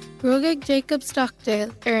 103. Rugag Jacob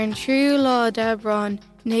Stockdale an triú lá de Bron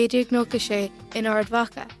néidir nócha sé in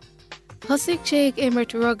Ardvacha. Thosig sé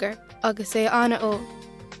immert rugger agus é anna ó.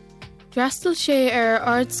 Drastal sé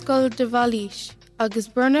Ardscoil de Valís agus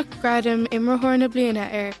brunach gradam immerthorna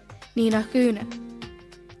bliana ní nach gúna.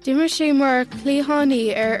 Dimmer sé mar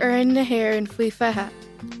clíthánaí an na haireann faoi fethe,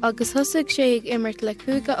 agus thosig sé immert le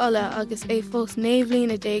cúga ala agus é fós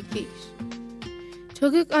néomhlína 10 díos.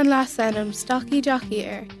 Tugad an lasanam stocky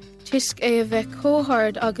jockey Tisk é a bheith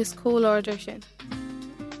cóthard agus cóláidir sin.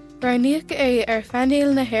 Barníoch é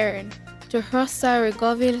fanéil na haireann de thros-saoir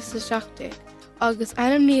 2017 agus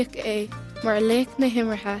anamníoch é mar léic na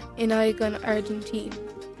himmartha in aigean Argentín.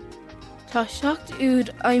 Tá 7 úd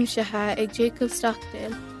aimsithe ag Jacob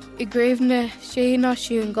Stockdale i gréibhne 6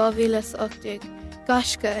 náisiún 2018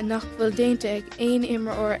 gasca nach bhfuil déinte ag aon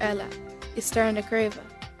imreoir eile is stair na gréibhe.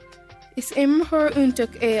 Is imthór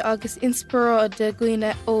úntach é agus inspireáid de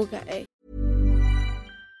gcuine óga é.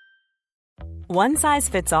 One size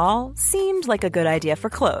fits all seemed like a good idea for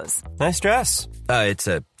clothes. Nice dress. It's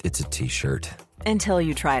a t-shirt. Until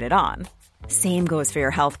you tried it on. Same goes for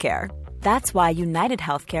your healthcare. That's why United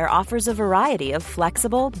Healthcare offers a variety of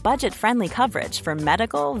flexible, budget-friendly coverage for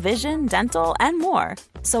medical, vision, dental, and more.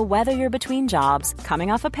 So whether you're between jobs,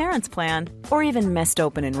 coming off a parent's plan, or even missed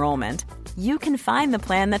open enrollment, you can find the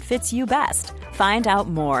plan that fits you best. Find out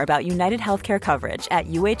more about United Healthcare coverage at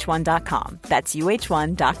uh1.com. That's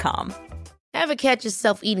uh1.com. Ever catch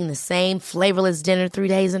yourself eating the same flavorless dinner 3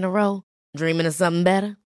 days in a row? Dreaming of something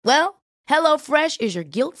better? Well, HelloFresh is your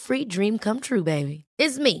guilt-free dream come true, baby.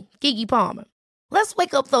 It's me, Keke Palmer. Let's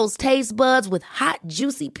wake up those taste buds with hot,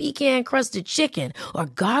 juicy pecan-crusted chicken or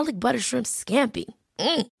garlic butter shrimp scampi.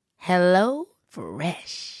 Hello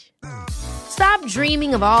Fresh. Stop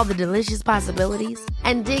dreaming of all the delicious possibilities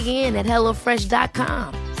and dig in at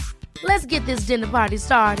HelloFresh.com. Let's get this dinner party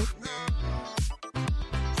started.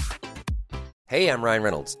 Hey, I'm Ryan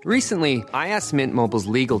Reynolds. Recently, I asked Mint Mobile's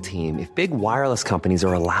legal team if big wireless companies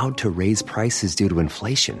are allowed to raise prices due to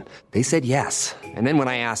inflation. They said yes. And then when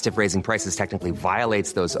I asked if raising prices technically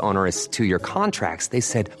violates those onerous 2-year contracts, they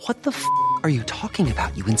said, what the f*** are you talking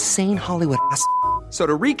about, you insane Hollywood ass f- So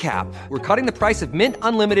to recap, we're cutting the price of Mint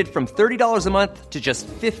Unlimited from $30 a month to just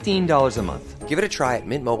 $15 a month. Give it a try at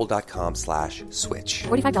mintmobile.com/switch.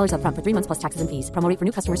 $45 up front for 3 months plus taxes and fees. Promo rate for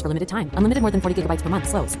new customers for limited time. Unlimited more than 40 gigabytes per month.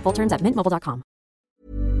 Slows full terms at mintmobile.com.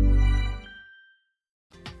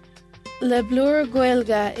 Le blúr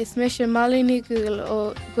Gaelga is mission Malini Gúil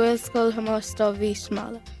ó Gaelscoil Hamasta Vís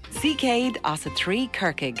Mala. Cicade as a 3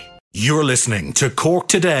 Kirkig. You're listening to Cork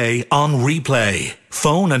Today on replay.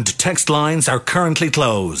 Phone and text lines are currently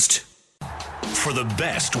closed. For the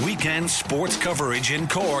best weekend sports coverage in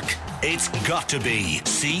Cork, it's got to be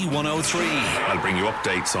C103. I'll bring you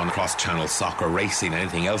updates on cross-channel soccer, racing,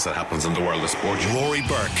 anything else that happens in the world of sport. Rory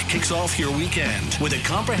Burke kicks off your weekend with a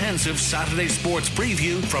comprehensive Saturday sports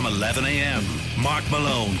preview from 11 a.m. Mark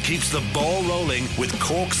Malone keeps the ball rolling with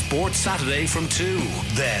Cork Sports Saturday from 2.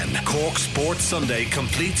 Then Cork Sports Sunday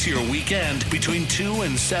completes your weekend between 2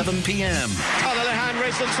 and 7 p.m. Callahan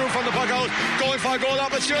races through from the puck out, going for a goal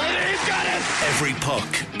opportunity. He's got it! Every puck,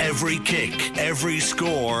 every kick, every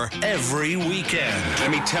score, every weekend.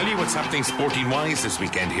 Let me tell you what's happening sporting-wise this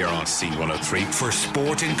weekend here on C103. For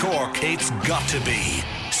sport in Cork, it's got to be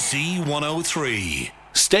C103.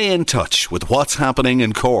 Stay in touch with what's happening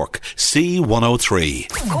in Cork.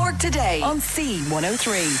 C103. Cork Today on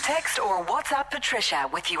C103. Text or WhatsApp Patricia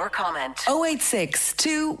with your comment.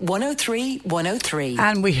 0862 103 103.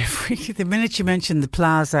 And we the minute you mentioned the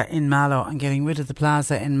plaza in Mallow and getting rid of the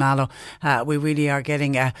plaza in Mallow, we really are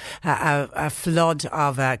getting a flood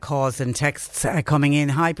of calls and texts coming in.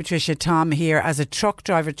 Hi Patricia, Tom here. As a truck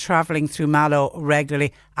driver travelling through Mallow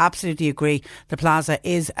regularly, absolutely agree. The plaza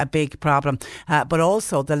is a big problem. But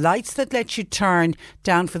also the lights that let you turn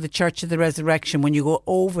down for the Church of the Resurrection when you go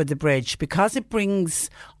over the bridge, because it brings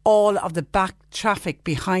all of the back traffic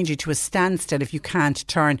behind you to a standstill if you can't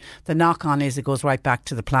turn. The knock on is it goes right back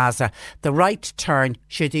to the plaza. The right turn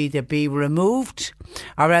should either be removed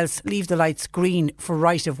or else leave the lights green for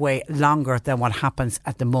right of way longer than what happens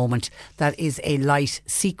at the moment. That is a light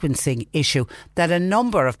sequencing issue that a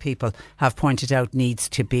number of people have pointed out needs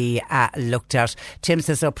to be looked at. Tim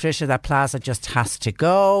says, oh Patricia, that plaza just has to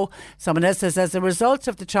go. Someone else says, as a result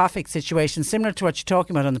of the traffic situation similar to what you're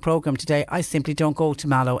talking about on the programme today, I simply don't go to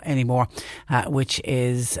Mallow anymore, which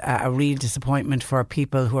is a real disappointment for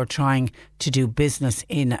people who are trying to do business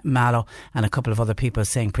in Mallow, and a couple of other people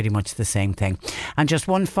saying pretty much the same thing. And just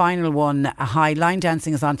one final one. Hi, line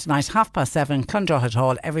dancing is on tonight, 7:30, Clondrohid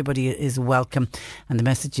Hall. Everybody is welcome, and the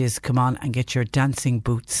message is come on and get your dancing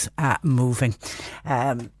boots moving.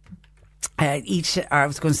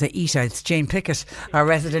 It's Jane Pickett, our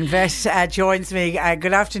resident vet, joins me.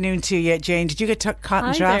 Good afternoon to you, Jane. Did you get caught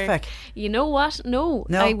in traffic? There. You know what? No,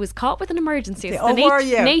 I was caught with an emergency. It's were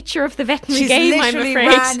you? Nature of the veterinary She's game, I'm literally afraid.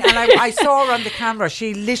 ran, and I saw her on the camera.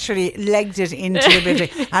 She literally legged it into the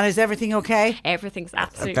building. And is everything okay? Everything's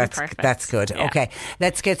absolutely perfect. That's good. Yeah. Okay,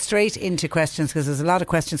 let's get straight into questions, because there's a lot of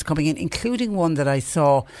questions coming in, including one that I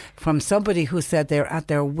saw from somebody who said they're at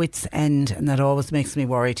their wits' end, and that always makes me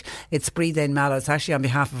worried. It's Breathe in Mallow. It's actually on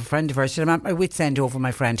behalf of a friend of hers. She said, I'm at my wits' end over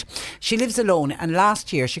my friend. She lives alone, and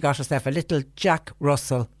last year she got herself a little Jack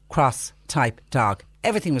Russell cross type dog.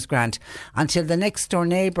 Everything was grand until the next door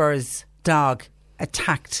neighbour's dog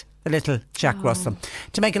attacked the little Jack Russell.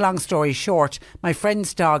 To make a long story short, my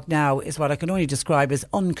friend's dog now is what I can only describe as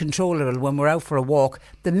uncontrollable when we're out for a walk.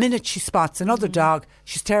 The minute she spots another dog,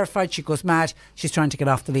 she's terrified, she goes mad, she's trying to get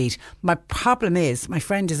off the lead. My problem is, my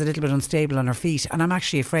friend is a little bit unstable on her feet, and I'm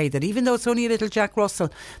actually afraid that even though it's only a little Jack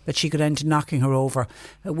Russell, that she could end up knocking her over.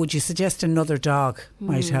 Would you suggest another dog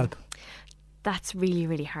might help? That's really,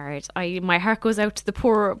 really hard. My heart goes out to the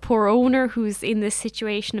poor owner who's in this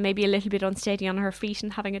situation and maybe a little bit unsteady on her feet,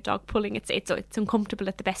 and having a dog pulling. It's uncomfortable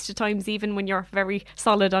at the best of times, even when you're very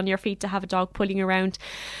solid on your feet, to have a dog pulling around.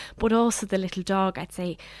 But also the little dog, I'd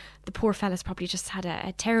say the poor fella's probably just had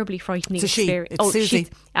a terribly frightening experience. It's Susie.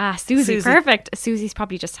 Susie, perfect. Susie's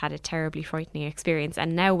probably just had a terribly frightening experience,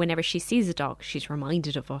 and now whenever she sees a dog, she's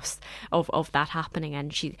reminded of us of that happening,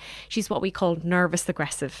 and she's what we call nervous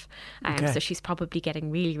aggressive. So she's probably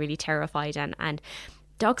getting really, really terrified, and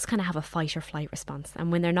dogs kind of have a fight or flight response,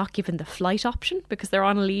 and when they're not given the flight option because they're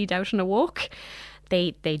on a lead out on a walk,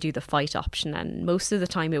 they do the fight option, and most of the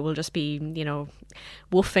time it will just be,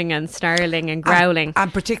 woofing and snarling and growling.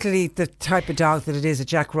 And particularly the type of dog that it is, a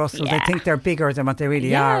Jack Russell, they think they're bigger than what they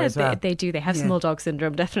really are as well. They do. They have small dog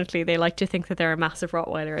syndrome, definitely. They like to think that they're a massive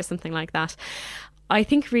Rottweiler or something like that. I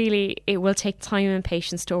think really it will take time and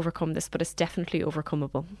patience to overcome this, but it's definitely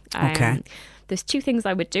overcomable. There's two things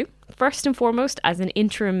I would do. First and foremost, as an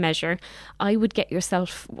interim measure, I would get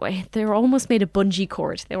yourself, they're almost made of bungee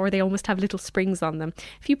cord, or they almost have little springs on them.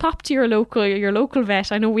 If you pop to your local vet,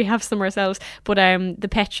 I know we have some ourselves, but the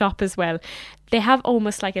pet shop as well, they have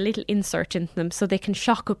almost like a little insert in them so they can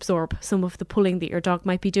shock absorb some of the pulling that your dog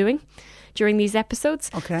might be doing during these episodes.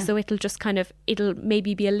 So it'll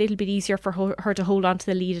maybe be a little bit easier for her to hold on to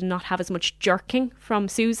the lead and not have as much jerking from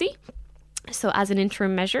Susie. So as an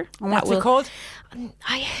interim measure. And what's it called?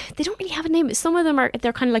 They don't really have a name. Some of them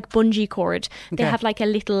they're kind of like bungee cord. They have like a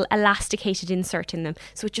little elasticated insert in them,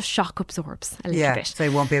 so it just shock absorbs a little bit. So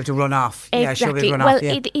you won't be able to run off. Exactly.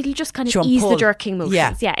 It'll just kind of ease the jerking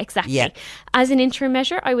motions. Yeah, exactly. Yeah. As an interim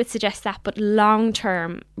measure, I would suggest that, but long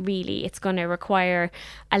term, really, it's going to require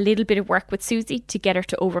a little bit of work with Susie to get her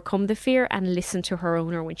to overcome the fear and listen to her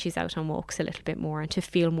owner when she's out on walks a little bit more and to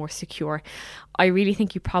feel more secure. I really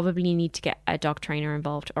think you probably need to get a dog trainer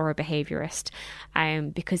involved or a behaviourist,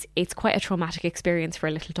 because it's quite a traumatic experience for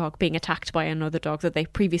a little dog being attacked by another dog that they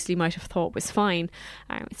previously might have thought was fine.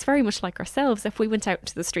 It's very much like ourselves. If we went out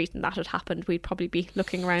into the street and that had happened, we'd probably be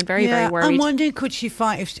looking around very worried. I'm wondering, could she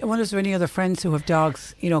find, I wonder, is there any other friends who have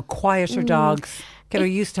dogs, quieter dogs? Get her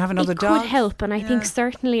used to having other dogs. It could help, and I think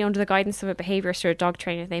certainly under the guidance of a behaviourist or a dog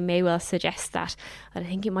trainer, they may well suggest that. But I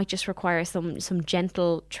think it might just require some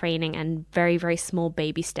gentle training and very, very small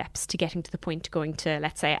baby steps to getting to the point to going to,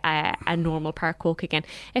 let's say, a normal park walk again.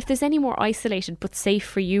 If there's any more isolated but safe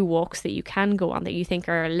for you walks that you can go on that you think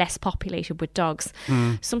are less populated with dogs,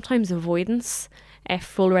 sometimes avoidance, a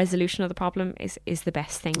full resolution of the problem is the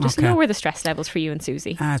best thing. Just lower the stress levels for you and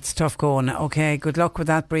Susie. It's tough going. Okay, good luck with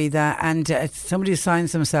that, Breatha. And somebody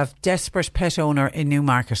signs themselves desperate pet owner in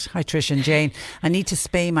Newmarket. Hi Trish and Jane. I need to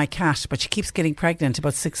spay my cat, but she keeps getting pregnant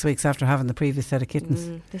about 6 weeks after having the previous set of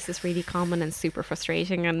kittens. This is really common and super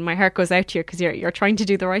frustrating, and my heart goes out to you because you're trying to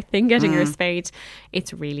do the right thing, getting her spayed.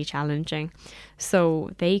 It's really challenging.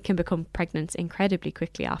 So they can become pregnant incredibly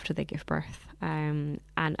quickly after they give birth. And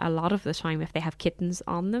a lot of the time, if they have kittens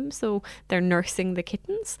on them, so they're nursing the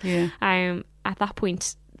kittens, at that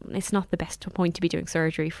point it's not the best point to be doing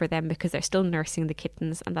surgery for them because they're still nursing the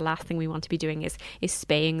kittens, and the last thing we want to be doing is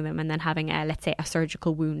spaying them and then having let's say a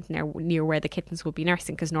surgical wound near where the kittens will be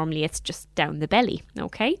nursing, because normally it's just down the belly.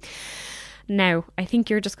 Okay, now I think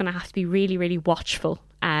you're just going to have to be really, really watchful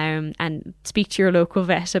and speak to your local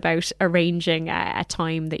vet about arranging a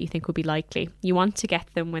time that you think would be likely. You want to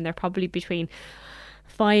get them when they're probably between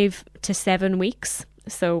 5 to 7 weeks.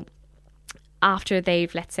 So after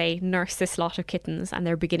they've, let's say, nursed this lot of kittens and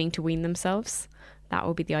they're beginning to wean themselves, that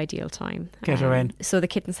would be the ideal time. Get her in. So the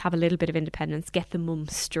kittens have a little bit of independence. Get the mum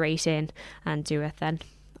straight in and do it then.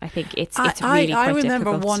 I think it's really quite difficult. I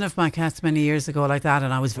remember one of my cats many years ago like that,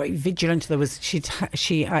 and I was very vigilant. There was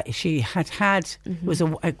she had it was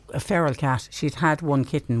a feral cat. She'd had one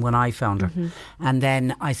kitten when I found her, and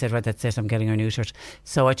then I said, right, that's it, I'm getting her neutered.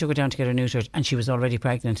 So I took her down to get her neutered, and she was already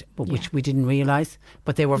pregnant, but which we didn't realise.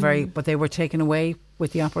 But they were but they were taken away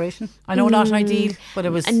with the operation. I know not ideal, but it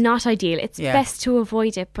was not ideal. It's best to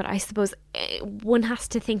avoid it, but I suppose one has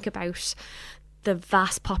to think about the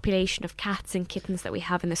vast population of cats and kittens that we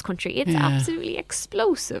have in this country. It's absolutely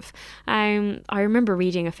explosive. I remember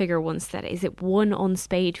reading a figure once that is it one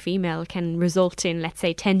unspayed female can result in, let's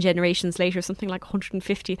say, 10 generations later, something like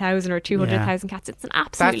 150,000 or 200,000 cats. It's an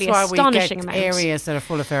absolutely astonishing amount. That's why we get areas that are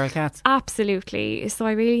full of feral cats. Absolutely. So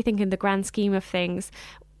I really think in the grand scheme of things,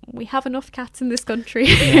 we have enough cats in this country.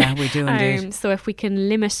 Yeah, we do indeed. So if we can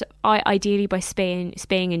limit, ideally by spaying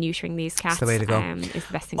and neutering these cats, that's the way to go. Is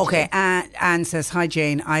the best thing to do. Anne says, hi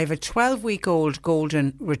Jane, I have a 12-week-old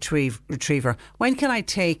golden retriever. When can I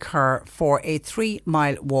take her for a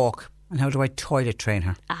 3-mile walk? And how do I toilet train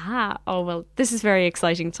her? Well, this is very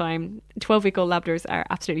exciting time. 12-week-old Labradors are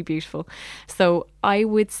absolutely beautiful. So I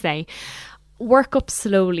would say work up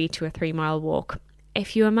slowly to a 3-mile walk.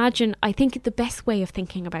 If you imagine, I think the best way of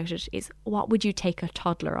thinking about it is, what would you take a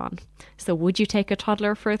toddler on? So would you take a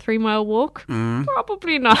toddler for a 3-mile walk?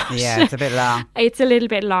 Probably not. Yeah, it's a bit long. It's a little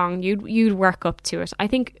bit long. You'd work up to it. I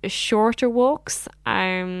think shorter walks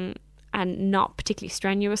and not particularly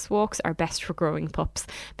strenuous walks are best for growing pups,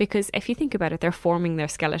 because if you think about it, they're forming their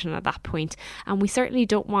skeleton at that point, and we certainly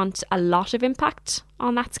don't want a lot of impact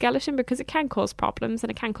on that skeleton because it can cause problems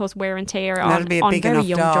and it can cause wear and tear on very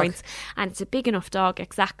young joints, and it's a big enough dog.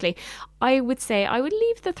 Exactly. I would say I would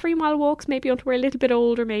leave the 3-mile walks maybe until we're a little bit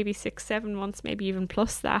older, maybe 6-7 months, maybe even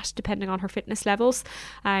plus that, depending on her fitness levels.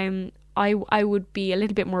 I would be a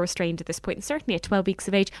little bit more restrained at this point. And certainly at 12 weeks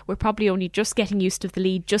of age, we're probably only just getting used to the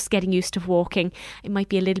lead, just getting used to walking. It might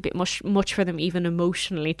be a little bit much for them, even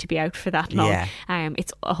emotionally, to be out for that long. Yeah.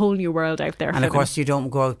 It's a whole new world out there. And of course, you don't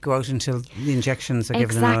go out until the injections are given.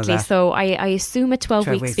 Exactly. So I assume at 12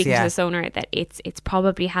 weeks, speaking to this owner, that it's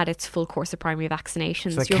probably had its full course of primary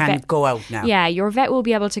vaccinations. So it can go out now. Yeah, your vet will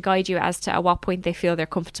be able to guide you as to at what point they feel they're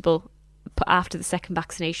comfortable after the second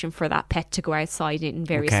vaccination for that pet to go outside in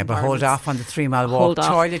various environments. But hold off on the 3-mile walk.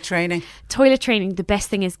 Toilet training, the best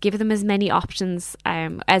thing is give them as many options,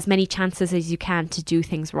 as many chances as you can to do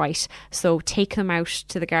things right. So take them out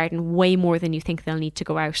to the garden way more than you think they'll need to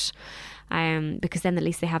go out. because then at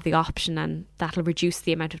least they have the option, and that'll reduce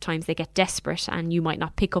the amount of times they get desperate and you might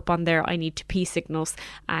not pick up on their I need to pee signals,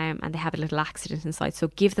 and they have a little accident inside. So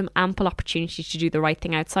give them ample opportunity to do the right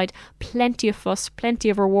thing outside. Plenty of fuss, plenty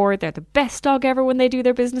of reward. They're the best dog ever when they do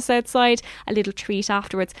their business outside. A little treat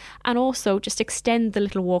afterwards, and also just extend the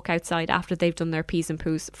little walk outside after they've done their pees and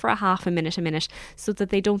poos for a half a minute, so that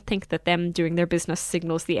they don't think that them doing their business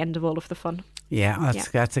signals the end of all of the fun. Yeah,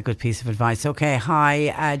 that's a good piece of advice. Okay,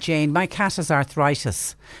 hi Jane, my cat has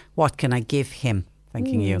arthritis. What can I give him?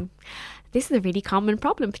 Thanking you. This is a really common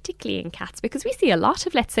problem, particularly in cats, because we see a lot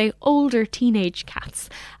of, let's say, older teenage cats,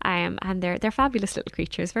 and they're fabulous little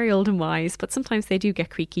creatures, very old and wise, but sometimes they do get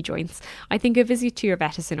creaky joints. I think a visit to your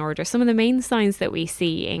vet is in order. Some of the main signs that we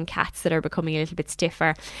see in cats that are becoming a little bit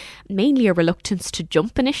stiffer, mainly a reluctance to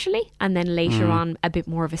jump initially, and then later on a bit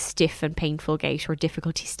more of a stiff and painful gait, or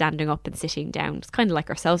difficulty standing up and sitting down. It's kind of like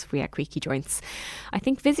ourselves if we have creaky joints. I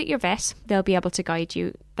think visit your vet. They'll be able to guide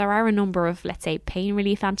you. There are a number of, let's say, pain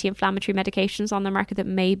relief, anti-inflammatory medications on the market that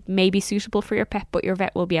may be suitable for your pet, but your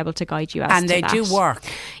vet will be able to guide you as and to they that. do work.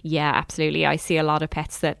 Yeah, absolutely. I see a lot of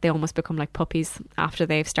pets that they almost become like puppies after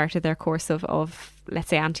they've started their course of let's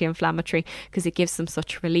say, anti-inflammatory, because it gives them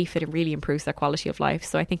such relief. It really improves their quality of life.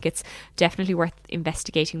 So I think it's definitely worth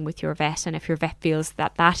investigating with your vet, and if your vet feels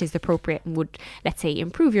that that is appropriate and would, let's say,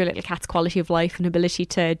 improve your little cat's quality of life and ability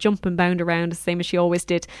to jump and bound around the same as she always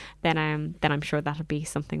did, then I'm sure that'll be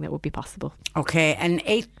something that would be possible. Okay, and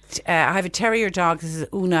I have a terrier dog. This is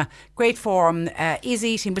Una. Great form, is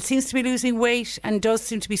eating but seems to be losing weight and does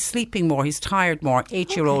seem to be sleeping more. He's tired more.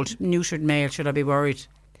 8-year-old neutered male. Should I be worried?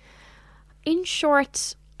 In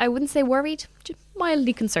short, I wouldn't say worried, just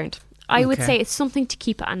mildly concerned. I would say it's something to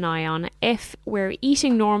keep an eye on. If we're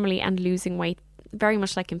eating normally and losing weight, very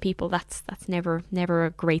much like in people, that's never a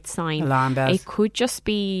great sign. Alarm bells. It could just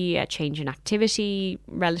be a change in activity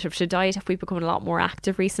relative to diet. If we've become a lot more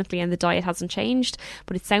active recently and the diet hasn't changed,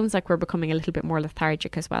 but it sounds like we're becoming a little bit more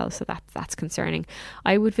lethargic as well, so that's concerning.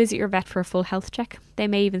 I would visit your vet for a full health check. They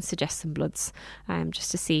may even suggest some bloods,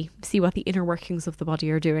 just to see what the inner workings of the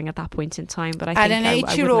body are doing at that point in time. But I think an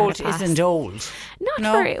 8-year-old isn't old.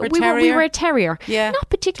 We were a terrier. Yeah, not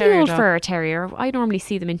particularly old for a terrier. I normally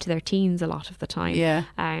see them into their teens a lot of the time. Yeah.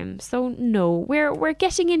 So no, we're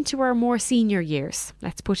getting into our more senior years.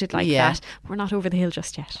 Let's put it like that. We're not over the hill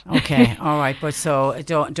just yet. Okay, all right, but so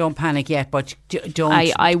don't panic yet. But don't.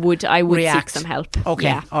 I would react. seek some help.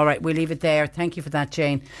 Okay, all right, we'll leave it there. Thank you for that,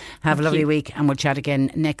 Jane. Have a lovely week, and we'll chat again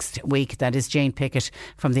next week. That is Jane Pickett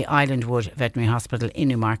from the Islandwood Veterinary Hospital in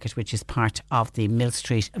Newmarket, which is part of the Mill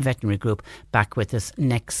Street Veterinary Group. Back with us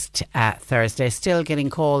next Thursday. Still getting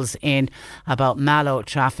calls in about Mallow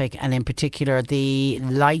traffic, and in particular the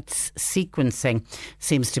lights sequencing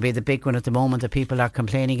seems to be the big one at the moment that people are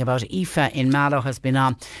complaining about. Aoife in Mallow has been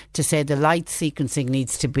on to say the light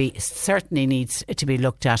sequencing certainly needs to be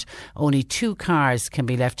looked at. Only 2 cars can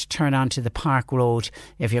be left to turn onto the Park Road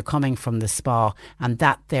if you're coming from the Spa, and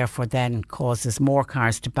that therefore then causes more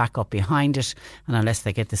cars to back up behind it, and unless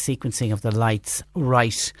they get the sequencing of the lights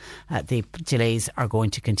right, the delays are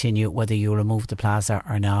going to continue whether you remove the plaza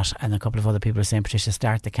or not. And a couple of other people are saying, Patricia,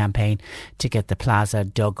 start the campaign to get the plaza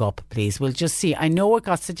dug up, please. We'll just see. I know it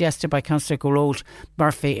got suggested by Councillor Gerald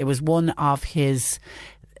Murphy. It was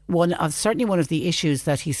certainly one of the issues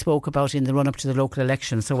that he spoke about in the run-up to the local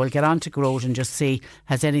election. So we'll get on to Gerald and just see,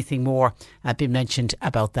 has anything more been mentioned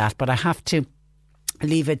about that. But I have to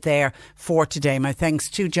leave it there for today. My thanks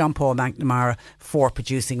to John Paul McNamara for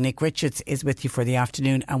producing. Nick Richards is with you for the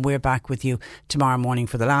afternoon, and we're back with you tomorrow morning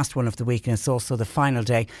for the last one of the week, and it's also the final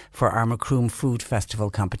day for our Macroom Food Festival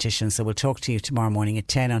competition. So we'll talk to you tomorrow morning at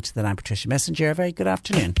 10. Until then, I'm Patricia Messenger. A very good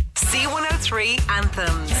afternoon. C103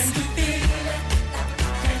 Anthems.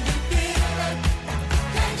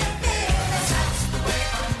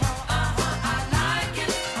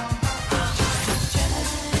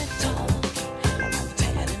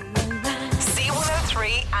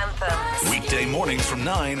 Weekday mornings from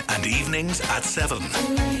 9 and evenings at 7.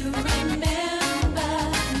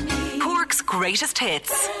 Cork's greatest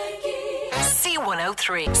hits.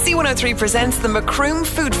 C103. C103 presents the Macroom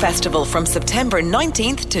Food Festival from September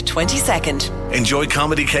 19th to 22nd. Enjoy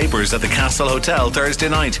comedy capers at the Castle Hotel Thursday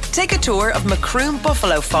night. Take a tour of Macroom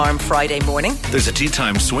Buffalo Farm Friday morning. There's a tea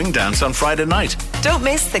time swing dance on Friday night. Don't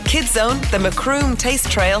miss the Kids Zone, the Macroom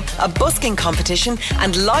Taste Trail, a busking competition,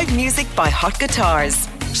 and live music by Hot Guitars.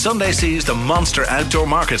 Sunday sees the Monster Outdoor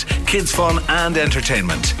Market, kids fun and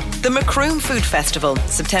entertainment. The Macroom Food Festival,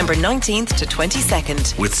 September 19th to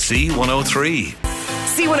 22nd. With C103.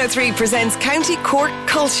 C103 presents County Cork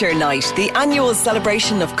Culture Night, the annual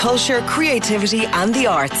celebration of culture, creativity and the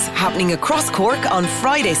arts, happening across Cork on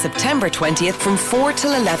Friday, September 20th from 4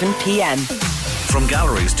 till 11 p.m. From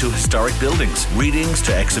galleries to historic buildings, readings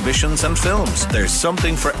to exhibitions and films, there's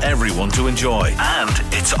something for everyone to enjoy. And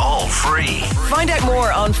it's all free. Find out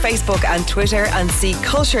more on Facebook and Twitter and see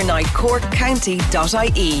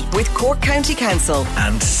culturenightcorkcounty.ie with Cork County Council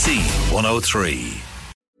and C103.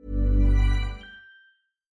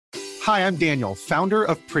 Hi, I'm Daniel, founder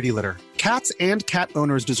of Pretty Litter. Cats and cat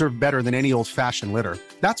owners deserve better than any old-fashioned litter.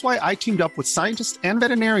 That's why I teamed up with scientists and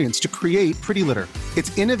veterinarians to create Pretty Litter.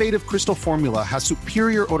 Its innovative crystal formula has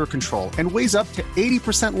superior odor control and weighs up to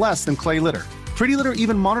 80% less than clay litter. Pretty Litter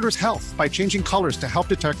even monitors health by changing colors to help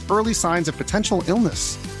detect early signs of potential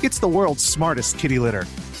illness. It's the world's smartest kitty litter.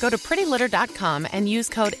 Go to prettylitter.com and use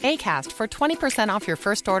code ACAST for 20% off your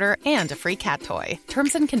first order and a free cat toy.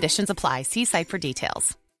 Terms and conditions apply. See site for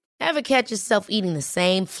details. Ever catch yourself eating the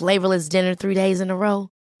same flavorless dinner 3 days in a row?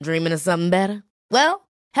 Dreaming of something better? Well,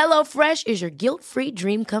 HelloFresh is your guilt-free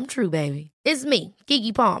dream come true, baby. It's me,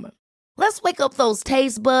 Keke Palmer. Let's wake up those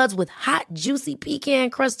taste buds with hot, juicy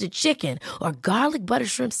pecan-crusted chicken or garlic butter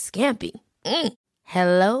shrimp scampi.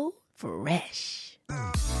 HelloFresh.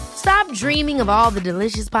 Stop dreaming of all the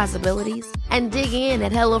delicious possibilities and dig in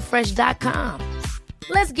at HelloFresh.com.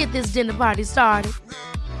 Let's get this dinner party started.